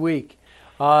having a bad week.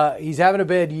 He's having a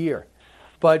bad year.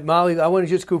 But Molly, I want to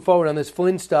just go forward on this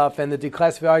Flynn stuff and the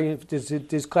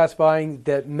declassifying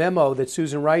that memo that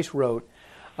Susan Rice wrote.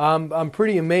 I'm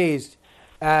pretty amazed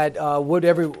at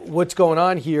what's going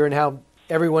on here and how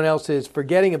everyone else is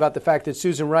forgetting about the fact that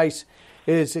Susan Rice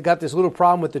has got this little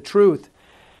problem with the truth.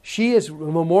 She has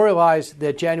memorialized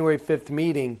that January 5th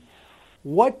meeting.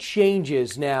 What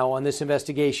changes now on this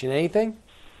investigation? Anything?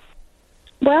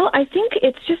 Well, I think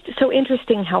it's just so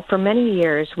interesting how for many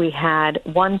years we had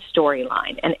one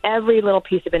storyline, and every little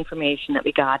piece of information that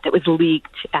we got that was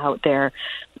leaked out there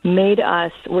made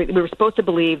us, we were supposed to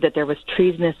believe that there was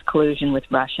treasonous collusion with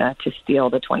Russia to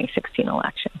steal the 2016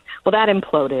 election. Well, that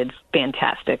imploded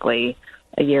fantastically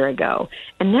a year ago.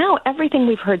 And now everything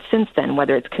we've heard since then,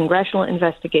 whether it's congressional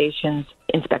investigations,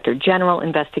 Inspector General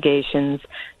investigations,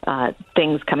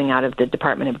 things coming out of the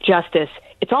Department of Justice,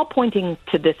 it's all pointing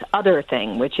to this other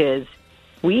thing, which is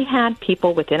we had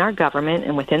people within our government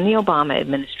and within the Obama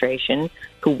administration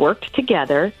who worked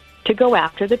together to go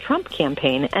after the Trump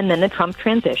campaign and then the Trump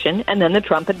transition and then the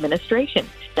Trump administration.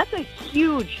 That's a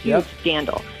huge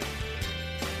scandal.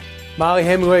 Molly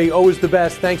Hemingway, always the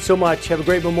best. Thanks so much. Have a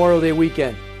great Memorial Day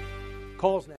weekend.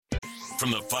 Calls now.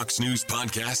 From the Fox News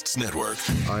Podcasts Network.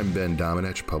 I'm Ben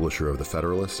Domenech, publisher of The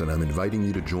Federalist, and I'm inviting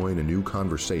you to join a new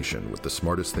conversation with the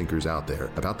smartest thinkers out there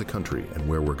about the country and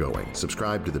where we're going.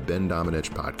 Subscribe to the Ben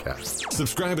Domenech Podcast.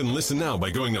 Subscribe and listen now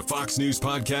by going to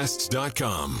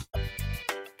foxnewspodcasts.com.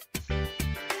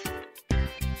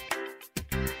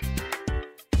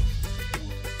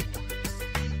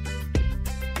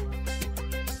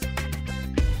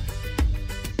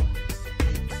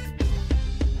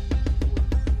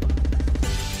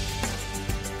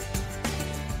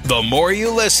 The more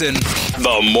you listen,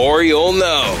 the more you'll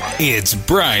know. It's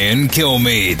Brian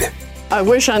Kilmeade. I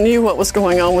wish I knew what was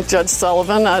going on with Judge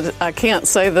Sullivan. I can't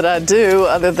say that I do,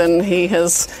 other than he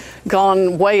has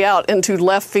gone way out into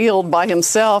left field by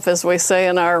himself, as we say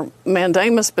in our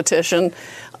mandamus petition,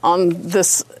 on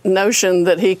this notion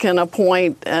that he can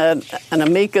appoint an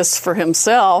amicus for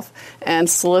himself and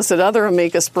solicit other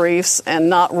amicus briefs and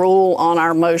not rule on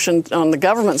our motion, on the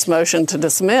government's motion to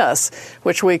dismiss,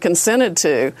 which we consented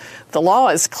to. The law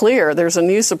is clear. There's a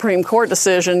new Supreme Court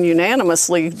decision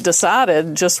unanimously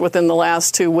decided just within the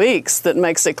last 2 weeks that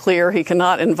makes it clear he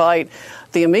cannot invite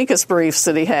the amicus briefs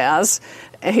that he has.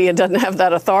 He doesn't have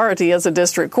that authority as a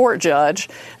district court judge.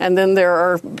 And then there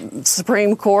are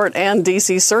Supreme Court and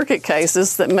D.C. Circuit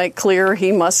cases that make clear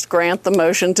he must grant the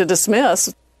motion to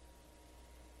dismiss.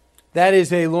 That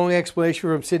is a long explanation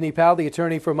from Sidney Powell, the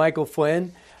attorney for Michael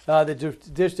Flynn.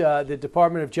 The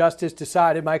Department of Justice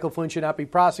decided Michael Flynn should not be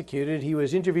prosecuted. He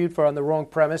was interviewed for on the wrong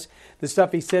premise. The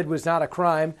stuff he said was not a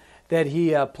crime that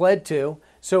he pled to,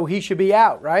 so he should be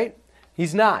out, right?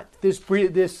 He's not. This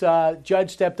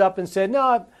judge stepped up and said,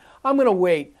 no, I'm going to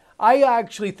wait. I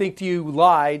actually think you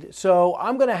lied, so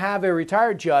I'm going to have a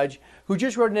retired judge who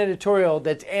just wrote an editorial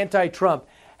that's anti-Trump.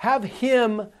 Have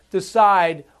him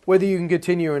decide whether you can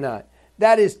continue or not.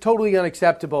 That is totally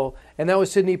unacceptable. And that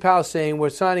was Sidney Powell saying we're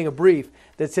signing a brief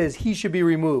that says he should be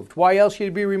removed. Why else should he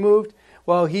be removed?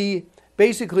 Well, he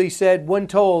basically said, when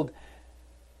told,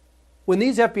 when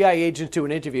these FBI agents do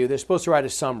an interview, they're supposed to write a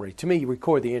summary. To me, you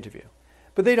record the interview.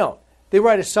 But they don't. They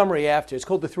write a summary after. It's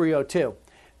called the 302.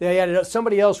 They had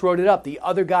somebody else wrote it up, the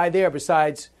other guy there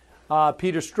besides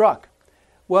Peter Strzok.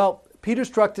 Well, Peter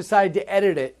Strzok decided to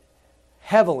edit it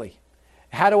heavily.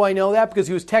 How do I know that? Because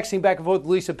he was texting back and forth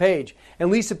with Lisa Page. And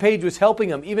Lisa Page was helping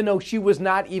him, even though she was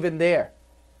not even there.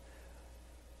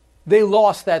 They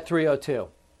lost that 302.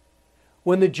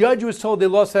 When the judge was told they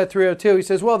lost that 302, he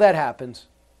says, well, that happens.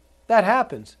 That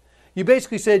happens. You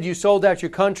basically said you sold out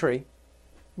your country.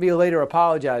 He later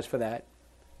apologized for that.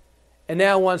 And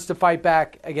now wants to fight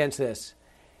back against this.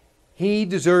 He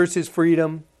deserves his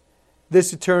freedom.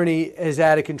 This attorney is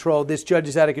out of control. This judge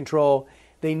is out of control.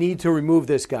 They need to remove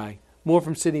this guy. More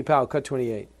from Sidney Powell, Cut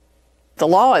 28. The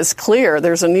law is clear.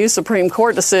 There's a new Supreme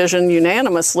Court decision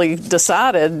unanimously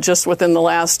decided just within the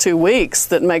last 2 weeks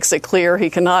that makes it clear he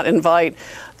cannot invite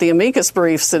the amicus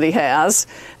briefs that he has.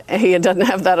 He doesn't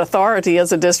have that authority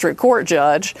as a district court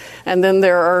judge. And then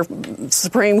there are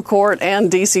Supreme Court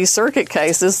and D.C. Circuit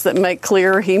cases that make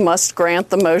clear he must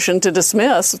grant the motion to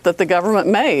dismiss that the government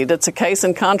made. It's a case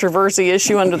and controversy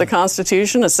issue under the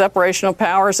Constitution, a separation of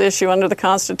powers issue under the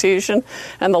Constitution,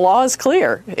 and the law is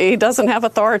clear. He doesn't have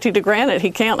authority to grant it.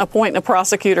 He can't appoint a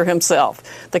prosecutor himself.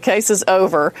 The case is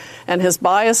over, and his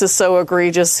bias is so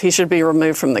egregious he should be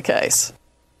removed from the case.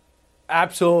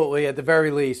 Absolutely, at the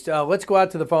very least. Let's go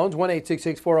out to the phones,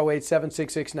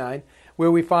 1-866-408-7669,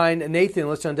 where we find Nathan,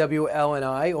 listed on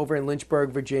WLNI, over in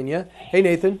Lynchburg, Virginia. Hey,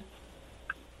 Nathan.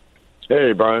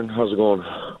 Hey, Brian. How's it going?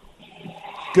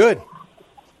 Good.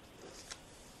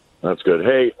 That's good.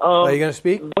 Hey, are you going to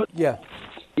speak? Yeah.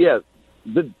 Yeah.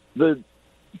 The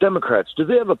Democrats, do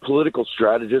they have a political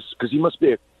strategist? Because he must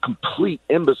be a complete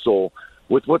imbecile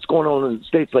with what's going on in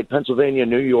states like Pennsylvania,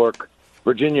 New York,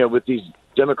 Virginia, with these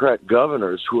Democrat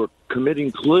governors who are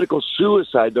committing political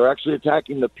suicide. They're actually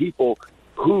attacking the people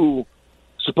who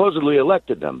supposedly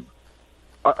elected them.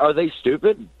 Are they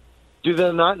stupid? Do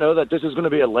they not know that this is going to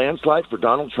be a landslide for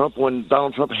Donald Trump when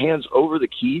Donald Trump hands over the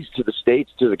keys to the states,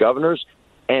 to the governors?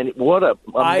 And what an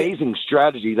amazing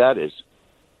strategy that is.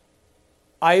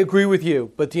 I agree with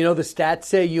you, but do you know the stats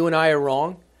say you and I are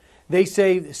wrong? They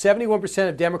say 71%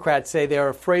 of Democrats say they're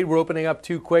afraid we're opening up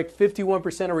too quick.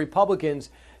 51% of Republicans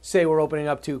say we're opening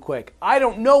up too quick. I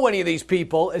don't know any of these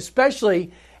people,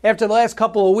 especially after the last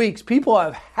couple of weeks. People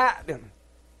have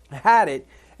had it.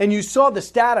 And you saw the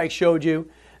stat I showed you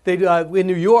in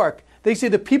New York. They say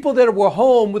the people that were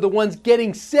home were the ones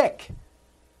getting sick.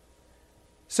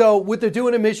 So what they're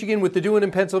doing in Michigan, what they're doing in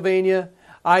Pennsylvania,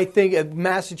 I think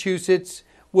Massachusetts,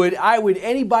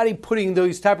 anybody putting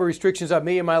those type of restrictions on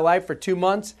me in my life for 2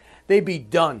 months, they'd be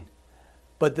done.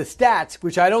 But the stats,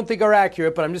 which I don't think are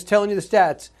accurate, but I'm just telling you the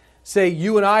stats, say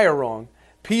you and I are wrong.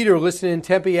 Peter, listening in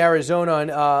Tempe, Arizona on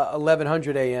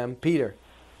 1100 a.m. Peter.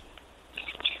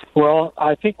 Well,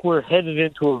 I think we're headed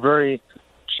into a very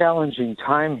challenging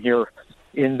time here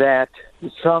in that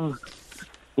some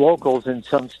locals in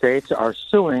some states are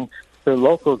suing their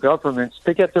local governments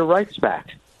to get their rights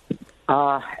back.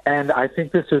 And I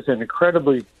think this is an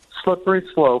incredibly slippery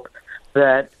slope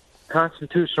that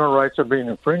constitutional rights are being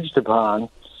infringed upon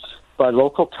by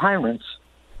local tyrants,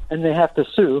 and they have to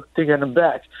sue to get them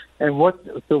back. And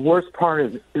what the worst part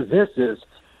of this is,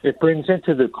 it brings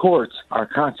into the courts our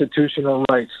constitutional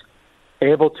rights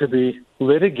able to be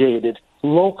litigated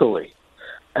locally.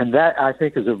 And that, I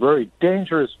think, is a very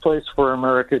dangerous place for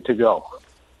America to go.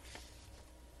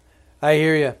 I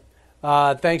hear you.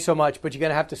 Thanks so much, but you're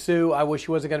going to have to sue. I wish it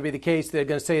wasn't going to be the case. They're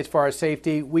going to say it's for our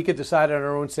safety. We could decide on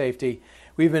our own safety.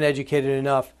 We've been educated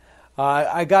enough.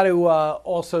 I got to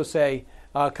also say,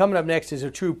 coming up next is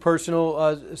a true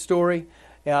personal story,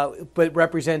 but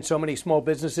represents so many small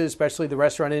businesses, especially the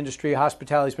restaurant industry.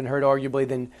 Hospitality has been hurt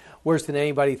arguably worse than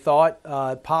anybody thought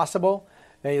possible.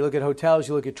 And you look at hotels,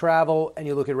 you look at travel, and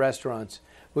you look at restaurants.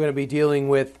 We're going to be dealing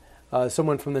with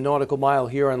someone from the Nautical Mile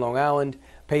here on Long Island,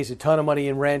 pays a ton of money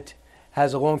in rent,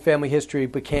 has a long family history,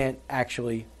 but can't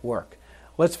actually work.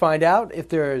 Let's find out if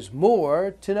there's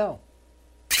more to know.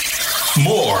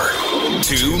 More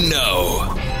to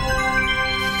know.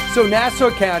 So Nassau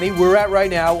County, we're at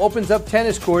right now, opens up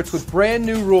tennis courts with brand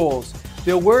new rules.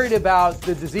 They're worried about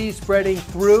the disease spreading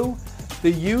through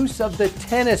the use of the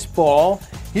tennis ball.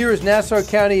 Here is Nassau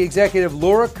County Executive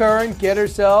Laura Curran get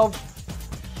herself,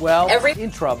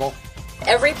 in trouble.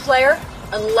 Every player,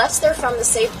 unless they're from the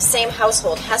same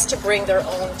household, has to bring their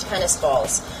own tennis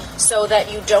balls so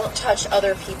that you don't touch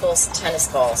other people's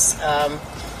tennis balls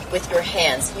with your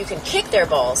hands. You can kick their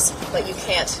balls, but you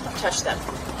can't touch them.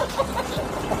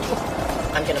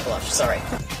 I'm going to blush, sorry.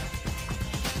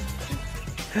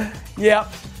 Yeah,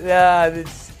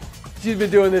 she's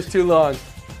been doing this too long.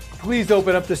 Please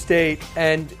open up the state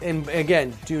and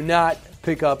again, do not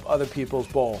pick up other people's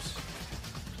balls.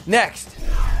 Next.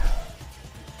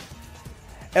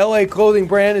 LA clothing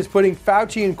brand is putting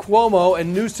Fauci and Cuomo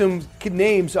and Newsom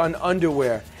names on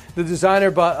underwear. The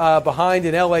designer behind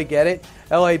in LA, get it?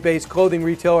 LA-based clothing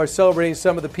retailer is celebrating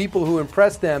some of the people who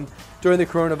impressed them during the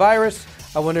coronavirus.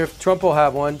 I wonder if Trump will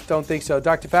have one. Don't think so.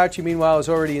 Dr. Fauci, meanwhile, has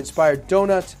already inspired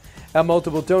donuts at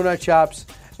multiple donut shops,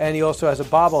 and he also has a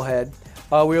bobblehead.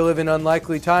 We live in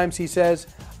unlikely times, he says.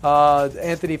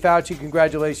 Anthony Fauci,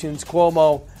 congratulations.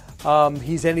 Cuomo,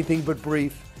 he's anything but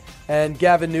brief. And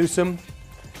Gavin Newsom,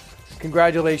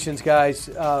 congratulations, guys.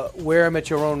 Wear them at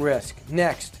your own risk.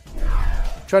 Next.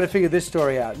 Try to figure this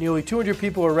story out. Nearly 200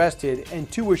 people arrested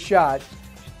and 2 were shot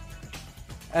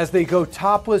as they go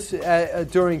topless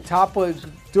during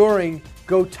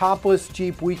Go Topless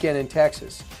Jeep Weekend in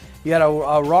Texas. You had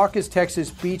a raucous Texas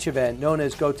beach event known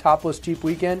as Go Topless Jeep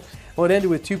Weekend. Well, it ended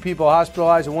with 2 people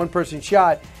hospitalized and 1 person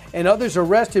shot, and others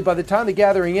arrested. By the time the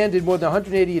gathering ended, more than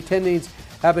 180 attendees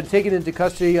have been taken into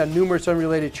custody on numerous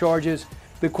unrelated charges.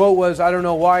 The quote was, "I don't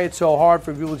know why it's so hard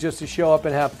for people just to show up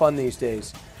and have fun these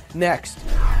days." Next.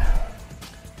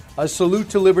 A salute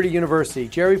to Liberty University.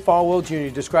 Jerry Falwell Jr.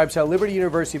 describes how Liberty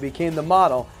University became the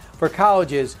model for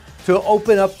colleges to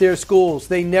open up their schools.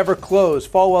 They never closed.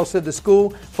 Falwell said the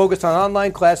school focused on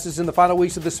online classes in the final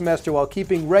weeks of the semester while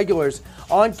keeping regulars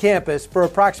on campus for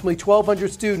approximately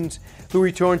 1,200 students who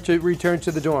return to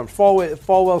the dorms.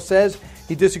 Falwell says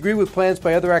he disagreed with plans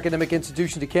by other academic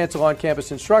institutions to cancel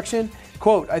on-campus instruction.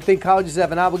 Quote, "I think colleges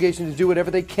have an obligation to do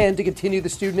whatever they can to continue the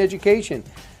student education.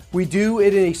 We do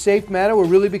it in a safe manner. We'll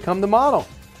really become the model."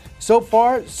 So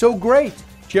far, so great.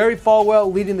 Jerry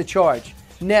Falwell leading the charge.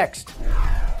 Next.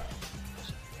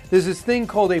 There's this thing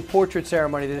called a portrait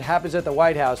ceremony that happens at the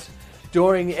White House.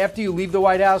 After you leave the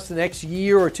White House the next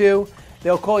year or two,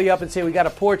 they'll call you up and say, "We got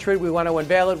a portrait. We want to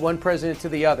unveil it, one president to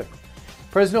the other."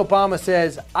 President Obama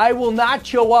says, "I will not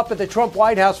show up at the Trump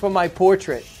White House for my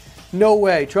portrait." No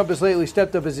way. Trump has lately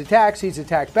stepped up his attacks. He's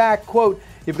attacked back. Quote,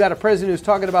 "You've got a president who's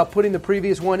talking about putting the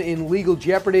previous one in legal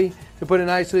jeopardy. To put it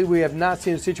nicely, we have not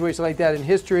seen a situation like that in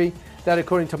history." That,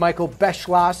 according to Michael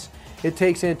Beschloss, it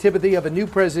takes antipathy of a new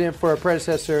president for a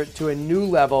predecessor to a new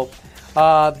level.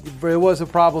 There was a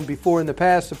problem before in the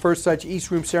past. The first such East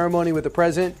Room ceremony with the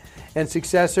president and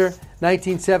successor,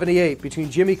 1978, between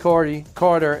Jimmy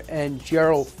Carter and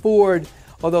Gerald Ford,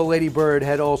 although Lady Bird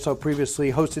had also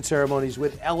previously hosted ceremonies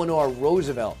with Eleanor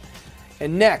Roosevelt.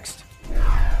 And next,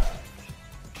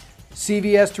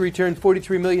 CVS to return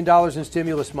 $43 million in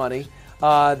stimulus money.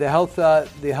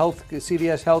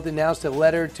 CVS Health announced a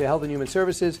letter to Health and Human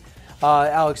Services,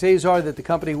 Alex Azar, that the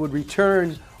company would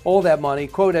return all that money.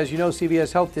 Quote, "As you know,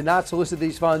 CVS Health did not solicit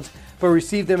these funds, but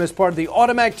received them as part of the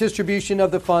automatic distribution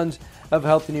of the funds of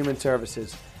Health and Human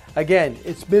Services." Again,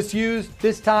 it's misused,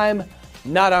 this time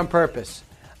not on purpose.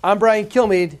 I'm Brian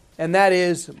Kilmeade, and that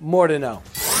is More to Know.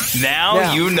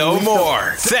 Now you know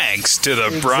more. Thanks to the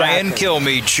Brian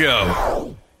Kilmeade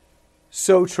Show.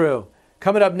 So true.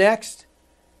 Coming up next,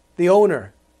 the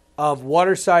owner of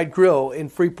Waterside Grill in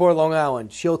Freeport, Long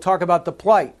Island. She'll talk about the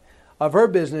plight of her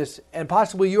business and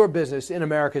possibly your business in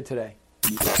America today.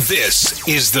 This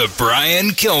is the Brian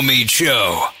Kilmeade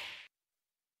Show.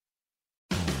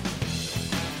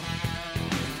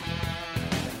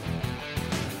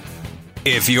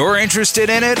 If you're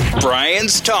interested in it,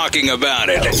 Brian's talking about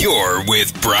it. You're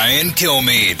with Brian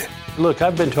Kilmeade. Look,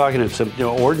 I've been talking to some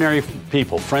ordinary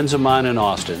people, friends of mine in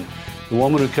Austin. The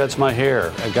woman who cuts my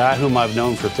hair, a guy whom I've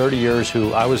known for 30 years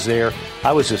who I was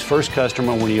his first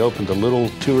customer when he opened a little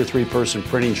 2 or 3 person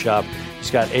printing shop. He's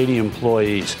got 80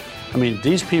 employees. I mean,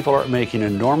 these people are making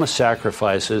enormous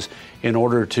sacrifices in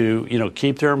order to,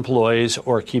 keep their employees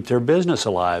or keep their business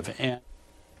alive. And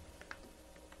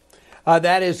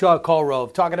that is Carl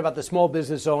Rove talking about the small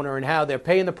business owner and how they're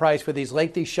paying the price for these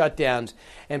lengthy shutdowns.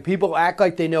 And people act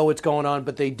like they know what's going on,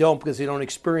 but they don't because they don't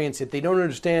experience it. They don't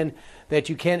understand that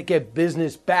you can't get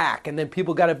business back. And then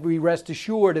people got to be rest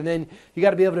assured. And then you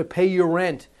got to be able to pay your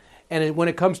rent. And when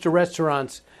it comes to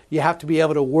restaurants, you have to be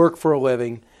able to work for a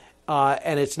living,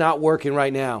 and it's not working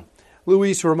right now.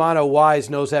 Louise Romano Wise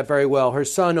knows that very well. Her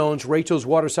son owns Rachel's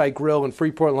Waterside Grill in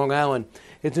Freeport, Long Island.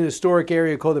 It's an historic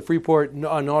area called the Freeport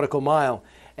Nautical Mile.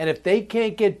 And if they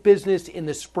can't get business in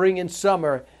the spring and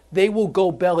summer, they will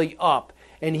go belly up.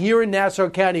 And here in Nassau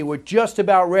County, we're just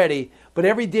about ready. But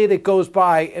every day that goes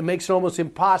by, it makes it almost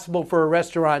impossible for a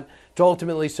restaurant to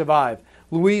ultimately survive.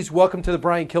 Louise, welcome to the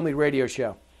Brian Kilmeade Radio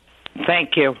Show.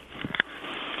 Thank you.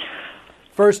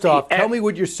 First off, tell me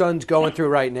what your son's going through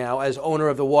right now as owner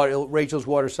of the Rachel's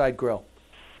Waterside Grill.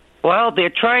 Well, they're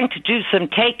trying to do some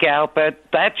takeout, but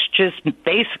that's just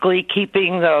basically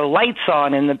keeping the lights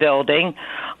on in the building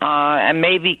and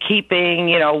maybe keeping,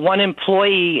 one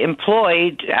employee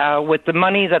employed with the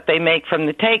money that they make from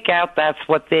the takeout. That's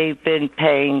what they've been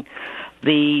paying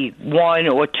the 1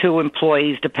 or 2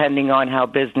 employees, depending on how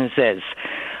business is.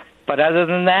 But other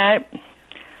than that,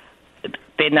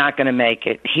 they're not going to make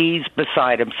it. He's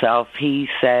beside himself. He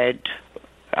said,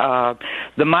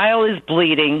 the mile is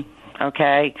bleeding,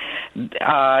 okay?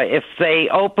 If they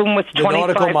open with 25%... The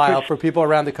nautical mile for people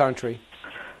around the country.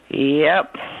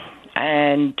 Yep.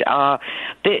 And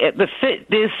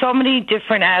there's so many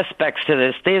different aspects to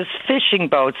this. There's fishing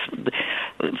boats.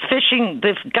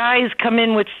 The guys come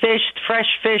in with fresh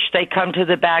fish. They come to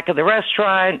the back of the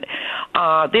restaurant.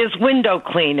 There's window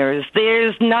cleaners.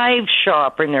 There's knife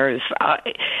sharpeners.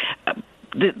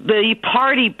 The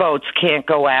party boats can't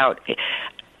go out.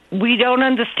 We don't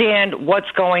understand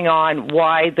what's going on,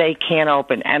 why they can't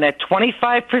open. And at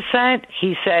 25%,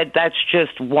 he said that's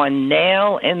just one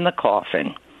nail in the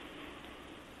coffin.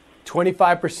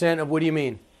 25% of what do you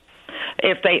mean?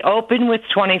 If they open with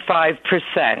 25%,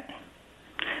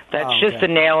 that's just a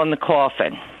nail in the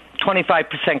coffin.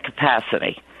 25%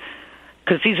 capacity.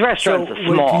 Because these restaurants are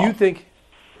small. Do you think?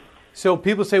 So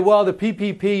people say, well, the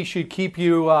PPP should keep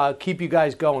you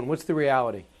guys going. What's the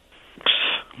reality?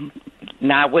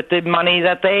 Not with the money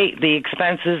the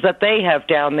expenses that they have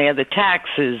down there, the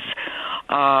taxes,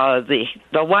 the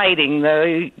lighting,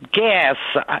 the gas.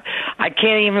 I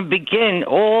can't even begin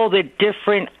all the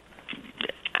different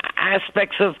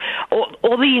aspects of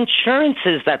all the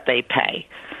insurances that they pay.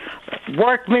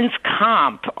 Workman's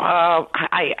comp.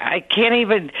 I can't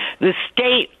even, the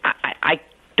state, I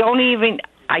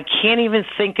can't even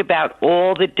think about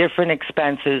all the different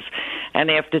expenses.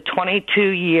 And after 22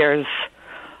 years,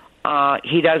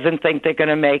 he doesn't think they're going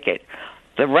to make it.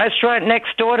 The restaurant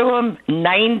next door to him,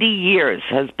 90 years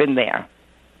has been there.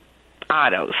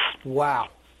 Otto's. Wow.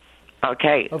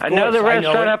 Okay. Another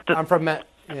restaurant up the... I'm from I'm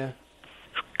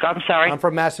sorry? I'm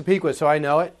from Massapequa, so I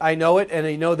know it. And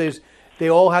I know they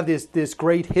all have this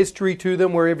great history to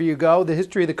them wherever you go. The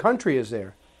history of the country is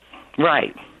there.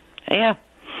 Right. Yeah.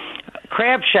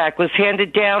 Crab Shack was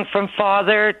handed down from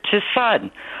father to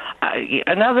son.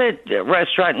 Another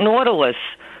restaurant, Nautilus,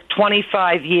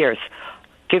 25 years.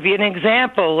 Give you an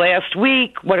example. Last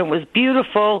week, when it was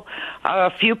beautiful,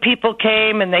 a few people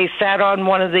came and they sat on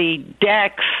one of the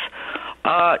decks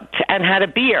and had a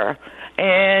beer.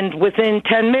 And within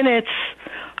 10 minutes,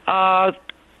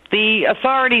 the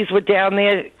authorities were down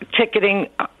there ticketing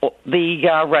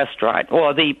the restaurant,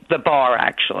 or the bar,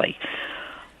 actually.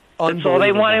 That's all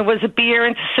they wanted was a beer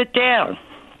and to sit down.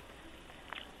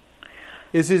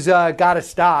 This has got to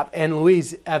stop. And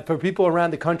Louise, for people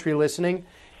around the country listening,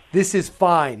 this is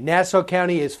fine. Nassau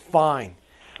County is fine.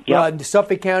 Yep.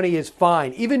 Suffolk County is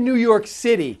fine. Even New York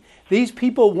City. These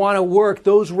people want to work.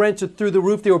 Those rents are through the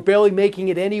roof. They were barely making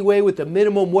it anyway with the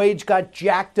minimum wage got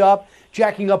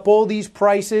jacking up all these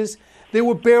prices. They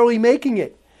were barely making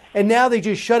it. And now they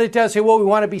just shut it down and say, well, we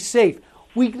want to be safe.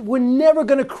 We're never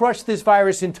going to crush this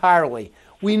virus entirely.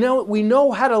 We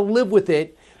know how to live with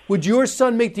it. Would your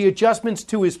son make the adjustments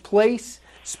to his place,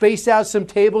 space out some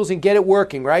tables, and get it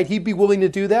working, right? He'd be willing to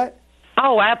do that?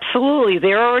 Oh, absolutely.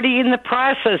 They're already in the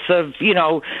process of,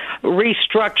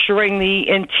 restructuring the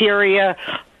interior.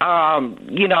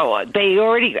 They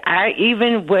already,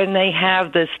 even when they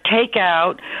have this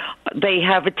takeout, they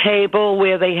have a table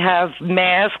where they have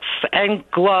masks and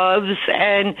gloves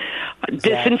and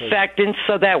disinfectants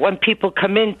so that when people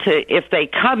if they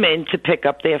come in to pick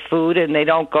up their food and they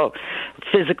don't go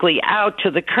physically out to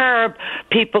the curb,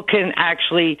 people can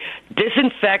actually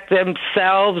disinfect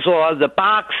themselves or the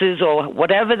boxes or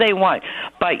whatever they want.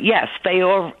 But yes, they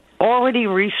are already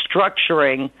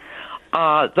restructuring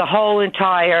the whole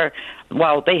entire,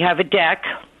 they have a deck,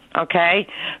 okay?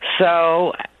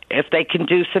 So if they can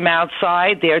do some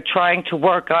outside, they're trying to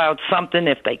work out something.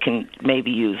 If they can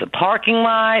maybe use a parking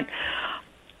lot,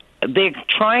 they're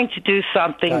trying to do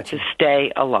something to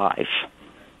stay alive.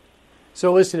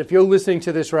 So listen, if you're listening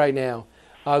to this right now,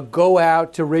 go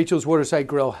out to Rachel's Waterside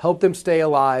Grill. Help them stay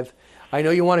alive. I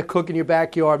know you want to cook in your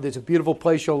backyard. There's a beautiful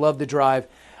place you'll love to drive.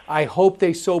 I hope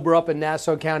they sober up in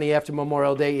Nassau County after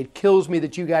Memorial Day. It kills me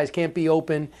that you guys can't be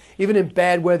open. Even in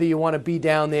bad weather, you want to be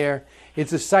down there.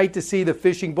 It's a sight to see the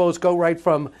fishing boats go right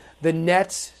from the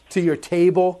nets to your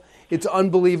table. It's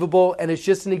unbelievable, and it's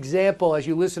just an example as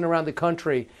you listen around the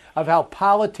country of how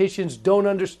politicians don't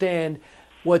understand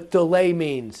what delay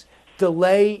means.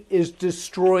 Delay is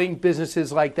destroying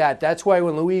businesses like that. That's why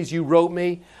when, Louise, you wrote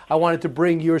me, I wanted to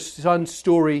bring your son's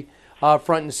story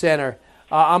front and center.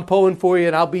 I'm pulling for you,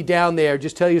 and I'll be down there.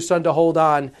 Just tell your son to hold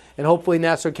on, and hopefully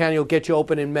Nassau County will get you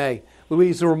open in May.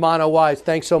 Louise Romano Wise,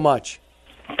 thanks so much.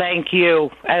 Thank you.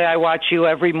 And I watch you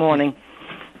every morning.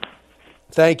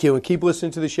 Thank you, and keep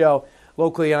listening to the show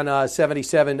locally on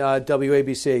 77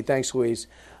 WABC. Thanks, Louise.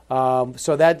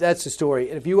 So that's the story.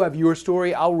 And if you have your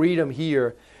story, I'll read them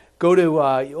here. Go to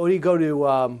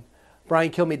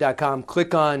BrianKilmeade.com,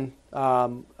 click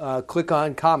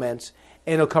on comments,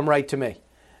 and it'll come right to me.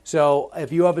 So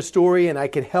if you have a story and I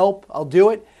can help, I'll do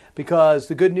it, because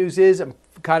the good news is I'm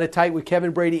kind of tight with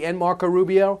Kevin Brady and Marco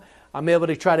Rubio. I'm able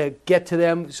to try to get to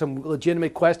them some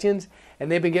legitimate questions,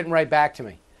 and they've been getting right back to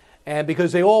me. And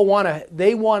because they want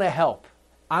to help.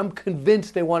 I'm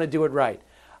convinced they want to do it right.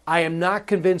 I am not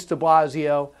convinced de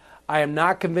Blasio. I am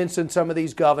not convinced on some of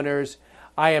these governors.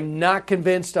 I am not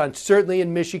convinced on, certainly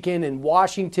in Michigan, in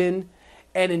Washington,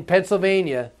 and in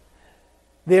Pennsylvania.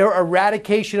 Their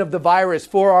eradication of the virus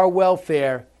for our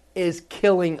welfare is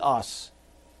killing us.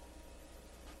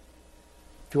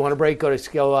 If you want a break, go to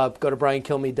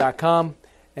BrianKilmeade.com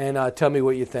and tell me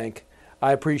what you think.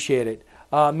 I appreciate it.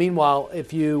 Meanwhile,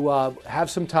 if you have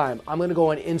some time, I'm going to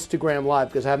go on Instagram Live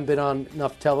because I haven't been on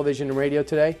enough television and radio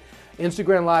today.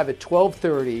 Instagram Live at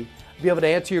 12:30. I'll be able to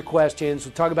answer your questions.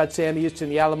 We'll talk about Sam Houston,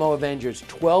 the Alamo Avengers.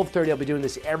 12:30. I'll be doing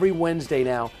this every Wednesday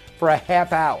now for a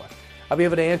half hour. I'll be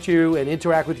able to answer you and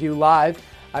interact with you live.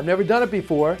 I've never done it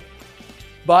before,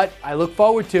 but I look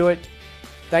forward to it.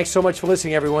 Thanks so much for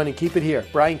listening, everyone, and keep it here.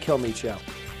 Brian Kilmeade Show.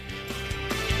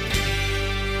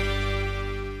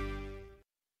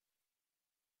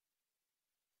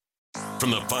 From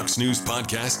the Fox News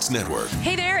Podcasts Network.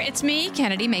 Hey there, it's me,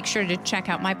 Kennedy. Make sure to check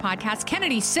out my podcast,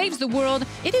 Kennedy Saves the World.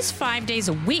 It is 5 days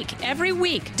a week, every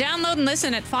week. Download and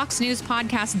listen at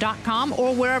foxnewspodcast.com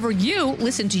or wherever you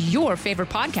listen to your favorite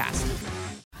podcast.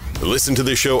 Listen to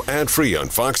the show ad-free on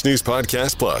Fox News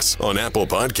Podcast Plus, on Apple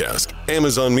Podcast,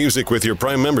 Amazon Music with your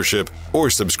Prime membership,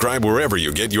 or subscribe wherever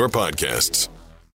you get your podcasts.